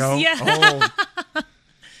 pies, yo. yeah. Oh.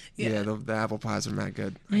 Yeah, the apple pies are mad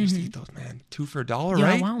good. I used to eat those, man. 2 for $1, Yo,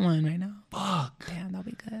 right? I want one right now. Fuck. Damn, that'll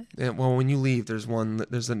be good. Yeah, well, when you leave, there's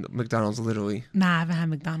a McDonald's literally. Nah, I haven't had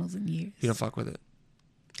McDonald's in years. You don't fuck with it.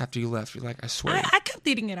 After you left, you're like, I swear. I kept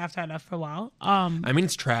eating it after I left for a while. I mean,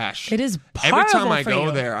 it's trash. It is Every time horrible I for go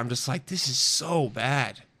you. there, I'm just like, this is so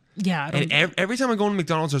bad. Yeah, I don't And every time I go to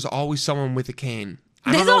McDonald's, there's always someone with a cane.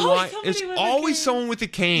 I don't There's know always why. somebody There's with a always cane. someone with a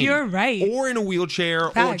cane. You're right. Or in a wheelchair,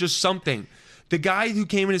 or Facts. just something. The guy who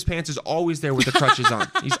came in his pants is always there with the crutches on.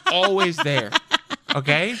 He's always there.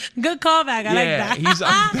 Okay? good callback. I like that. He's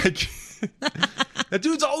that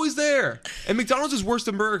dude's always there. And McDonald's is worse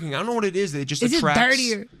than Burger King. I don't know what it is. It just It's just attracts.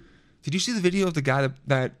 dirtier. Did you see the video of the guy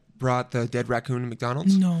that brought the dead raccoon to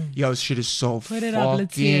McDonald's? No. Yo, this shit is so Put it up,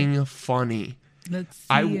 let's see it. fucking funny. Let's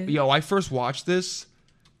see it. I first watched this,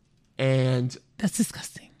 and That's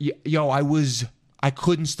disgusting. yo, I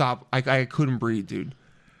couldn't stop. I couldn't breathe, dude.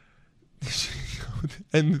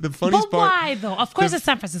 And the funniest But part. why though? Of course, it's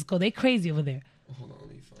San Francisco. They crazy over there. Hold on,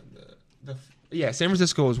 let me find the. Yeah, San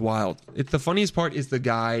Francisco is wild. The funniest part is the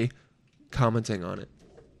guy commenting on it.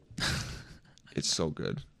 It's so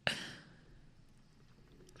good.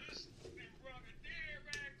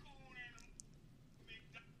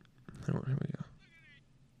 Here we go.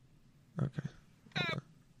 Okay. Hold on.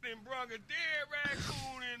 Then brung a dead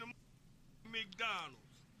raccoon in the McDonald's.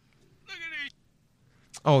 Look at this.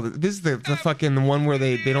 Oh, this is the fucking one where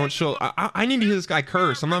they don't show. I need to hear this guy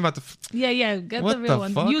curse. I'm not about to. Yeah. Get What the real the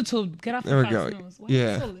one. fuck? YouTube. Get off There we the go. Fox News. Why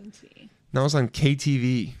Yeah. So linty? That was on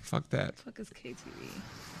KTV. Fuck that. Fuck is KTV?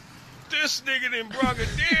 This nigga done brung a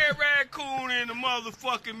dead raccoon in the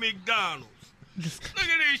motherfucking McDonald's. Look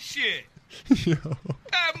at this shit. Yo.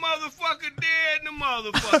 That motherfucker dead in the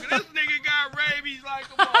motherfucker. This nigga got rabies like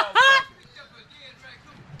a motherfucker.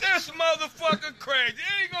 This motherfucker crazy. He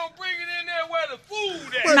ain't gonna bring it in there where the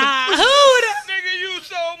food at. Nah, who the- Nigga, you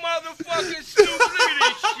so motherfucking stupid. Look at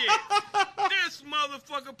this shit. This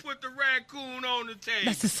motherfucker put the raccoon on the table.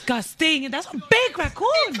 That's disgusting. And that's a big raccoon.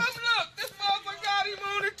 Come look, this motherfucker got him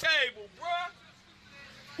on the table, bruh.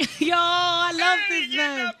 Yo, I love And he this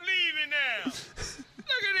getting man. up leaving now.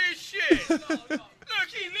 Look at this shit. Look,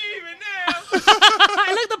 he leaving now.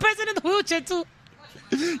 I look the person in the wheelchair too.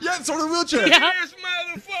 Yeah, it's on the wheelchair. Look Yeah. at this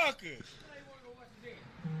motherfucker.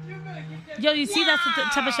 Yo, you see that's the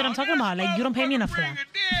type of shit I'm talking about. Like, you don't pay me enough for that. Bring a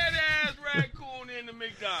dead-ass raccoon into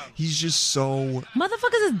McDonald's. He's just so.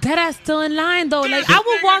 Motherfuckers is dead ass still in line though. Like, I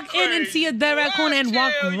would walk in and see a dead raccoon and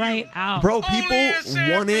walk right out. Bro, Only people in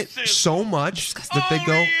San want it Francisco. so much that they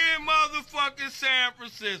go. Only in motherfucking San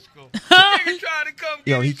Francisco. Nigga try to come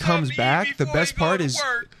Yo, get he me comes something to eat back. The before best he go part to is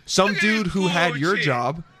work. some Look at dude this who had your bullshit.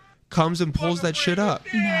 job comes and pulls that shit up.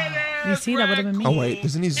 You see, that would've been me. Oh wait,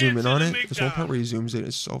 doesn't he zoom in Into on the it? This one part where he zooms in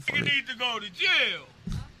is so You funny. need to go to jail.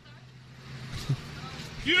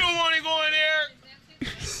 You don't want to go in there.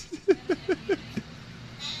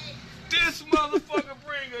 This motherfucker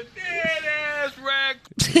bring a dead ass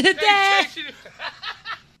raccoon. Dead.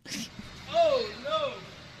 Oh no.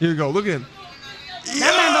 Here you go. Look at him. That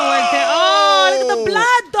man don't work there. Oh, look at the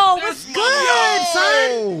blood though. What's This good, son?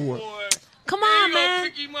 Oh, Boy, Come you on, gonna man.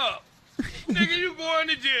 pick him up. Nigga, you going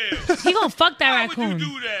to jail. He gonna fuck that Why would raccoon. you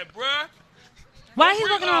do that, bruh? Why he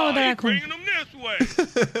walking around with the he raccoon? bringing them this way.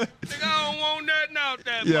 Nigga, I don't want nothing out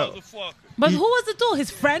that Yeah. motherfucker. But who was it though?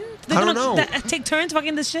 His friend? They I don't gonna know. Take turns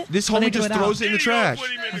fucking this shit? This Or they homie do just out? throws it in the There you go, trash. put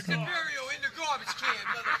him in the car.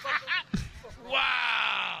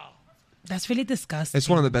 Wow. That's really disgusting. It's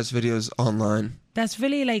one of the best videos online. That's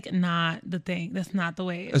really like not the thing. That's not the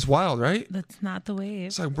way. It's wild, right? That's not the way.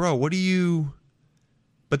 It's like, bro, what do you?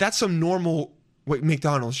 But that's some normal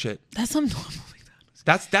McDonald's shit. That's some normal.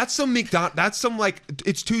 That's some That's some like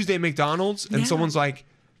it's Tuesday McDonald's, and Yeah. someone's like,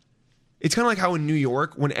 it's kind of like how in New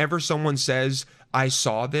York, whenever someone says I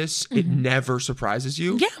saw this, it never surprises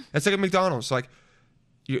you. Yeah. That's like a McDonald's. Like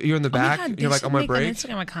you're in the Oh my back, God, and they you're like should on my make break. an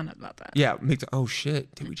Instagram account about that. Yeah, oh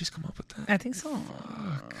shit! Did we just come up with that? I think so.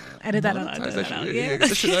 Edit that out. Monetize Edit that out. shit. Yeah. Get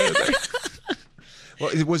that shit out of there.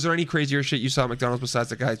 Well, was there any crazier shit you saw at McDonald's besides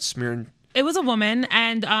the guy smearing It was a woman,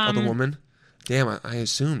 and the woman? Damn, I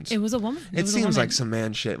assumed. it was a woman. It was a seems woman. like some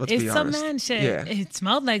man shit. Let's It's be some honest. man shit. Yeah. It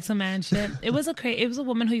smelled like some man shit. It was a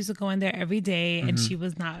woman who used to go in there every day, and she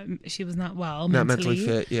was not well Not mentally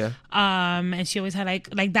fit. Yeah. And she always had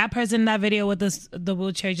like that person in that video with the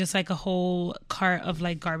wheelchair, just like a whole cart of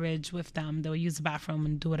like garbage with them. They would use the bathroom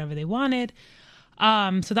and do whatever they wanted.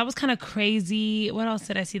 So that was kind of crazy. What else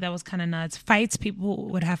did I see that was kind of nuts? Fights. People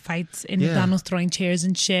would have fights in Yeah. McDonald's, throwing chairs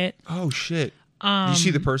and shit. Oh shit. you see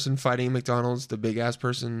the person fighting at McDonald's, the big ass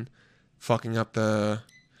person fucking up the.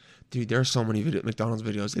 Dude, there are so many McDonald's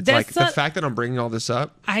videos. It's There's like the fact that I'm bringing all this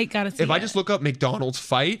up. I gotta see If I it. just look up McDonald's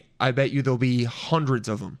fight, I bet you there'll be hundreds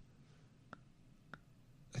of them.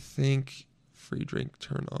 I think free drink,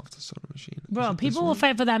 turn off the soda machine. Is Bro, it this people will one?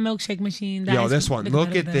 fight for that milkshake machine. That Yo, ice this cream- one.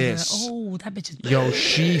 Look at the- this. Oh, that bitch is Yo,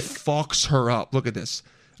 she fucks her up. Look at this.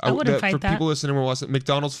 I wouldn't fight for that. people listening, we're watching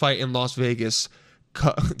McDonald's fight in Las Vegas.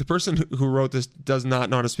 The person who wrote this does not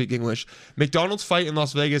know how to speak English. McDonald's fight in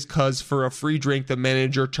Las Vegas cause for a free drink, the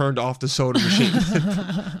manager turned off the soda machine.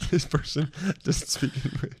 This person doesn't speak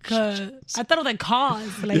English. Cause I thought it was like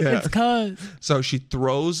cause. Like Yeah. it's cause. So she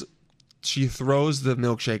throws the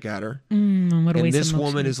milkshake at her. What a And waste this of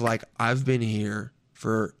woman milkshake. is like, I've been here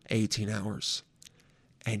for 18 hours.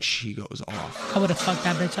 And she goes off. I would have fucked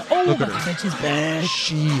that bitch up. Oh, Look that at her. bitch is bad.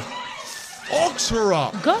 She fucks her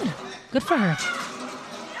up. Good for her.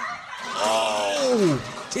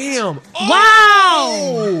 Oh, damn. Wow!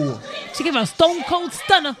 Oh. She gave her a stone cold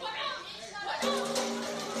stunner.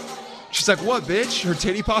 She's like, what, bitch? Her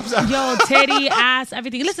titty pops out. Yo, titty, ass,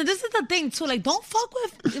 everything. Listen, this is the thing too. Like, don't fuck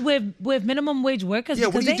with minimum wage workers Yeah,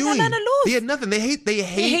 because what are you they doing? ain't got nothing to lose. They had nothing. They hate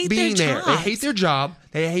hate being their there. They jobs. hate their job.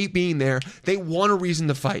 They hate being there. They want a reason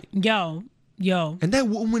to fight. Yo. And that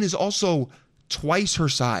woman is also twice her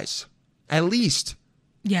size. At least.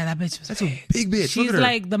 Yeah, that bitch was That's a big bitch. Look She's at her.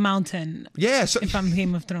 like the mountain. Yeah. So, If I'm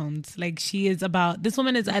Game of Thrones, like she is about. This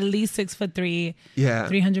woman is at least 6'3". yeah.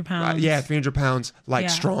 300 pounds. Yeah, 300 pounds. Like Yeah.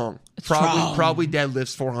 strong. Strong. Probably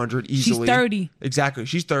deadlifts 400 easily. 30. Exactly.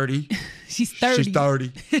 She's 30. She's 30. She's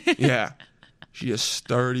 30. Yeah. She a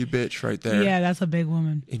sturdy bitch right there. Yeah, that's a big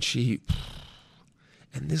woman.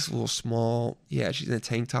 And this little small, she's in a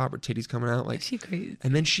tank top, her titties coming out like. She crazy.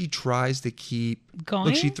 And then she tries to keep Going?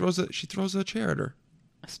 Look, she throws a chair at her.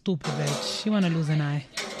 Stupid bitch. She want to lose an eye.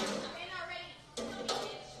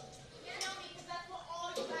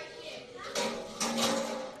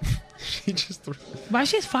 She just threw. Why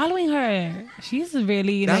she's following her? She's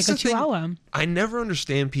really That's like a the thing. chihuahua. I never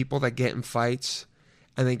understand people that get in fights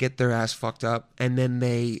and they get their ass fucked up and then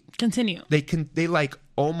they Continue. like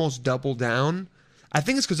almost double down. I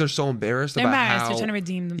think it's because they're so embarrassed They're about embarrassed. how They're trying to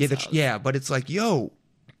redeem Yeah, themselves. but it's like, yo,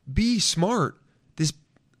 be smart.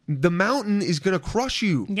 The mountain is gonna crush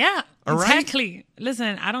you. Yeah, All right? exactly.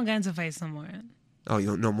 Listen, I don't get into fights no more. Oh, you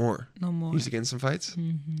don't know more. No more. You used to get in some fights?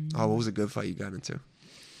 Mm-hmm. Oh, what was a good fight you got into?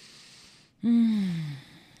 Mm.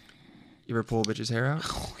 You ever pull a bitch's hair out?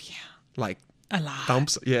 Oh yeah, Like a lot.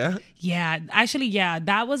 thumps? Yeah. Yeah, actually, yeah,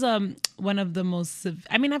 that was one of the most.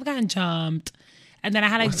 I mean, I've gotten jumped, and then I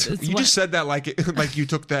had like You just said that like like you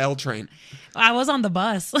took the L train. I was on the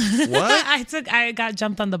bus. What? I got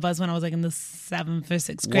jumped on the bus when I was like in the 7th or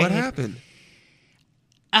 6th grade. What happened?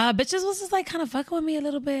 Bitches was just like kind of fucking with me a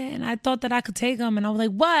little bit, and I thought that I could take them, and I was like,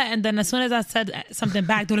 "What?" And then as soon as I said something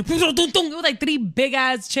back, they were like, it was like 3 big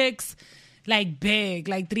ass chicks, like 3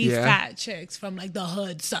 Yeah. fat chicks from like the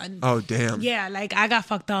hood, son. Oh damn. Yeah, like I got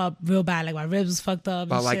fucked up real bad. Like my ribs was fucked up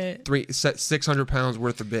About and like shit. 600 pounds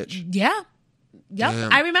worth of bitch. Yeah. Yep.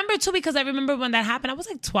 Damn. I remember too because I remember when that happened. I was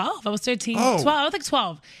like 12. I was 13. Oh. 12. I was like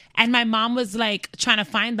 12. And my mom was like trying to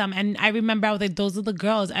find them. And I remember I was like, those are the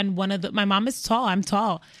girls. And my mom is tall. I'm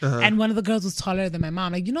tall. And one of the girls was taller than my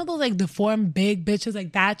mom. Like, you know those like deformed big bitches,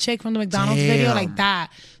 like that chick from the McDonald's video? Damn. Like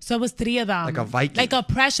that. So it was 3 of them. Like a Viking. Like a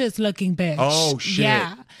precious looking bitch. Oh, shit.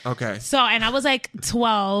 Yeah. Okay. So, and I was like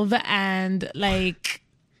 12 and like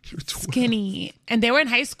skinny. And they were in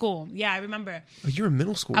high school. Yeah, I remember. Oh, you were in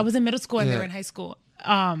middle school. I was in middle school and they Yeah. were in high school.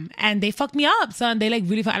 And they fucked me up, son. They like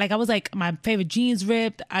really like I was like my favorite jeans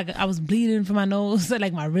ripped. I was bleeding from my nose.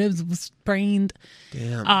 Like my ribs was sprained.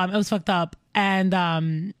 Damn. It was fucked up. And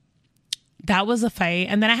that was a fight.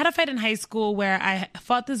 And then I had a fight in high school where I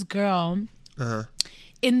fought this girl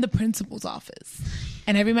in the principal's office.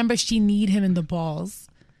 And I remember she kneed him in the balls.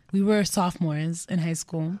 We were sophomores in high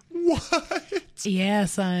school. What? Yeah,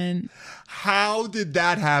 son. How did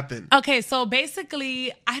that happen? Okay, so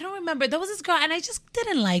basically, I don't remember. There was this girl, and I just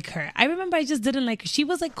didn't like her. I remember I just didn't like her. She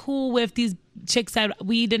was like cool with these chicks that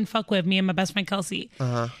we didn't fuck with, me and my best friend Kelsey.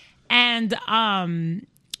 And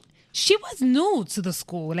she was new to the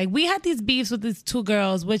school. Like we had these beefs with these 2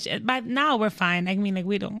 girls, which by now we're fine. I mean, like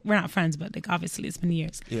we're not friends, but like obviously it's been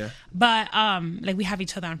years. Yeah. But like we have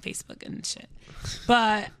each other on Facebook and shit.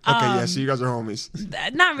 But Okay, yeah, so you guys are homies.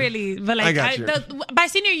 not really, but like I got you. by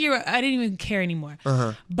senior year, I didn't even care anymore.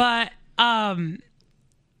 But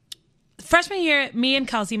freshman year, me and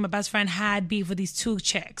Kelsey, my best friend, had beef with these 2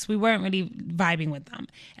 chicks. We weren't really vibing with them.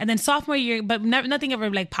 And then sophomore year, but nothing ever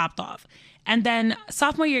like popped off. And then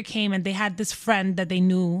sophomore year came and they had this friend that they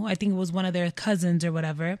knew. I think it was one of their cousins or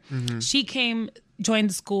whatever. She came, joined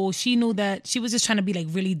the school. She knew that she was just trying to be like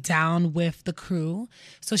really down with the crew.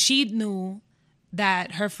 So she knew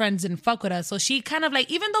that her friends didn't fuck with us. So she kind of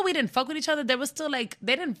like, even though we didn't fuck with each other, there was still like,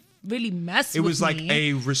 they didn't really mess It with was like me.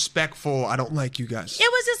 a respectful, I don't like you guys.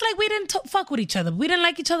 It was just like we didn't fuck with each other. We didn't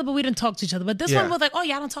like each other, but we didn't talk to each other. But this Yeah. one was like, oh,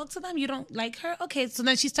 y'all don't talk to them? You don't like her? Okay. So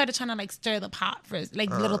then she started trying to like stir the pot for like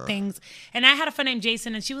little things. And I had a friend named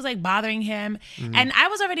Jason and she was like bothering him. And I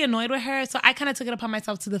was already annoyed with her. So I kind of took it upon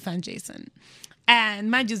myself to defend Jason.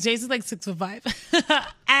 And mind you, Jason's like 6'5".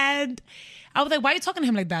 And I was like, why are you talking to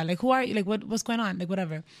him like that? Like, who are you? Like, what's going on? Like,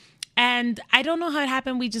 whatever. And I don't know how it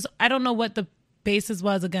happened. I don't know what the basis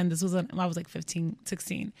was. Again, this was I was like 15,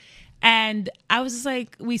 16. And I was just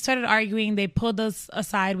like, we started arguing. They pulled us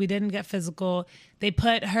aside. We didn't get physical. They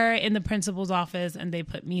put her in the principal's office and they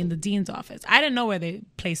put me in the dean's office. I didn't know where they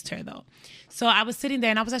placed her though. So I was sitting there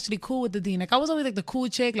and I was actually cool with the dean. Like I was always like the cool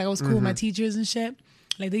chick. Like I was cool with my teachers and shit.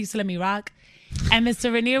 Like they used to let me rock. And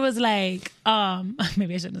Mr. Rainier was like,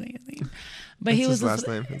 maybe I shouldn't say his name. But he was his last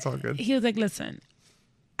name. It's all good. He was like, listen,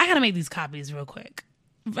 I gotta make these copies real quick.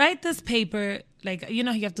 Write this paper, like, you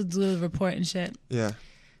know, you have to do the report and shit. Yeah.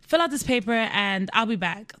 Fill out this paper and I'll be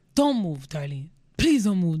back. Don't move, darling. Please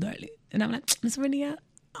don't move, darling. And I'm like, Miss Rainier,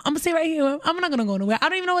 I'm gonna stay right here. I'm not gonna go nowhere. I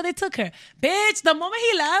don't even know where they took her. Bitch, the moment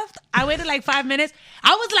he left, I waited like 5 minutes.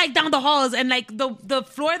 I was like down the halls and like the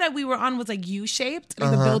floor that we were on was like U-shaped.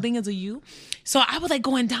 Like the building is a U. So I was like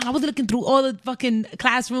going down. I was looking through all the fucking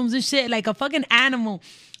classrooms and shit like a fucking animal.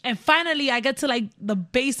 And finally, I get to like the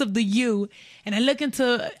base of the U, and I look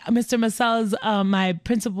into Mr. Marcel's, my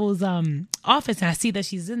principal's office, and I see that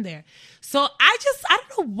she's in there. So I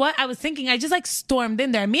don't know what I was thinking. I just like stormed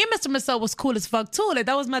in there. Me and Mr. Marcel was cool as fuck too. Like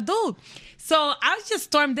that was my dude. So I was just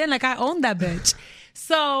stormed in like I owned that bitch.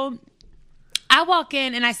 So I walk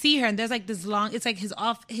in and I see her, and there's like this long. It's like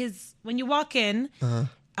his when you walk in.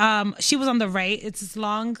 She was on the right. It's this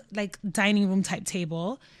long like dining room type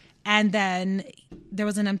table. And then there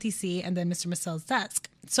was an empty seat and then Mr. Marcel's desk.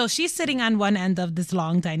 So she's sitting on one end of this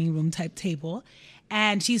long dining room type table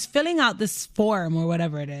and she's filling out this form or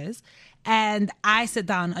whatever it is. And I sit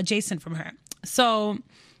down adjacent from her. So,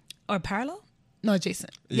 or parallel? No,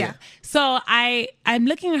 adjacent. Yeah. So I'm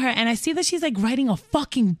looking at her and I see that she's like writing a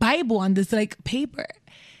fucking Bible on this like paper.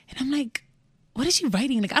 And I'm like, what is she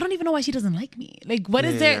writing? Like, I don't even know why she doesn't like me. Like, what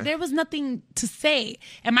is there? There was nothing to say.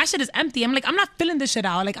 And my shit is empty. I'm like, I'm not filling this shit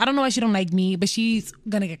out. Like, I don't know why she don't like me, but she's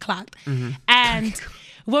gonna get clocked. And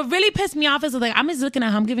what really pissed me off is like, I'm just looking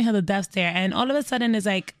at her, I'm giving her the death stare. And all of a sudden is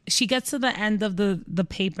like, she gets to the end of the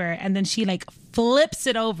paper and then she like flips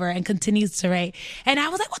it over and continues to write. And I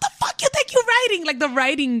was like, what the fuck you think you're writing? Like the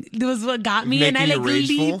writing was what got me. Making and I like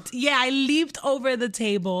you rageful? I leaped over the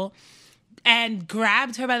table and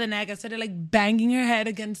grabbed her by the neck. I started like banging her head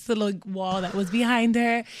against the like wall that was behind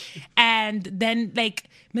her. And then like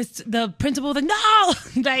the principal was like, no!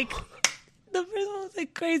 Like the principal was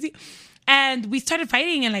like crazy. And we started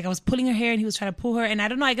fighting, and like I was pulling her hair and he was trying to pull her. And I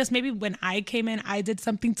don't know, I guess maybe when I came in, I did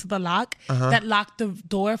something to the lock that locked the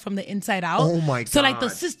door from the inside out. Oh my So like the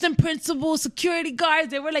God. assistant principal, security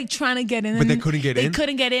guards, they were like trying to get in. But they couldn't get in? They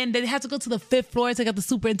couldn't get in. They had to go to the 5th floor to get the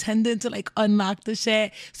superintendent to like unlock the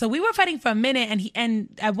shit. So we were fighting for a minute, and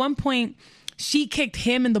at one point she kicked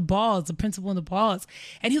him in the balls, the principal in the balls.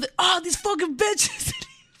 And he was like, oh, these fucking bitches.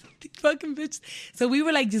 These fucking bitches. So we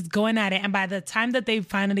were like just going at it. And by the time that they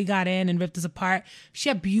finally got in and ripped us apart, she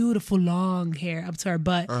had beautiful long hair up to her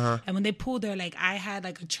butt. And when they pulled her, like I had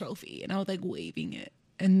like a trophy and I was like waving it.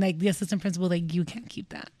 And like the assistant principal was like, you can't keep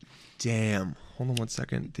that. Damn. Hold on one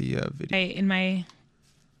second. The video. In my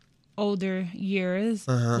older years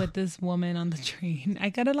with this woman on the train, I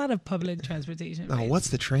got a lot of public transportation. Oh, what's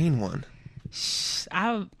the train one?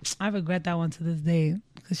 I regret that one to this day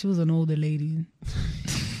because she was an older lady.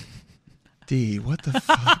 D, what the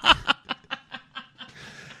fuck?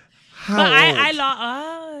 How But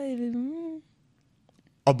old?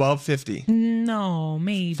 Above 50. No,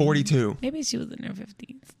 maybe 42. Maybe she was in her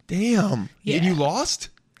 50s. Damn. Yeah. And you lost?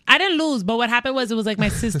 I didn't lose, but what happened was it was like my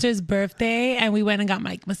sister's birthday, and we went and got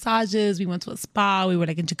like massages. We went to a spa. We were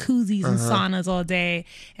like in jacuzzis and saunas all day.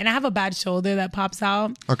 And I have a bad shoulder that pops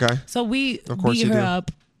out. Okay. So we Of course beat you her do.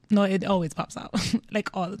 up. No, it always pops out, like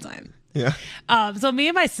all the time. Yeah. So me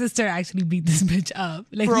and my sister actually beat this bitch up.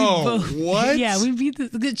 Like Bro, what? Yeah, we beat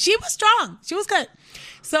this. She was strong. She was good.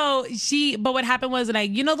 So but what happened was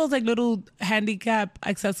like, you know those like little handicap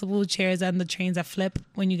accessible chairs on the trains that flip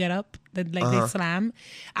when you get up, that like they slam.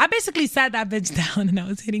 I basically sat that bitch down and I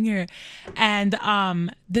was hitting her,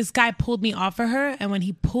 and this guy pulled me off of her, and when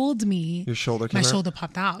he pulled me, Your shoulder came my out? shoulder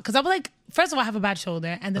popped out because I was like, first of all, I have a bad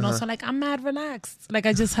shoulder, and then also like I'm mad relaxed. Like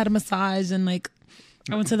I just had a massage and like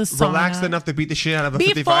I went to the sauna. Relaxed enough to beat the shit out of a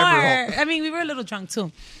Before, 55-year-old. I mean, we were a little drunk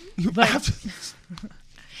too. You But- have to-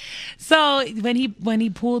 So when he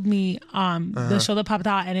pulled me, Uh-huh. the shoulder popped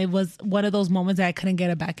out, and it was one of those moments that I couldn't get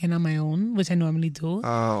it back in on my own, which I normally do.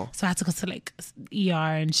 Oh. So I had to go to like ER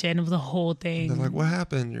and shit, and it was a whole thing. They're like, what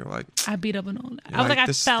happened? You're like, I beat up an old. I was like, I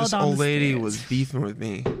this, fell this down. old the lady stairs. was beefing with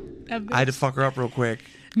me. That I had to bitch. fuck her up real quick.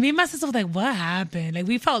 Me and my sister was like, what happened? Like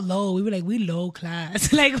we felt low. We were like, we low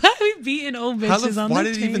class. Like why are we beating old bitches on Why the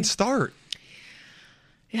did it train? even start?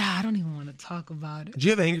 Yeah, I don't even want to talk about it. Do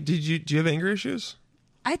you have anger? Do you have anger issues?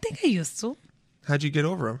 I think I used to. How'd you get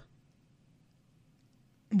over them?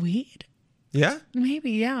 Weed? Yeah.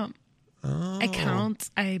 Maybe, yeah. Oh. I count.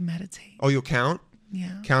 I meditate. Oh, you'll count?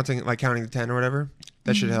 Yeah. Counting to 10 or whatever.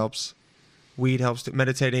 That Mm-hmm. shit helps. Weed helps.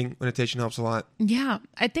 Meditation helps a lot. Yeah.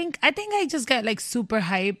 I think I just get like super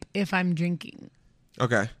hype if I'm drinking.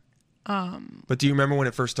 Okay. But do you remember when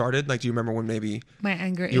it first started? Like, do you remember when maybe My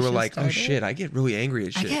anger you were issues like, oh started. shit, I get really angry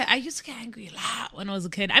at shit? I used to get angry a lot when I was a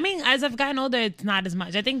kid. I mean, as I've gotten older, it's not as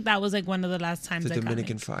much. I think that was like one of the last times The I got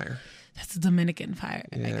Dominican like, fire. that's the Dominican fire,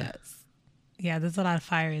 I Yeah. guess. Yeah, there's a lot of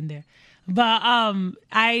fire in there. But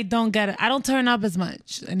I don't turn up as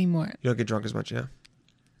much anymore. You don't get drunk as much, yeah?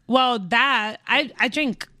 Well, that I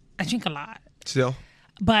drink a lot. Still?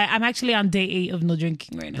 But I'm actually on day 8 of no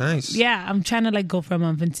drinking right now. Nice. Yeah, I'm trying to like go for a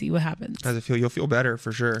month and see what happens. How's it feel? You'll feel better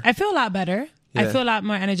for sure. I feel a lot better. I Yeah. feel a lot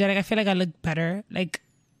more energetic. I feel like I look better, like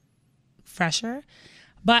fresher.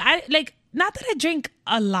 But I like not that I drink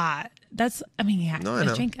a lot. I No, I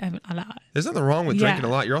know. drink a lot. There's nothing wrong with Yeah. drinking a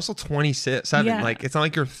lot. You're also 27. Yeah. Like, it's not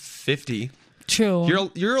like you're 50. True.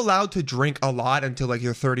 You're allowed to drink a lot until like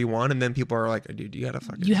you're 31, and then people are like, dude, you gotta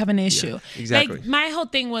fucking. You have an issue. Yeah, exactly. Like my whole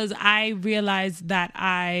thing was I realized that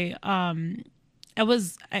I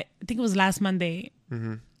think it was last Monday.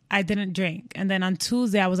 Mm-hmm. I didn't drink, and then on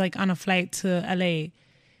Tuesday I was like on a flight to LA,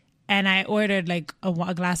 and I ordered like a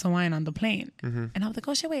glass of wine on the plane, Mm-hmm. and I was like,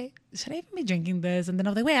 oh shit, wait, should I even be drinking this? And then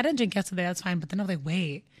I was like, wait, I didn't drink yesterday, that's fine. But then I was like,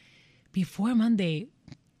 wait, before Monday,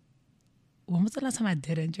 when was the last time I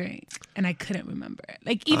didn't drink? And I couldn't remember.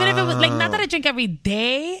 Like even if it was like not that I drink every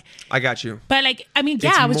day, I got you. but like I mean, yeah,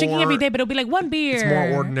 It's I was drinking more- every day, but it'll be like one beer. It's more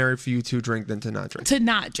ordinary for you to drink than to not drink. To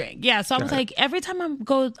not drink. Yeah. So I was Got it. like, every time I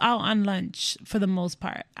go out on lunch, for the most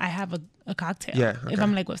part, I have a cocktail. Yeah, If okay.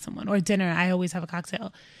 I'm like with someone, or dinner, I always have a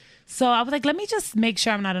cocktail. So I was like, let me just make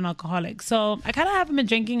sure I'm not an alcoholic. So I kind of haven't been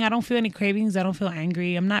drinking. I don't feel any cravings. I don't feel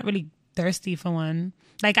angry. I'm not really thirsty for one.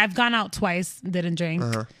 Like I've gone out twice, didn't drink.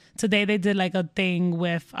 Uh-huh. Today they did like a thing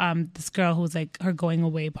with this girl who's like her going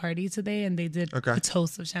away party today, and they did Okay. a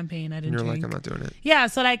toast of champagne. I didn't And you're drink. like, I'm not doing it. Yeah,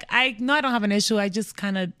 so like I know I don't have an issue. I just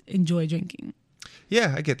kind of enjoy drinking.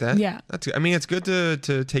 Yeah, I get that. Yeah. That's. I mean, it's good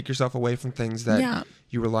to take yourself away from things that Yeah.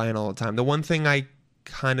 you rely on all the time. The one thing I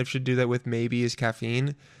kind of should do that with maybe is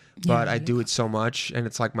caffeine, but I do it so much, and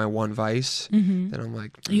it's like my one vice. That I'm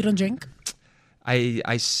like, You don't drink?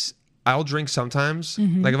 I'll drink sometimes.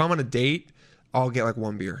 Like if I'm on a date, I'll get like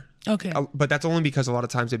one beer. Okay. But that's only because a lot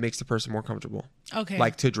of times it makes the person more comfortable. Okay.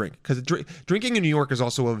 Like to drink. Because drinking in New York is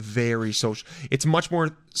also a very social. It's much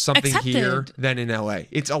more something here Accepted. than in LA.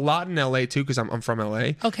 It's a lot in LA too because I'm from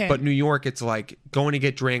LA. Okay. But New York, it's like going to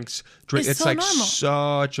get drinks. It's so like normal.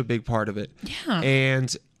 such a big part of it. Yeah.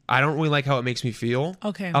 And I don't really like how it makes me feel.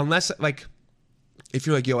 Okay. Unless like, if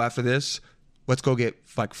you're like, yo, after this, let's go get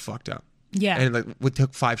like fucked up. Yeah. And like we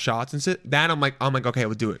took 5 shots and sit. That I'm like, okay,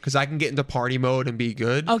 we'll do it because I can get into party mode and be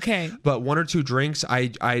good. Okay. But 1 or 2 drinks, I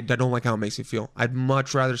don't like how it makes me feel. I'd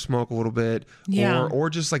much rather smoke a little bit, Yeah. or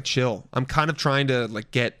just like chill. I'm kind of trying to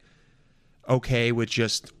like get okay with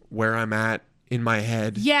just where I'm at in my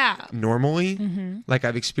head. Yeah. Normally, like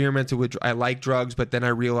I've experimented with. I like drugs, but then I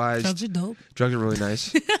realized Drugs are dope. drugs are really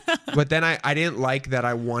nice. But then I didn't like that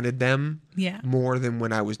I wanted them Yeah. more than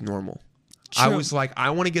when I was normal. I True. was like, I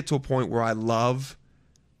want to get to a point where I love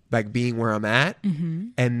like being where I'm at.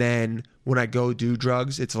 And then when I go do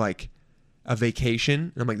drugs, it's like a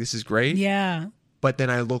vacation. And I'm like, this is great. Yeah. But then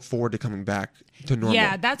I look forward to coming back to normal.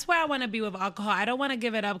 Yeah, that's where I want to be with alcohol. I don't want to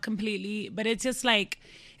give it up completely, but it's just like,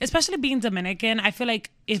 especially being Dominican, I feel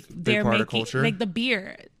like if they're part of making culture. like the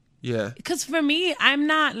beer, Yeah. because for me, I'm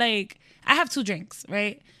not like, I have 2 drinks,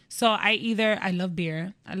 right? So I love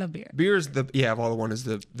beer. I love beer. Beer is of all the one is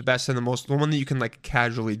the best and the one that you can like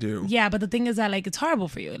casually do. Yeah, but the thing is that like it's horrible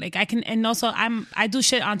for you. Like I can, and also I do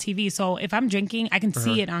shit on TV. So if I'm drinking, I can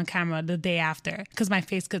see it on camera the day after because my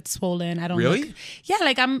face gets swollen. I don't Really? look- yeah,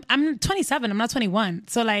 like I'm 27. I'm not 21.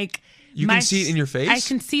 So like You can see it in your face? I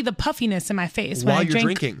can see the puffiness in my face While when I you're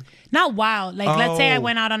drink. drinking? Not while. Like let's say I Oh.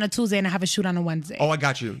 went out on a Tuesday and I have a shoot on a Wednesday. Oh, I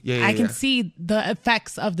got you. Yeah, I can see the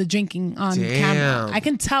effects of the drinking on Damn. camera. I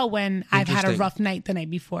can tell when I've had a Interesting. rough night the night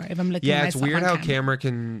before if I'm looking at Yeah, it's myself weird on how camera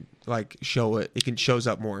can like show it. It can shows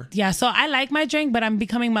up more. Yeah, so I like my drink, but I'm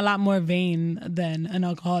becoming a lot more vain than an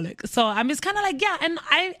alcoholic. So I'm just kind of like, yeah, and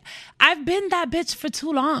I've been that bitch for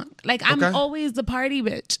too long. Like I'm Okay. always the party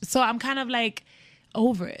bitch. So I'm kind of like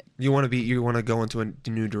over it. You want to go into a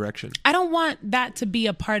new direction. I don't want that to be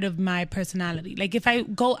a part of my personality. Like if I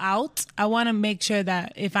go out, I want to make sure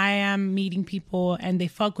that if I am meeting people and they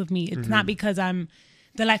fuck with me, it's not because I'm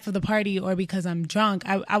the life of the party or because I'm drunk.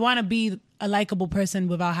 I want to be a likable person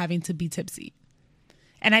without having to be tipsy.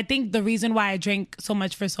 And I think the reason why I drank so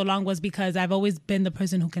much for so long was because I've always been the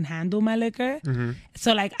person who can handle my liquor.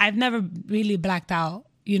 So like I've never really blacked out,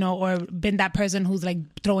 you know, or been that person who's like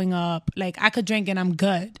throwing up. Like I could drink and I'm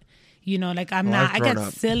good. You know, like I'm Well, not. I've I thrown get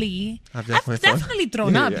up. silly. I've I've definitely definitely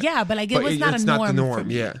thrown up. Yeah, but like it was not it's a norm. not the norm. For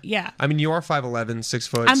me. Yeah, yeah. I mean, you are 5'11", 6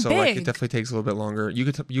 foot, I'm so like big. it definitely takes a little bit longer. You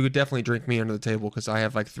could definitely drink me under the table because I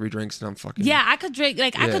have like 3 drinks and I'm fucking. Yeah, I could drink.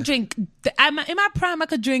 Like I Yeah. could drink. I'm in my prime. I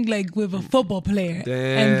could drink like with a football player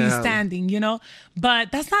and be Damn. standing. You know,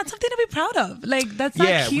 but that's not something to be proud of. Like that's not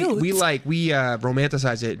Yeah, cute. we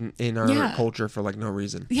romanticize it in our Yeah. culture for like no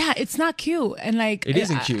reason. Yeah, it's not cute, and like It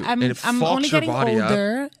isn't cute, I'm and it I'm fucks only your getting body up.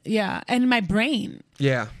 older. Yeah, and my brain.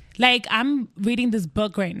 Yeah. Like I'm reading this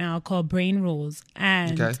book right now called Brain Rules,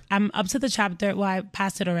 and Okay. I'm up to the chapter. Well, I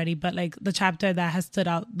passed it already, but like the chapter that has stood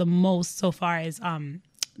out the most so far is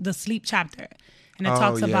the sleep chapter, and it Oh,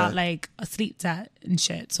 talks yeah. about like a sleep debt and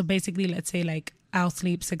shit. So basically, let's say like I'll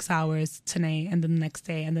sleep 6 hours tonight, and then the next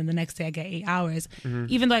day, and then the next day I get 8 hours.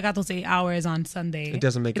 Even though I got those 8 hours on Sunday, Mm-hmm. It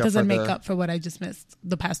doesn't make it up doesn't for make the- up for what I just missed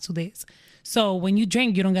the past 2 days. So when you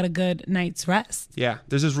drink, you don't get a good night's rest. Yeah,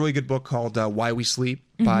 there's this really good book called Why We Sleep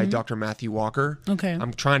by Dr. Matthew Walker. Okay.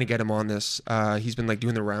 I'm trying to get him on this. He's been like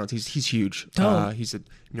doing the rounds. He's huge. Dope. He's a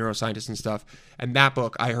neuroscientist and stuff. And that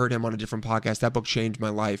book, I heard him on a different podcast. That book changed my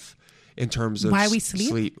life in terms of Why We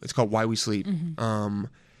Sleep? It's called Why We Sleep.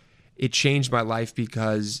 It changed my life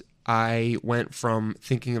because I went from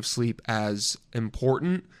thinking of sleep as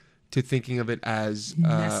important to thinking of it as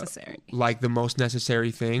Necessary. like the most necessary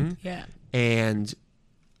thing. Yeah. And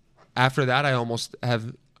after that, I almost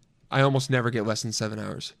never get less than 7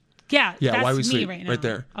 hours. Yeah, Yeah, that's Why We me Sleep, right now.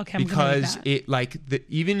 there. Okay, I'm gonna read because that. it like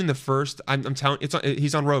even in the first, I'm telling,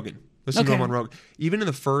 he's on Rogan. Listen to him Okay. on Rogan. Even in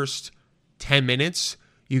the first 10 minutes,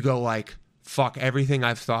 you go like, "Fuck, everything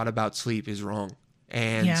I've thought about sleep is wrong,"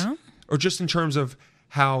 and Yeah. or just in terms of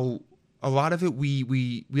how a lot of it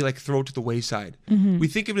we like throw to the wayside. Mm-hmm. We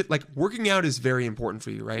think of it like working out is very important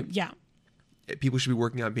for you, right? Yeah. People should be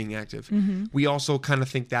working out, being active. Mm-hmm. We also kind of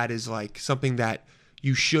think that is like something that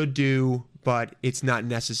you should do, but it's not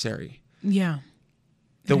necessary. Yeah.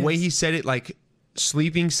 The It way is. he said it, like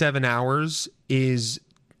sleeping 7 hours is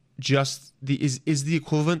just is the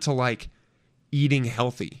equivalent to like eating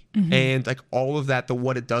healthy, Mm-hmm. and like all of that,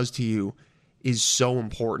 what it does to you is so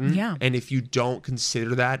important. Yeah. And if you don't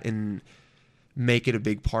consider that and make it a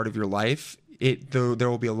big part of your life, there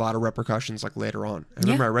will be a lot of repercussions like later on. I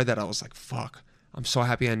remember I read that, I was like, fuck, I'm so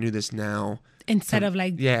happy I knew this now. Instead of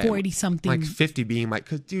like 40 something. Like 50 being like,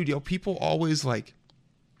 because dude, people always like,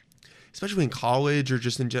 especially in college or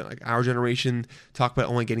just in like our generation, talk about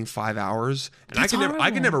only getting 5 hours. And That's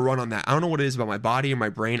I could never run on that. I don't know what it is about my body or my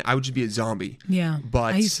brain. I would just be a zombie. Yeah.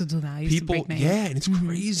 But I used to do that. I used to break nails. and it's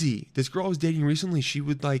crazy. This girl I was dating recently, she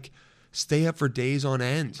would like stay up for days on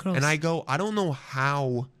end. Gross. And I go, I don't know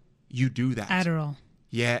how you do that. Adderall.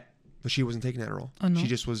 Yeah. But she wasn't taking Adderall. Oh, no? She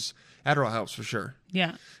just was. Adderall helps for sure.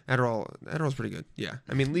 Yeah. Adderall's pretty good. Yeah.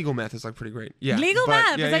 I mean, legal meth is like pretty great. Yeah. Legal but-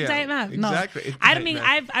 meth. yeah, It's like yeah. diet meth. Exactly. No. It's I diet mean,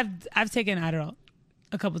 meth. I've taken Adderall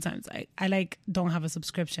a couple times. I like don't have a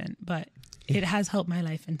subscription, but it has helped my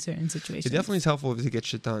life in certain situations. It definitely is helpful to get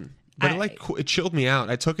shit done. But it chilled me out.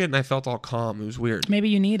 I took it and I felt all calm. It was weird. Maybe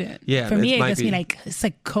you need it. Yeah, For me, it it might gets be. me like it's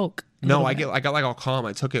like Coke. a No, little I bit. got like all calm.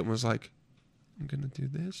 I took it and was like, I'm gonna do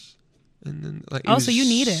this, and then like. Oh, so you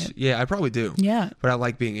need it. Yeah, I probably do. Yeah. But I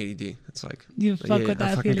like being ADD. It's like You fuck with I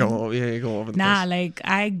that fucking feeling? go over the Nah, place. like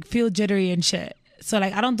I feel jittery and shit. So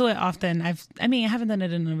like I don't do it often. I haven't done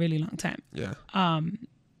it in a really long time. Yeah, I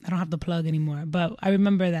don't have the plug anymore, but I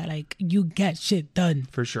remember that like you get shit done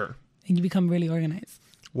for sure. and you become really organized.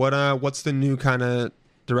 What's the new kind of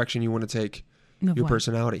direction you want to take? Of Your what?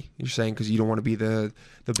 personality. You're saying because you don't want to be the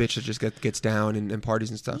bitch that just gets down and parties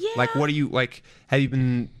and stuff. Yeah. Like, what do you like? Have you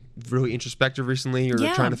been really introspective recently, or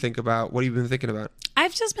Yeah. trying to think about what have you been thinking about?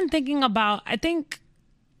 I've just been thinking about, I think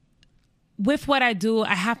with what I do,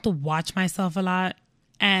 I have to watch myself a lot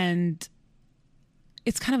and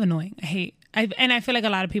it's kind of annoying. I feel like a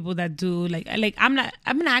lot of people that do like I'm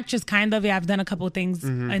an actress kind of. Yeah, I've done a couple of things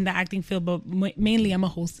in the acting field, but mainly I'm a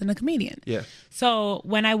host and a comedian. Yeah. So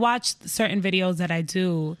when I watch certain videos that I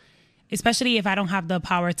do, especially if I don't have the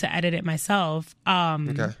power to edit it myself,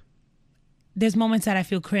 Okay. there's moments that I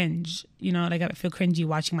feel cringe, like I feel cringy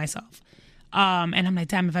watching myself. And I'm like,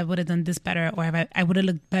 damn, if I would have done this better, or if I would have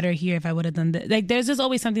looked better here if I would have done this. Like, there's just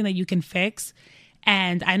always something that you can fix.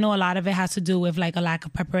 And I know a lot of it has to do with like a lack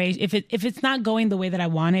of preparation. If it's not going the way that I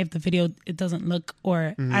want it, if the video, it doesn't look,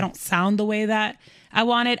 or I don't sound the way that I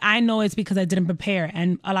want it, I know it's because I didn't prepare.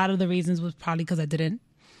 And a lot of the reasons was probably because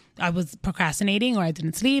I was procrastinating, or I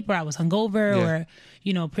didn't sleep, or I was hungover,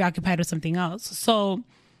 or, preoccupied with something else. So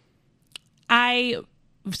I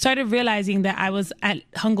started realizing that I was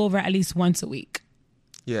hungover at least once a week,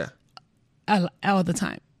 Yeah. all the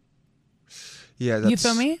time. Yeah. That's, You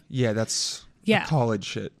feel me? Yeah. That's Yeah. college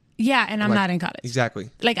shit. Yeah, and I'm Like, not in college.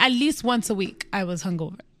 Exactly. Like at least once a week, I was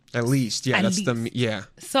hungover. At least. Yeah. At That's least. yeah.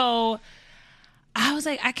 So I was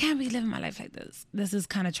like, I can't be living my life like this. This is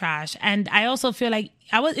kind of trash. And I also feel like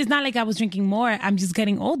it's not like I was drinking more. I'm just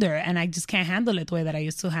getting older and I just can't handle it the way that I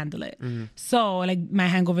used to handle it. So like my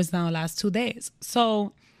hangovers now last 2 days.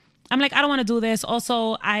 So I'm like, I don't want to do this.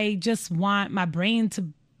 Also, I just want my brain to,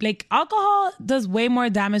 like, alcohol does way more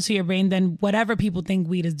damage to your brain than whatever people think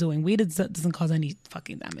weed is doing. Weed doesn't cause any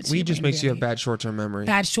fucking damage. to Weed your just brain, makes you have really. bad short-term memory.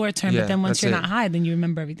 Bad short term, Yeah, but then once that's you're it. not high, then you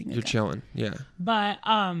remember everything. You're again. chilling. Yeah. But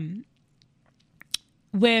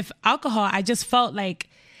with alcohol, I just felt like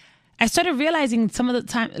I started realizing some of the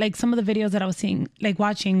time, like some of the videos that I was seeing, like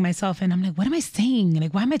watching myself, and I'm like, what am I saying?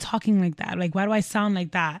 Like, why am I talking like that? Like, why do I sound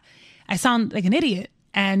like that? I sound like an idiot.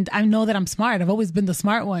 And I know that I'm smart. I've always been the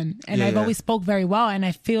smart one. And Yeah, I've yeah. always spoke very well. And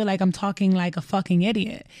I feel like I'm talking like a fucking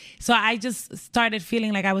idiot. So I just started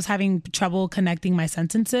feeling like I was having trouble connecting my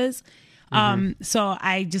sentences. So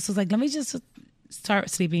I just was like, let me just start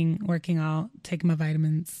sleeping, working out, taking my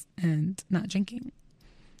vitamins, and not drinking.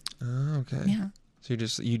 Oh, okay. Yeah. So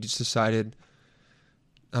you just decided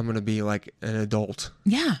I'm gonna be like an adult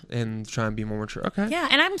Yeah. and try and be more mature. Okay. Yeah.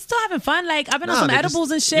 And I'm still having fun. Like, I've been on No, some they just-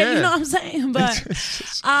 edibles and shit. yeah. You know what I'm saying? But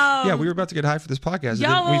Yeah, we were about to get high for this podcast. Yo,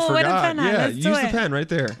 and then we where the forgot. pen at? Yeah, Let's use do the it. pen right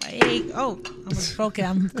there. hey, I almost broke it.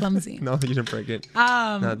 I'm clumsy. No, you didn't break it.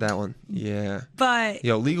 Not that one. Yeah. But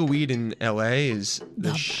Yo, legal weed in LA is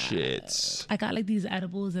the The shit. I got like these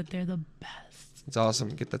edibles that they're the best. It's awesome.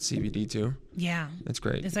 Get that CBD too. Yeah. That's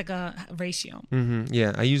great. It's like a ratio.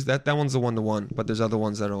 Yeah, I use that. That one's the 1-to-1, but there's other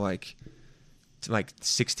ones that are like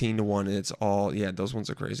 16-to-1, and it's all those ones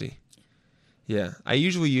are crazy. Yeah, I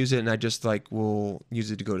usually use it, and I just like will use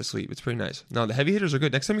it to go to sleep. It's pretty nice. No, the heavy hitters are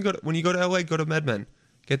good. Next time when you go to LA, go to MedMen.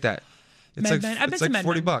 Get that. It's MedMen? like I've been it's to like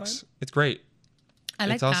MedMen $40. before. It's great. I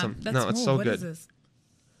like It's awesome. that. No, That's it's smooth. so What good. is this?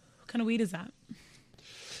 What kind of weed is that?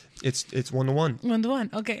 It's 1-to-1.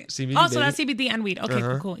 1-to-1. Okay. CBD, Oh, so baby. that's CBD and weed. Okay,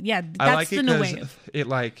 Uh-huh. cool. Yeah, I that's like the it new because wave. it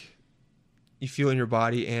like you feel it in your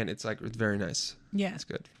body, and it's like it's very nice. Yeah. It's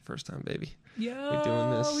good. First time, baby. Yo, We're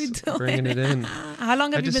doing this. we doing Bringing it in. How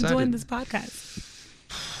long have I you been doing decided. this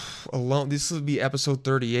podcast? alone. This will be episode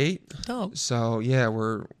 38. Dope. So yeah,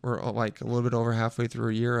 we're like a little bit over halfway through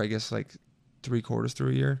a year. I guess like 3/4 through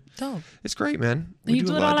a year. Dope. It's great, man. And you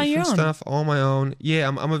do a it lot all of on your different own? stuff all on my own. Yeah,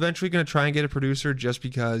 I'm eventually gonna try and get a producer just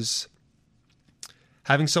because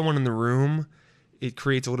having someone in the room, it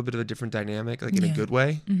creates a little bit of a different dynamic, like in a Yeah. good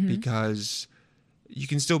way, because you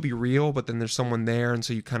can still be real, but then there's someone there, and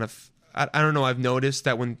so you kind of I don't know. I've noticed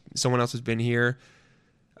that when someone else has been here,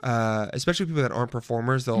 especially people that aren't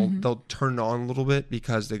performers, they'll turn it on a little bit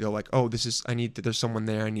because they go like, "Oh, there's someone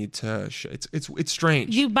there. I need to." It's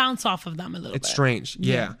strange. You bounce off of them a little It's bit. strange,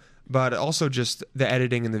 yeah. But also just the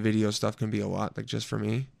editing and the video stuff can be a lot, like just for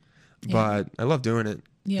me. Yeah. But I love doing it,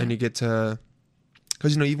 Yeah. and you get to,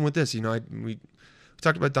 because even with this, we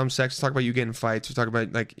talked about dumb sex, we talked about you getting fights, we talked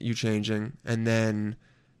about like you changing, and then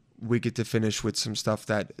we get to finish with some stuff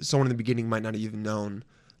that someone in the beginning might not have even known,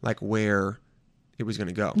 like where it was going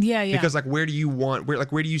to go. Yeah, yeah. Because like where do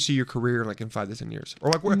you see your career like in 5 to 10 years,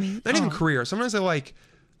 or like where not even career? Sometimes I like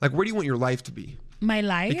where do you want your life to be? My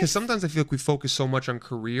life? Because sometimes I feel like we focus so much on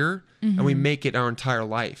career and we make it our entire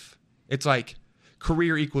life. It's like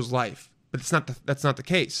career equals life, but that's not the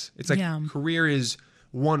case. It's like career is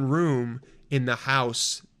one room in the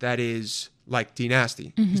house that is like D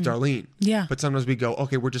Nasty. He's Darlene. Yeah. But sometimes we go,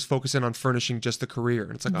 okay, we're just focusing on furnishing just the career.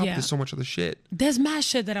 And it's like, oh, Yeah. there's so much other shit. There's mad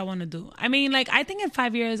shit that I want to do. I mean, like, I think in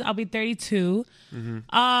 5 years I'll be 32.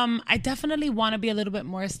 I definitely want to be a little bit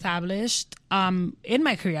more established in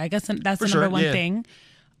my career. I guess that's the number one thing.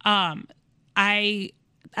 I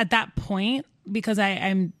at that point, because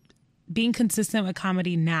I'm being consistent with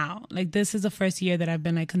comedy now. Like, this is the first year that I've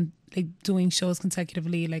been like doing shows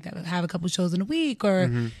consecutively. Like, I have a couple shows in a week, or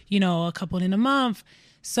a couple in a month.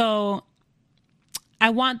 So I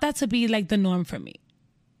want that to be like the norm for me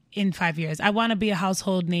in 5 years. I want to be a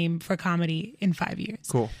household name for comedy in 5 years.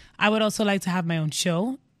 Cool. I would also like to have my own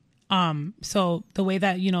show. So the way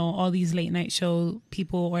that, all these late night show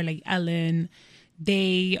people, or like Ellen,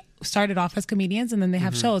 they started off as comedians and then they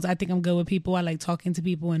have shows. I think I'm good with people. I like talking to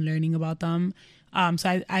people and learning about them.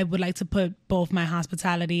 So I would like to put both my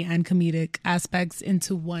hospitality and comedic aspects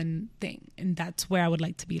into one thing. And that's where I would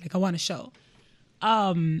like to be. Like, I want a show.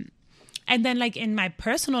 And then, like, in my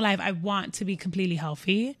personal life, I want to be completely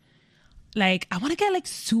healthy. Like, I want to get like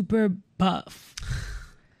super buff.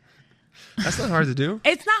 That's not hard to do.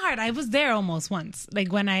 It's not hard. I was there almost once. Like,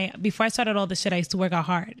 before I started all this shit, I used to work out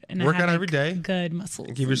hard. And Work I had, out like, every day. Good muscles.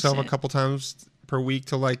 Give and yourself a shit. couple times per week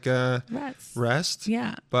to like rest.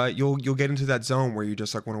 Yeah. But you'll get into that zone where you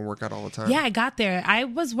just like want to work out all the time. Yeah, I got there. I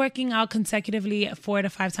was working out consecutively 4 to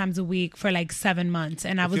 5 times a week for like 7 months,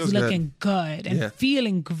 and I was feels looking good and Yeah.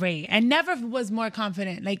 feeling great. I never was more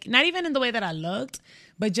confident. Like, not even in the way that I looked,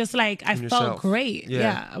 but just like I felt yourself. great. Yeah.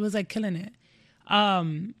 Yeah, I was like killing it. So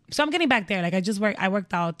I'm getting back there. Like, I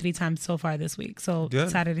worked out 3 times so far this week. So Good.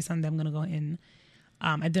 Saturday, Sunday, I'm gonna go in.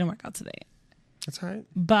 I didn't work out today, That's all right.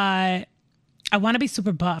 but I want to be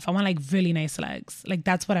super buff. I want like really nice legs. Like,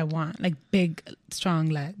 that's what I want. Like, big, strong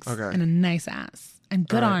legs. Okay. And a nice ass. And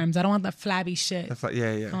good All right. arms. I don't want that flabby shit. Yeah, I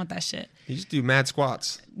yeah. don't want that shit. You just do mad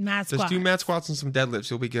squats. Mad Just squat. do mad squats and some deadlifts.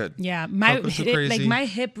 You'll be good. Yeah. My Don't go too hip, crazy. like my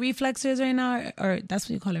hip reflexors right now, or that's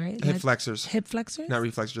what you call it, right? Hip Like, flexors. Hip flexors? Not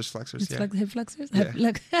reflexors, just flexors. It's Yeah. like hip flexors? Yeah.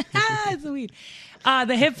 Look, it's a weed.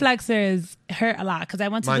 The hip flexors hurt a lot because I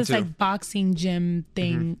went to Mine this too. like boxing gym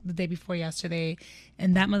thing the day before yesterday,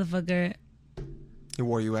 and that motherfucker, It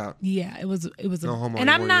wore you out. yeah, it was No homo, and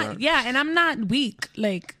it I'm wore you not, out. yeah, and I'm not weak.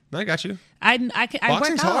 Like, No, I got you. I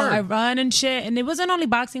Boxing's work out, hard. I run and shit, and it wasn't only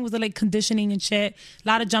boxing; it was like conditioning and shit. A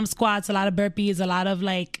lot of jump squats, a lot of burpees, a lot of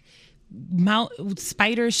like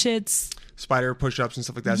spider shits. Spider push-ups and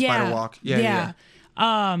stuff like that. Yeah, Spider walk. Yeah.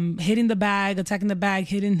 Hitting the bag, attacking the bag,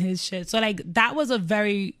 hitting his shit. So like that was a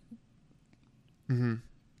very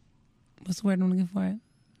what's the word I'm looking for?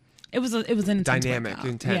 It was an intense Dynamic, workout.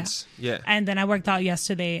 intense. Yeah. And then I worked out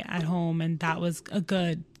yesterday at home, and that was a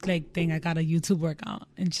good like thing. I got a YouTube workout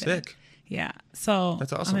and shit. Sick. Yeah. So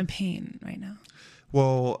That's awesome. I'm in pain right now.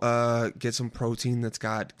 Well, get some protein that's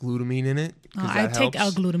got glutamine in it. 'cause I that take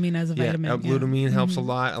helps. L-glutamine as a Yeah, vitamin. L-glutamine helps a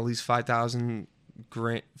lot. At least 5,000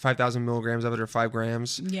 milligrams of it, or 5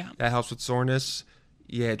 grams. Yeah. That helps with soreness.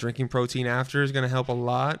 Yeah, drinking protein after is going to help a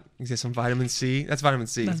lot. You get some vitamin C. That's vitamin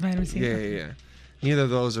C. That's vitamin C. Yeah. Neither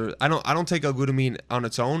of those are. I don't take L-glutamine on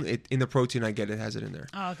its own. In the protein I get, it has it in there.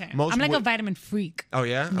 Oh, okay. Most I'm like wo- a vitamin freak. Oh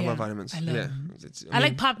yeah, I Yeah, love vitamins. I love yeah, them. I mean,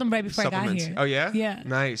 like popped them right before I got supplements. here. Oh yeah. Yeah.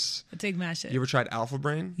 Nice. I take my shit. You ever tried Alpha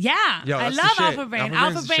Brain? Yeah, Yo, I that's the love shit. Alpha Brain. Alpha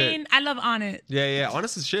Alpha Brain's the Brain, shit. I love On It. Yeah.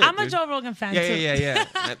 Honest as shit. I'm a dude. Joe Rogan fan Yeah, too. yeah.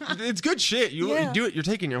 It's good shit. You Yeah. do it. You're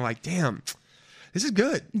taking. You're like, damn, this is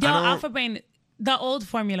good. Yo, I don't- Alpha Brain, the old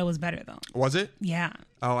formula was better though. Was it? Yeah.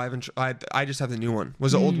 Oh, I haven't. I just have the new one.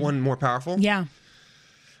 Was the old one more powerful? Yeah.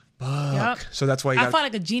 Yep. So that's why you I got. felt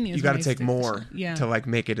like a genius. You got when to I take stick more to- Yeah. to like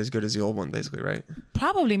make it as good as the old one, basically, right?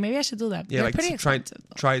 Probably. Maybe I should do that. Yeah, They're like pretty try expensive,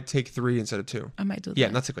 though. take 3 instead of 2. I might do that. Yeah,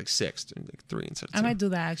 not take like 6, like 3 instead of 2. I might do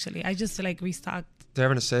that actually. I just like restocked. They're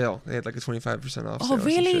having a sale. They had like a 25% off. Oh, sale or some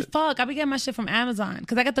really? shit. Fuck. I be getting my shit from Amazon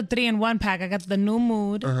because I got the 3-in-1 pack. I got the New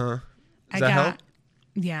Mood. Uh huh. I Does that got. help?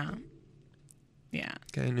 Yeah. Yeah.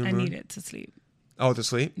 Okay, New I Mood. need it to sleep. Oh, to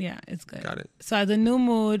sleep. Yeah, it's good. Got it. So the New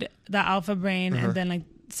Mood, the Alpha Brain, Uh-huh. and then like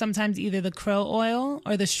sometimes either the krill oil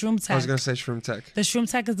or the Shroom Tech. I was gonna say Shroom Tech. The Shroom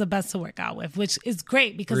Tech is the best to work out with, which is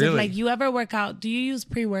great because if Really? like you ever work out, do you use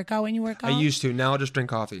pre-workout when you work out? I used to. Now I'll just drink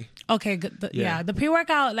coffee. Okay, good. Yeah. The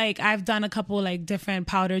pre-workout, like I've done a couple like different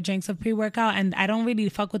powder drinks of pre-workout, and I don't really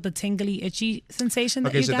fuck with the tingly, itchy sensation that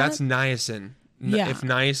Okay, you so got. that's niacin. Yeah. If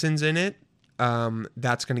niacin's in it,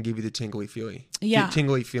 that's gonna give you the tingly feeling. Yeah.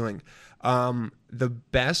 Tingly feeling. The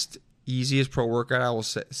best, easiest pro workout I will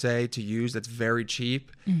say to use that's very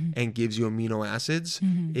cheap Mm-hmm. and gives you amino acids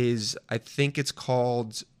is, I think it's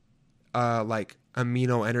called like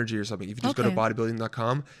Amino Energy or something. If you just go to Okay.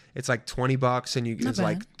 bodybuilding.com, it's like $20 and Not it's bad.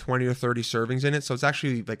 like 20 or 30 servings in it. So it's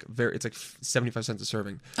actually like it's like 75 cents a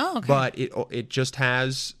serving. Oh, okay. But it just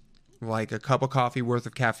has like a cup of coffee worth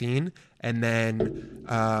of caffeine and then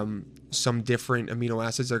some different amino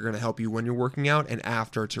acids that are going to help you when you're working out and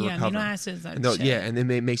after to Yeah, recover. amino acids are and shit. yeah, and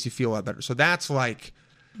it makes you feel a lot better. So that's like,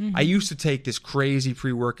 Mm-hmm. I used to take this crazy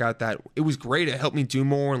pre-workout that it was great. It helped me do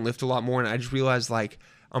more and lift a lot more. And I just realized like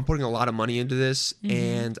I'm putting a lot of money into this Mm-hmm.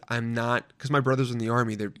 and I'm not, because my brother's in the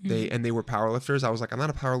army, they were power lifters. I was like, I'm not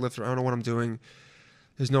a power lifter. I don't know what I'm doing.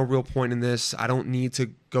 There's no real point in this. I don't need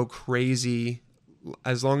to go crazy.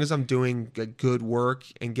 As long as I'm doing good work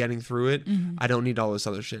and getting through it, I don't need all this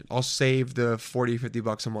other shit. I'll save the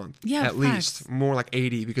 $40-$50 a month. Yeah, at least. facts. More like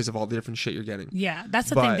 80 because of all the different shit you're getting. Yeah, that's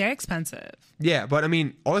the But- thing. They're expensive. Yeah, but I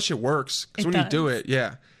mean, all that shit works because It when you do does. it,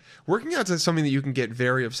 yeah. Working out is something that you can get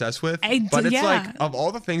very obsessed with. I But do- it's yeah. like, of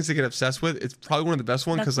all the things to get obsessed with, it's probably one of the best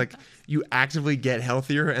ones because That's like the you actively get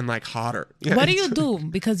healthier and like hotter. Yeah, What do it's- you do?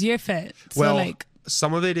 Because you're fit. So Well, like,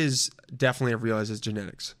 some of it is definitely, I've realized, is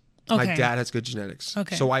genetics. My Okay. dad has good genetics.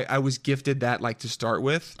 Okay. So I was gifted that like to start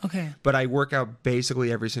with. Okay. But I work out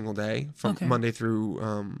basically every single day from Okay. Monday through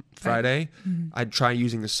Friday. I'd try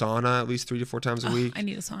using the sauna at least 3 to 4 times a week. I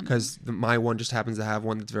need a sauna. Because my one just happens to have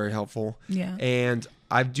one that's very helpful. Yeah. And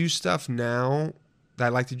I do stuff now that I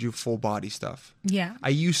like to do full body stuff. yeah. I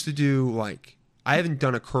used to do like, I haven't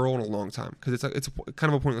done a curl in a long time because it's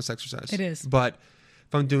kind of a pointless exercise. It is. But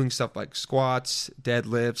if I'm doing stuff like squats,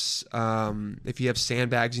 deadlifts, if you have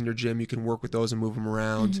sandbags in your gym, you can work with those and move them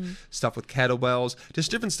around. Mm-hmm. Stuff with kettlebells,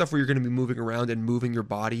 just different stuff where you're going to be moving around and moving your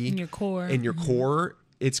body In your core. In your core,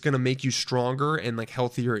 it's going to make you stronger and like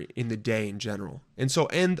healthier in the day in general.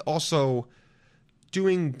 And also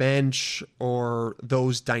doing bench or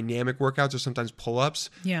those dynamic workouts or sometimes pull-ups.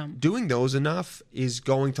 Yeah. Doing those enough is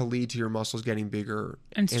going to lead to your muscles getting bigger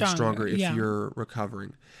And stronger, if yeah. you're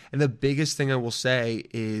recovering. And the biggest thing I will say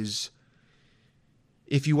is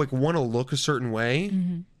if you like want to look a certain way,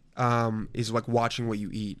 is like watching what you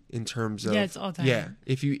eat in terms of Yeah, it's all time. Yeah.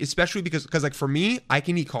 If you especially because like for me, I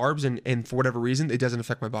can eat carbs and for whatever reason it doesn't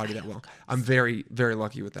affect my body that well. I'm very, very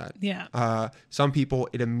lucky with that. Yeah. Some people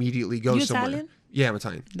it immediately goes You somewhere. Italian? Yeah, I'm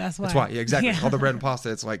Italian. That's That's why. why. Yeah, exactly. Yeah. All the bread and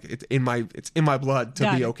pasta, it's like it's in my blood to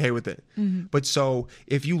Got be it. okay with it. But so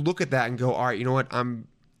if you look at that and go, all right, you know what?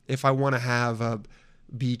 If I want to have a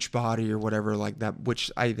beach body or whatever like that,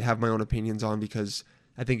 which I have my own opinions on because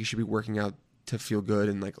I think you should be working out to feel good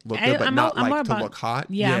and like look good, but I'm not more like to about- look hot.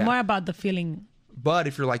 Yeah, I'm more about the feeling. But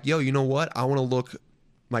if you're like, yo, you know what? I want to look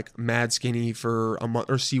like mad skinny for a month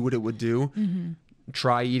or see what it would do.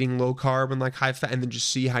 Try eating low carb and like high fat and then just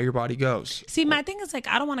see how your body goes. See, my thing is like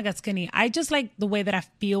I don't want to get skinny. I just like the way that I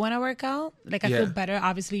feel when I work out. Like I Yeah. feel better.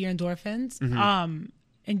 Obviously, your endorphins.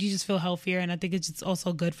 And you just feel healthier. And I think it's just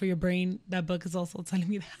also good for your brain. That book is also telling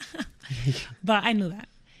me that. But I knew that.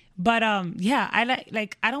 But yeah, I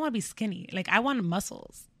like I don't want to be skinny. Like I want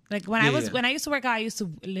muscles. Like when Yeah. when I used to work out, I used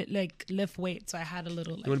to like lift weights. So I had a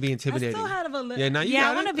little. Like, You want to be intimidating. I still had a little. Yeah, now you yeah,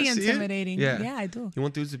 got I want to it. be I see it. intimidating. Yeah. Yeah, I do. You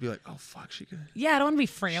want dudes to be like, oh fuck, she could Yeah, I don't want to be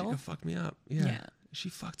frail. fuck me up. Yeah. Yeah. She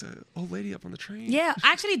fucked a old lady up on the train. Yeah,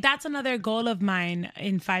 actually, that's another goal of mine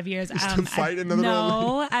in 5 years. to fight another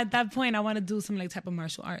No, at that point, I want to do some like type of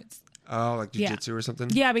martial arts. Oh, like Yeah. jujitsu or something?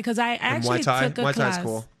 Yeah, because I And actually Muay Thai? took a Muay Thai's class.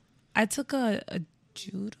 cool. I took a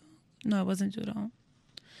judo. No, it wasn't judo.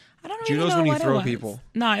 I don't really Judo's know when you what it throw was. people.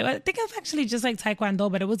 No, I think it was actually just like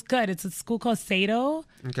Taekwondo, but it was good. It's a school called Sado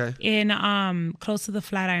Okay. in close to the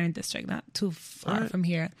Flatiron district, not too far Alright. from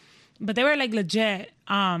here. but they were like legit.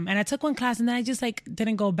 And I took one class and then I just like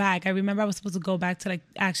didn't go back. I remember I was supposed to go back to like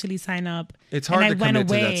actually sign up. It's hard and to commit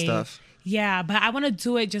to that stuff. Yeah, but I want to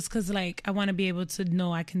do it just because like I want to be able to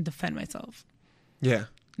know I can defend myself. Yeah.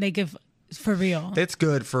 Like if for real. It's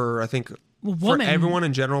good for, I think, for Women. everyone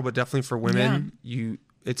in general, but definitely for women.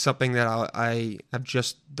 It's something that I have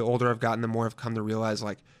just, the older I've gotten, the more I've come to realize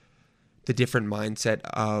like the different mindset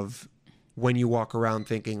of when you walk around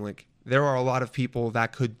thinking like, there are a lot of people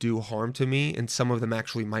that could do harm to me, and some of them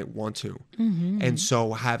actually might want to. And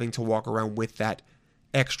so having to walk around with that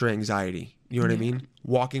extra anxiety, you know what I mean?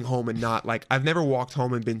 Walking home and not like, I've never walked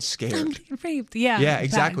home and been scared. Raped. Yeah. Yeah,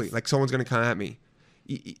 exactly. Facts. Like someone's going to come at me.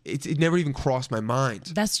 It never even crossed my mind.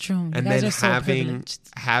 That's true. You And guys then are so having,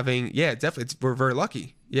 privileged. yeah, definitely, we're very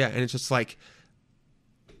lucky. Yeah, and it's just like,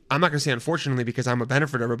 I'm not going to say unfortunately because I'm a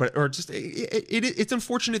benefiter, but or just it's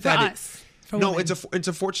unfortunate For that us. For no, women. it's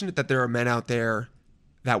unfortunate that there are men out there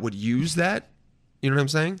that would use that. You know what I'm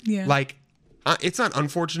saying? Yeah. Like, it's not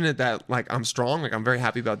unfortunate that like I'm strong. Like I'm very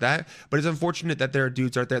happy about that. But it's unfortunate that there are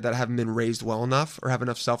dudes out there that haven't been raised well enough or have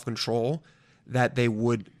enough self-control that they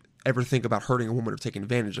would ever think about hurting a woman or taking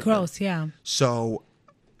advantage of them. Gross, yeah. So,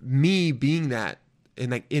 me being that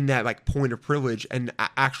in that like point of privilege, and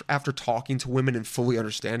after talking to women and fully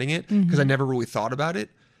understanding it, because I never really thought about it.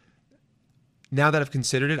 Now that I've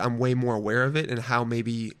considered it, I'm way more aware of it and how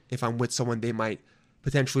maybe if I'm with someone, they might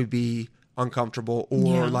potentially be uncomfortable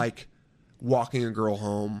or like walking a girl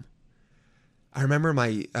home. I remember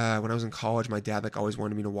when I was in college, my dad like always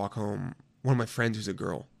wanted me to walk home one of my friends who's a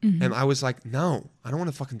girl. And I was like, no, I don't want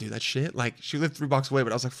to fucking do that shit. Like she lived 3 blocks away,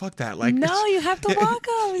 but I was like, fuck that. Like, No, you have to walk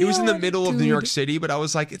home. It was in the Yo, middle of New dude. York City, but I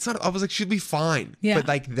was like, I was like, she'll be fine. Yeah. But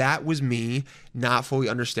like that was me not fully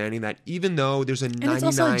understanding that even though there's a 99. And it's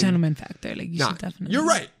also a gentleman factor. Like you Nah, should definitely. you're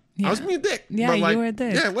right. Yeah. I was being a dick. Yeah, but you like, were a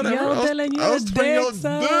dick. Yeah, whatever. Yo, Dylan, you're I was a being dick,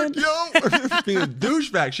 son. yo. Being a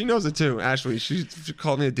douchebag. She knows it too, Ashley. She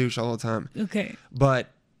called me a douche all the time. Okay. But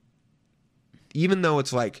even though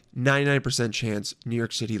it's like 99% chance New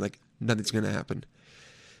York City, like nothing's going to happen.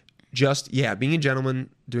 Just, being a gentleman,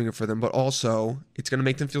 doing it for them, but also it's going to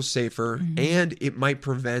make them feel safer and it might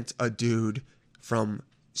prevent a dude from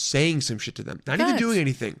saying some shit to them. Not even Facts. doing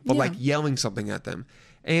anything, but Yeah. like yelling something at them.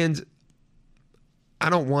 And I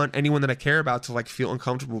don't want anyone that I care about to like feel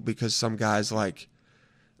uncomfortable because some guy's like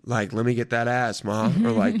let me get that ass, ma, or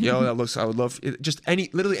like, yo, that looks, I would love it. Just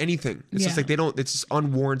literally anything. It's just Yeah. like it's just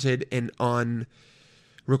unwarranted and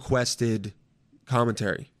unrequested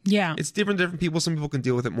commentary. Yeah. It's different people. Some people can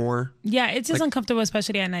deal with it more. Yeah, it's just Like- uncomfortable,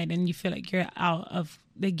 especially at night, and you feel like you're out of,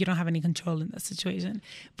 like, you don't have any control in that situation.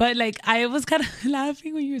 But, like, I was kind of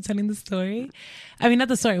laughing when you were telling the story. I mean, not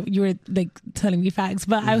the story, you were, like, telling me facts,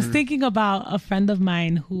 but I was thinking about a friend of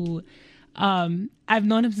mine who, I've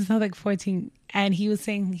known him since I was, like, 14, and he was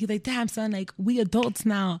saying, he's like, damn, son, like, we adults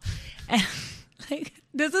now. And, like,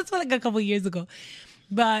 this is like a couple years ago.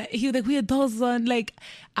 But he was like, we adults, son, like,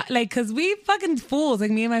 cause we fucking fools,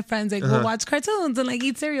 like me and my friends, like we'll watch cartoons and like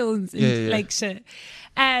eat cereal and like shit.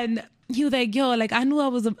 And he was like, yo, like I knew I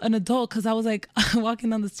was an adult cause I was like walking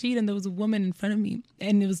down the street and there was a woman in front of me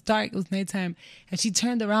and it was dark, it was nighttime. And she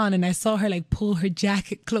turned around and I saw her like pull her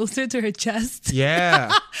jacket closer to her chest. Yeah.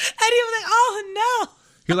 And he was like, oh no.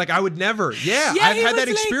 You're like, I would never. Yeah, Yeah, I've he had that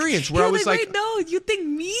was like- experience he where I was like, wait, no, you think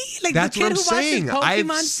me? Like that's the what kid I'm who watched saying. the I've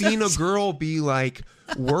Pokemon seen a stuff. girl be like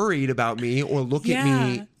worried about me or look at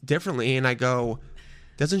me Yeah. differently, and I go,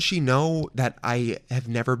 doesn't she know that I have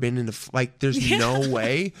never been in like? There's no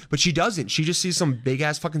way, but she doesn't. She just sees some big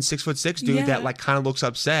ass fucking 6'6" dude Yeah. that like kind of looks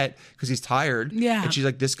upset because he's tired. Yeah. and she's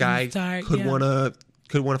like, this guy He's tired, could yeah.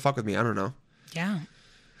 wanna fuck with me. I don't know. Yeah.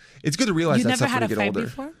 It's good to realize You that never stuff had when a you get fight older.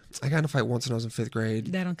 before? I got in a fight once when I was in 5th grade.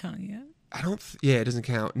 That don't count, yeah. I don't. It doesn't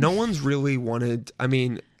count. No one's really wanted. I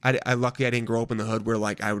mean, I lucky I didn't grow up in the hood where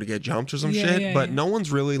like I would get jumped or some Yeah, shit. yeah, but yeah. no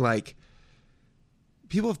one's really like.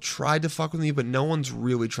 People have tried to fuck with me, but no one's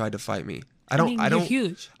really tried to fight me. I don't. mean, I you're don't.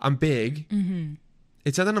 huge. I'm big. Mm-hmm.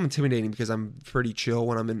 It's not that I'm intimidating because I'm pretty chill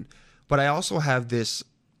when I'm in. But I also have this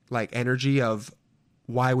like energy of.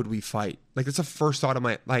 Why would we fight? Like it's the first thought of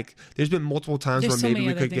my like. There's been multiple times There's where so maybe many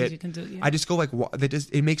we other could things get. you can do, yeah. I just go like, what?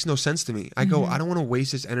 It makes no sense to me. I go, I don't want to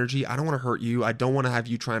waste this energy. I don't want to hurt you. I don't want to have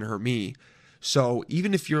you trying to hurt me. So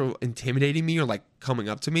even if you're intimidating me or like coming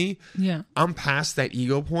up to me, Yeah. I'm past that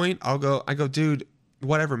ego point. I go, dude,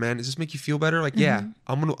 whatever, man. Does this make you feel better? Like, yeah,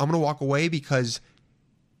 I'm gonna walk away because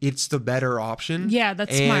it's the better option. Yeah,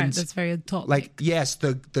 that's And, smart. That's very adult. like yes,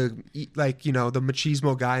 the like you know the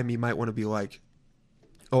machismo guy in me might want to be like,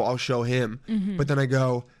 oh, I'll show him, but then I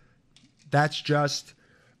go, that's just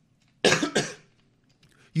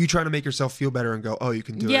you trying to make yourself feel better and go, oh, you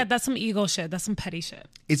can do Yeah, it. that's some ego shit. That's some petty shit.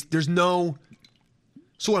 There's no.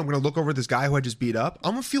 So I'm gonna look over at this guy who I just beat up.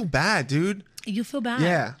 I'm gonna feel bad, dude. You feel bad.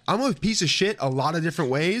 Yeah, I'm a piece of shit a lot of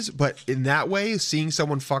different ways, but in that way, seeing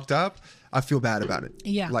someone fucked up, I feel bad about it.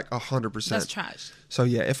 Yeah. Like 100%. That's trash. So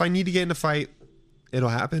yeah, if I need to get in a fight, it'll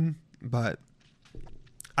happen. But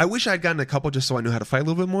I wish I'd gotten a couple just so I knew how to fight a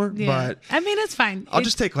little bit more. Yeah. But I mean, it's fine. I'll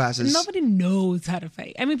just take classes. Nobody knows how to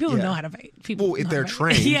fight. I mean, people Yeah. know how to fight. People Well, if know they're how to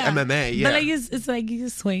fight. trained, MMA, yeah. But like, it's like you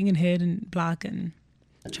just swing and hit and block and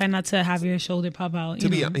try not to have your shoulder pop out. To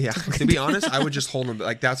be honest, I would just hold them.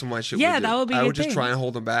 Like that's what my shit. Yeah, would do. that would be I your would just thing. try and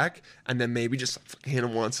hold them back, and then maybe just hit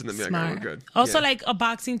them once, and then be like, "Oh, Smart. we're good." Also, Yeah. like a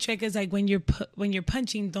boxing trick is like when you're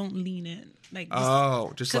punching, don't lean in. Like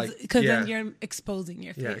just like because yeah. then you're exposing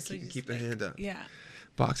your face. Yeah, so you keep just, the hand up. Yeah.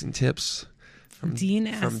 Boxing tips from D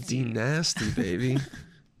Nasty. From D Nasty, baby.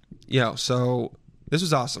 Yo, so this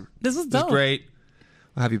was awesome. This was This dope. was great.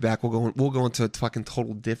 I'll have you back. We'll go into a fucking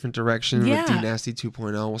total different direction Yeah. with D Nasty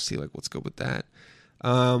 2.0. We'll see like what's good with that.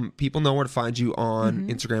 People know where to find you on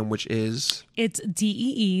Instagram, which is It's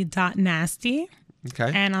DEE.nasty.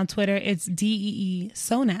 okay. And on Twitter, it's DEE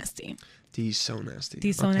so nasty. D so nasty.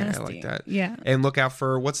 D so okay, nasty. I like that. Yeah. And look out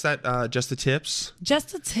for what's that? Just the tips.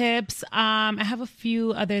 Just the tips. I have a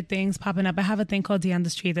few other things popping up. I have a thing called D on the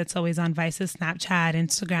Street that's always on Vice's Snapchat,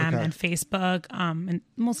 Instagram, Okay. and Facebook. And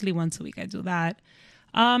mostly once a week I do that.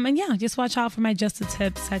 And yeah, just watch out for my Just the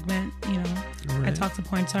Tips segment. You know, I talk to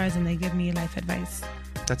porn stars and they give me life advice.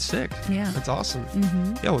 That's sick. Yeah. That's awesome.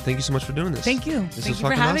 Yo, well, thank you so much for doing this. Thank you. This Thank was you for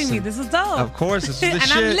fucking having me. awesome. This is dope. Of course, this is the And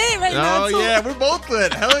shit. I'm lit right now, Oh too. yeah, we're both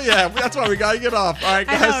lit. Hell yeah. That's why we gotta get off. All right,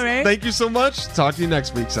 I guys. know, right? Thank you so much. Talk to you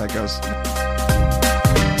next week, psychos.